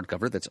Falls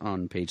hardcover that's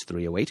on page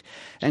 308.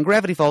 And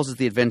Gravity Falls is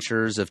the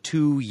adventures of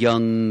 2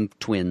 young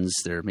twins.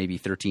 They're maybe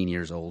 13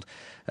 years old,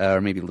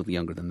 or maybe a little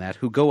younger than that,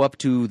 who go up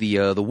to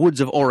the woods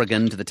of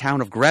Oregon, to the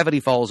town of Gravity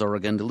Falls,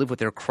 Oregon, to live with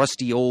their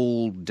crusty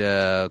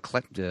old-timey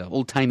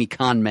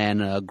con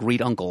man,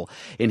 great uncle,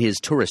 in his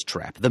tourist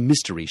trap, the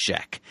Mystery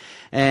Shack.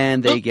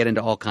 And they get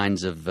into all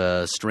kinds of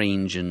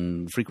strange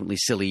and frequently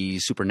silly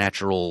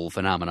supernatural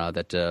phenomena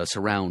that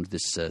surround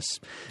this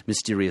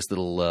mysterious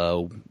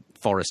little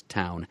forest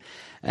town.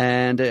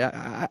 And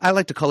I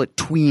like to call it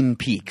Tween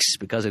Peaks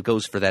because it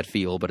goes for that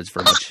feel, but it's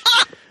for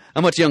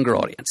a much younger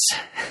audience.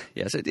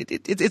 Yes,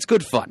 it's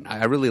good fun.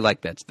 I really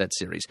like that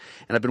series.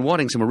 And I've been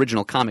wanting some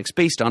original comics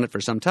based on it for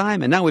some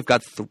time, and now we've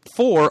got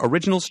 4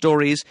 original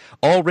stories,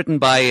 all written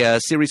by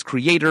series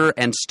creator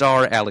and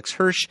star Alex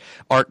Hirsch,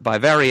 art by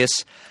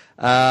Various.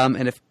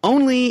 And if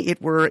only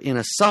it were in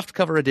a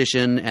softcover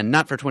edition and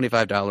not for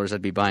 $25,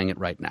 I'd be buying it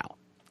right now.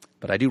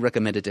 But I do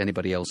recommend it to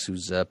anybody else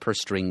whose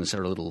purse strings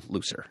are a little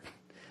looser,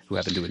 who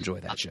happen to enjoy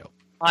that show.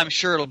 I'm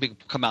sure it'll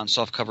come out in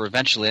softcover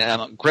eventually.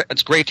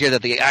 It's great to hear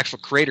that the actual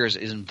creator is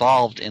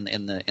involved in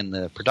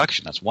the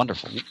production. That's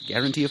wonderful.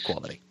 Guarantee of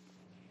quality.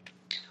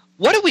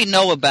 What do we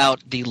know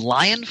about the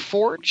Lion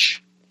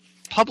Forge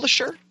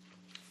publisher?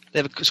 They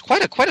have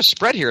quite a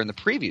spread here in the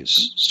previews,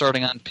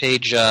 starting on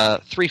page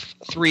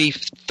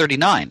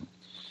 339.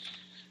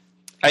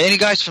 Are any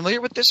guys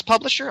familiar with this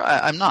publisher?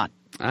 I'm not.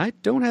 I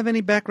don't have any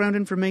background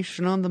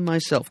information on them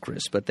myself,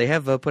 Chris, but they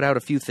have put out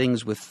a few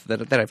things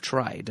that I've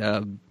tried.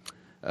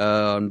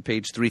 On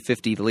page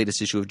 350, the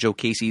latest issue of Joe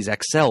Casey's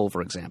Axel,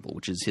 for example,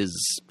 which is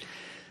his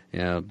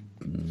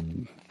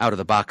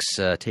out-of-the-box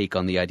take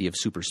on the idea of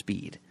super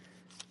speed.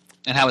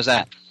 And how is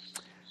that?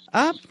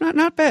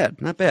 Not bad.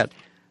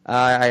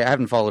 I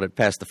haven't followed it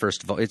past the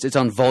first. It's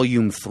on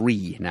volume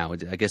 3 now.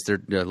 I guess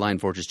Lion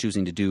Forge is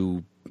choosing to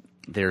do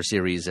their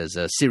series as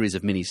a series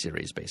of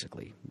miniseries,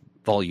 basically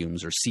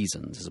volumes or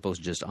seasons, as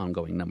opposed to just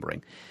ongoing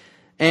numbering.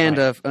 And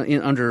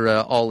under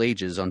all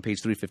ages, on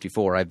page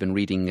 354, I've been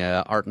reading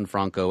Art and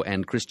Franco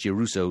and Chris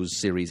Giarusso's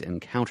series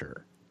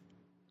Encounter.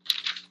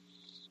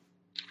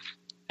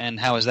 And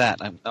how is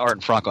that? Art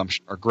and Franco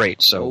are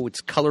great. So Oh,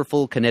 it's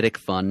colorful, kinetic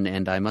fun,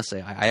 and I must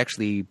say, I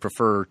actually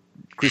prefer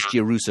Chris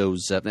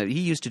Giarrusso's. He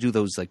used to do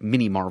those like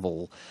mini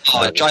Marvel.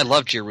 I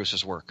love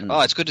Giarusso's work.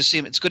 Oh, it's good to see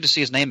him. It's good to see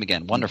his name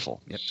again.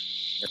 Wonderful. Yep.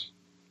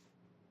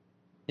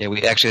 Yeah,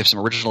 we actually have some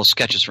original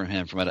sketches from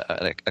him from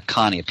a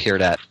con he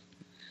appeared at.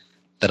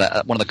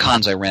 One of the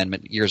cons I ran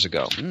years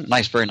ago.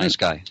 Nice, very nice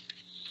guy.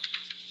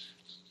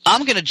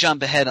 I'm going to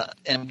jump ahead,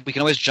 and we can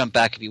always jump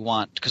back if you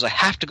want, because I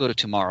have to go to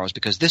tomorrow's.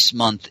 Because this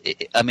month,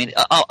 I mean,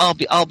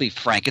 I'll be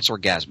frank, it's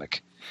orgasmic.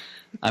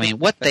 I mean,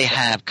 what they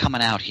have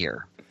coming out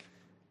here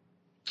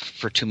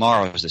for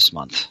tomorrow's this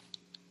month.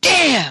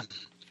 Damn!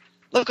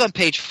 Look on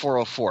page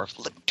 404.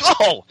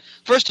 Oh,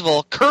 first of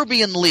all,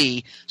 Kirby and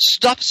Lee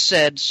Stuff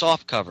Said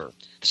softcover.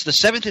 This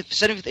is the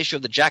 70th issue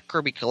of the Jack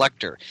Kirby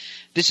Collector.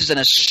 This is an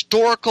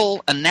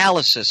historical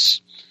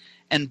analysis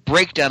and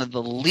breakdown of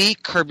the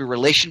Lee-Kirby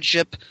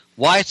relationship,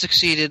 why it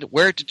succeeded,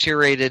 where it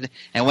deteriorated,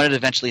 and when it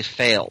eventually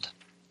failed.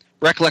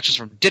 Recollections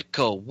from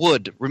Ditko,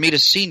 Wood, Ramita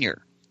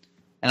Sr.,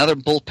 and other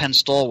bullpen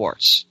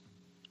stalwarts.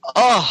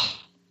 Oh,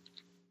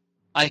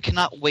 I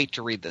cannot wait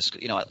to read this.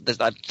 You know,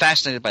 I'm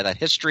fascinated by that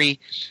history.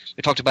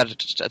 We talked about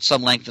it at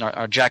some length in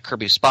our Jack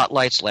Kirby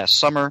Spotlights last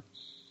summer.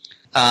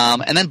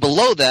 And then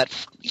below that,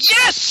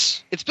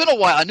 yes! It's been a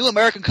while. A New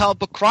American Comic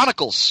Book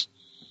Chronicles.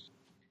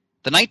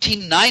 The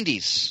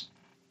 1990s.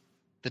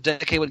 The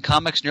decade when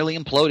comics nearly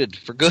imploded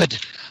for good.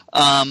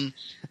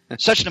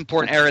 Such an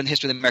important era in the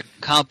history of the American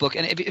comic book.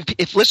 And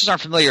if listeners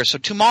aren't familiar, so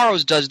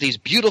Tomorrow's does these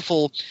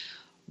beautiful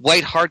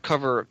white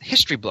hardcover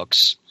history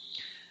books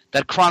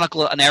that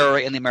chronicle an era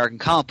in the American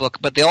comic book,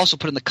 but they also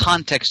put in the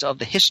context of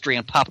the history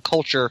and pop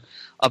culture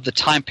of the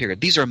time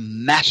period. These are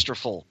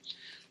masterful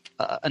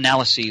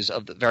analyses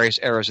of the various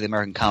eras of the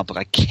American comic book.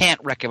 I can't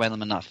recommend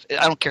them enough.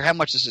 I don't care how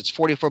much this is. It's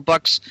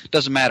 $44.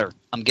 Doesn't matter.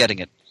 I'm getting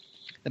it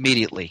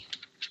immediately.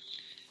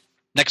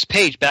 Next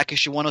page, back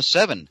issue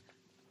 107,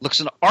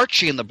 looks at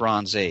Archie in the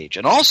Bronze Age.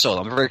 And also,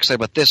 I'm very excited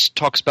about this,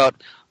 talks about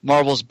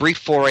Marvel's brief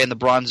foray in the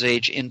Bronze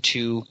Age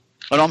into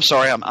 – oh, no, I'm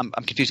sorry. I'm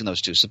confusing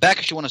those two. So back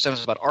issue 107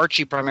 is about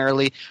Archie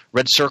primarily,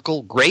 Red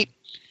Circle, great.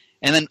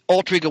 And then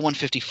Alter Ego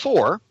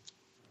 154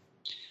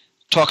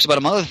 talks about,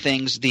 among other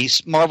things, the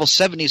Marvel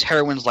 70s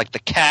heroines like the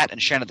Cat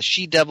and Shanna the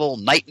She-Devil,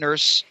 Night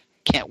Nurse.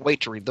 Can't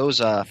wait to read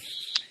those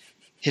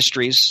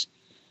histories.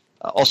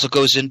 Also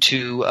goes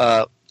into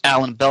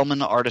Alan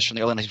Bellman, artist from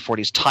the early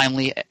 1940s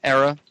Timely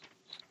era.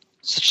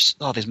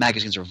 These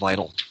magazines are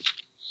vital.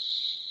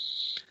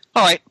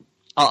 All right.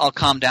 I'll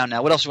calm down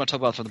now. What else do you want to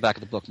talk about from the back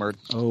of the book, Murd?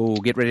 Oh,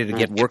 get ready to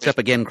get worked up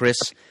again, Chris.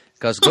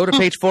 Because go to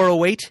page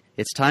 408.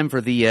 It's time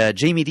for the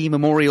Jamie D.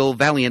 Memorial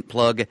Valiant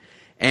plug.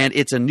 And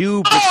it's a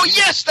new... Oh,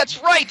 yes,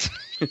 that's right!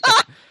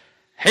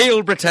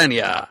 Hail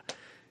Britannia!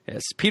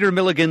 Yes, Peter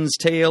Milligan's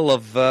tale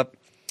of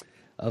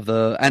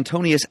the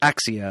Antonius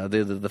Axia,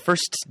 the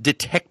first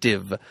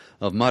detective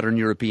of modern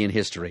European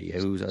history,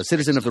 who's a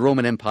citizen of the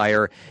Roman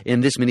Empire. In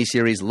this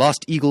miniseries,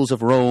 Lost Eagles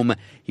of Rome,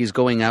 he's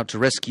going out to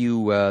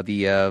rescue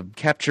the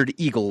captured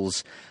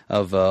eagles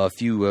of a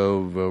few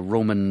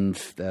Roman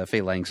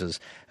phalanxes.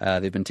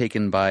 They've been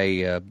taken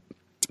by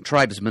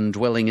tribesmen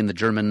dwelling in the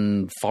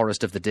German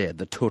forest of the dead,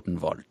 the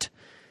Totenwald.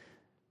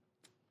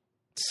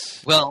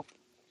 Well,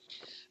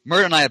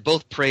 Murd and I have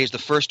both praised the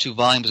first two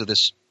volumes of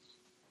this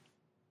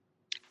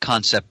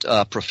concept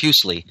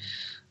profusely.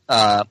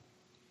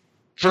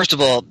 First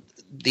of all,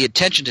 the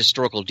attention to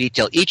historical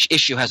detail. Each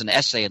issue has an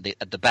essay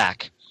at the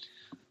back,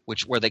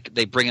 where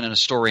they bring in a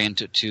historian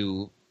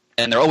to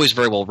and they're always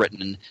very well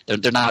written,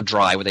 and they're not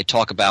dry, where they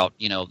talk about,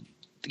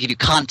 give you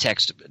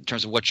context in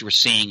terms of what you were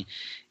seeing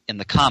in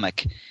the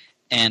comic.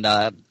 And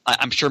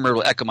I'm sure Murd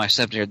will echo my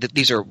sentiment here that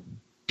these are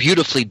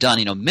beautifully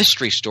done,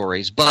 mystery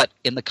stories, but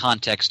in the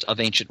context of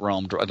ancient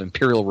Rome, of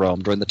imperial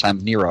Rome during the time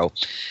of Nero,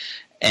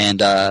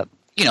 and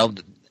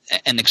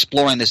and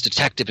exploring this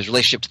detective, his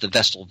relationship to the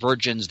Vestal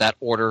Virgins, that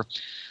order,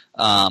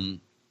 and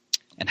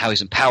how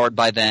he's empowered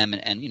by them,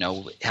 and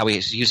how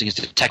he's using his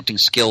detecting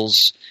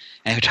skills,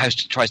 and who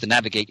tries to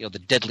navigate the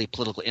deadly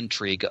political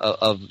intrigue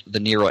of the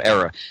Nero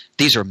era.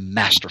 These are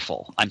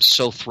masterful. I'm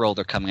so thrilled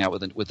they're coming out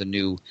with a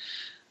new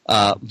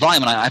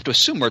volume, and I have to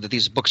assume that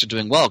these books are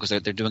doing well because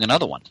they're doing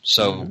another one.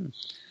 So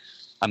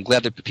I'm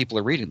glad that people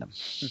are reading them.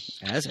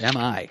 As am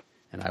I,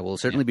 and I will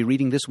certainly be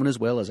reading this one as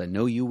well, as I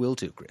know you will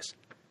too, Chris.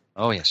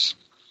 Oh yes.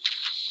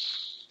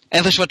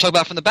 Anything you want to talk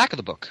about from the back of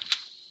the book?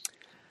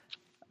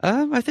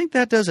 I think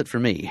that does it for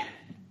me.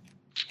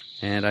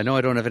 And I know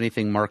I don't have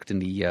anything marked in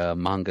the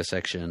manga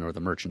section or the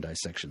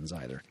merchandise sections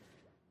either.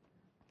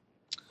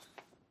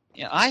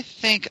 Yeah, I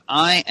think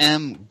I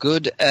am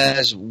good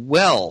as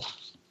well,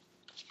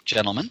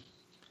 gentlemen.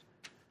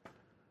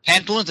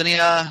 Pantaloons, any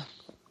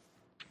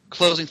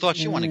closing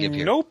thoughts you want to give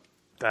here? Nope.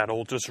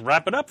 That'll just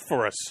wrap it up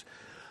for us.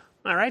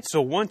 All right, so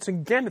once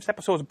again, this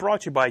episode is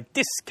brought to you by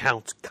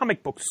Discount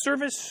Comic Book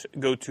Service.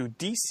 Go to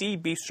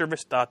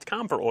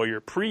dcbservice.com for all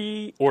your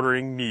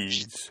pre-ordering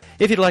needs.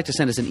 If you'd like to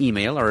send us an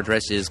email, our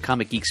address is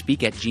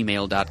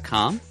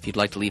comicgeekspeak@gmail.com. If you'd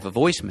like to leave a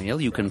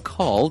voicemail, you can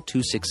call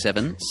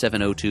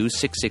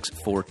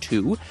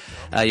 267-702-6642.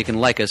 You can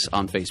like us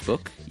on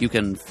Facebook. You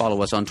can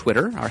follow us on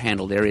Twitter. Our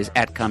handle there is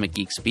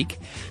 @comicgeekspeak.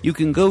 You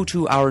can go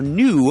to our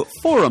new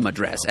forum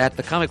address at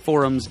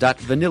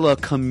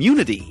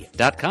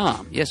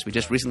thecomicforums.vanillacommunity.com. Yes, we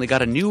just recently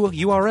got a new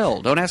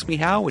URL. Don't ask me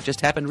how. It just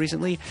happened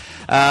recently.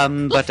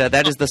 But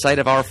that is the site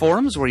of our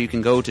forums where you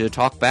can go to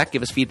talk back,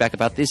 give us feedback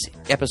about this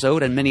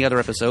episode and many other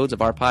episodes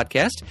of our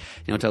podcast.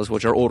 Tell us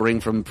what you're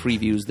ordering from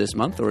previews this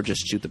month or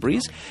just shoot the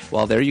breeze.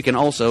 While there, you can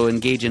also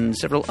engage in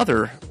several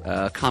other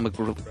comic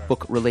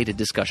book-related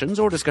discussions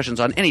or discussions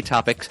on any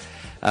topics,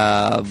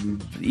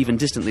 even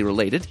distantly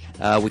related,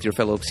 with your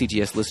fellow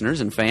CGS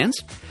listeners and fans.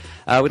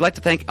 We'd like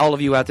to thank all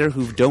of you out there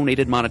who've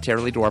donated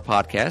monetarily to our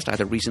podcast,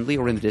 either recently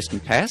or in the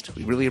distant past.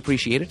 We really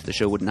appreciate it. The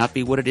show would not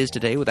be what it is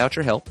today without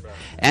your help.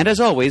 And as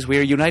always, we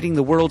are uniting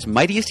the world's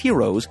mightiest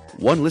heroes,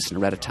 one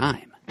listener at a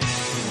time.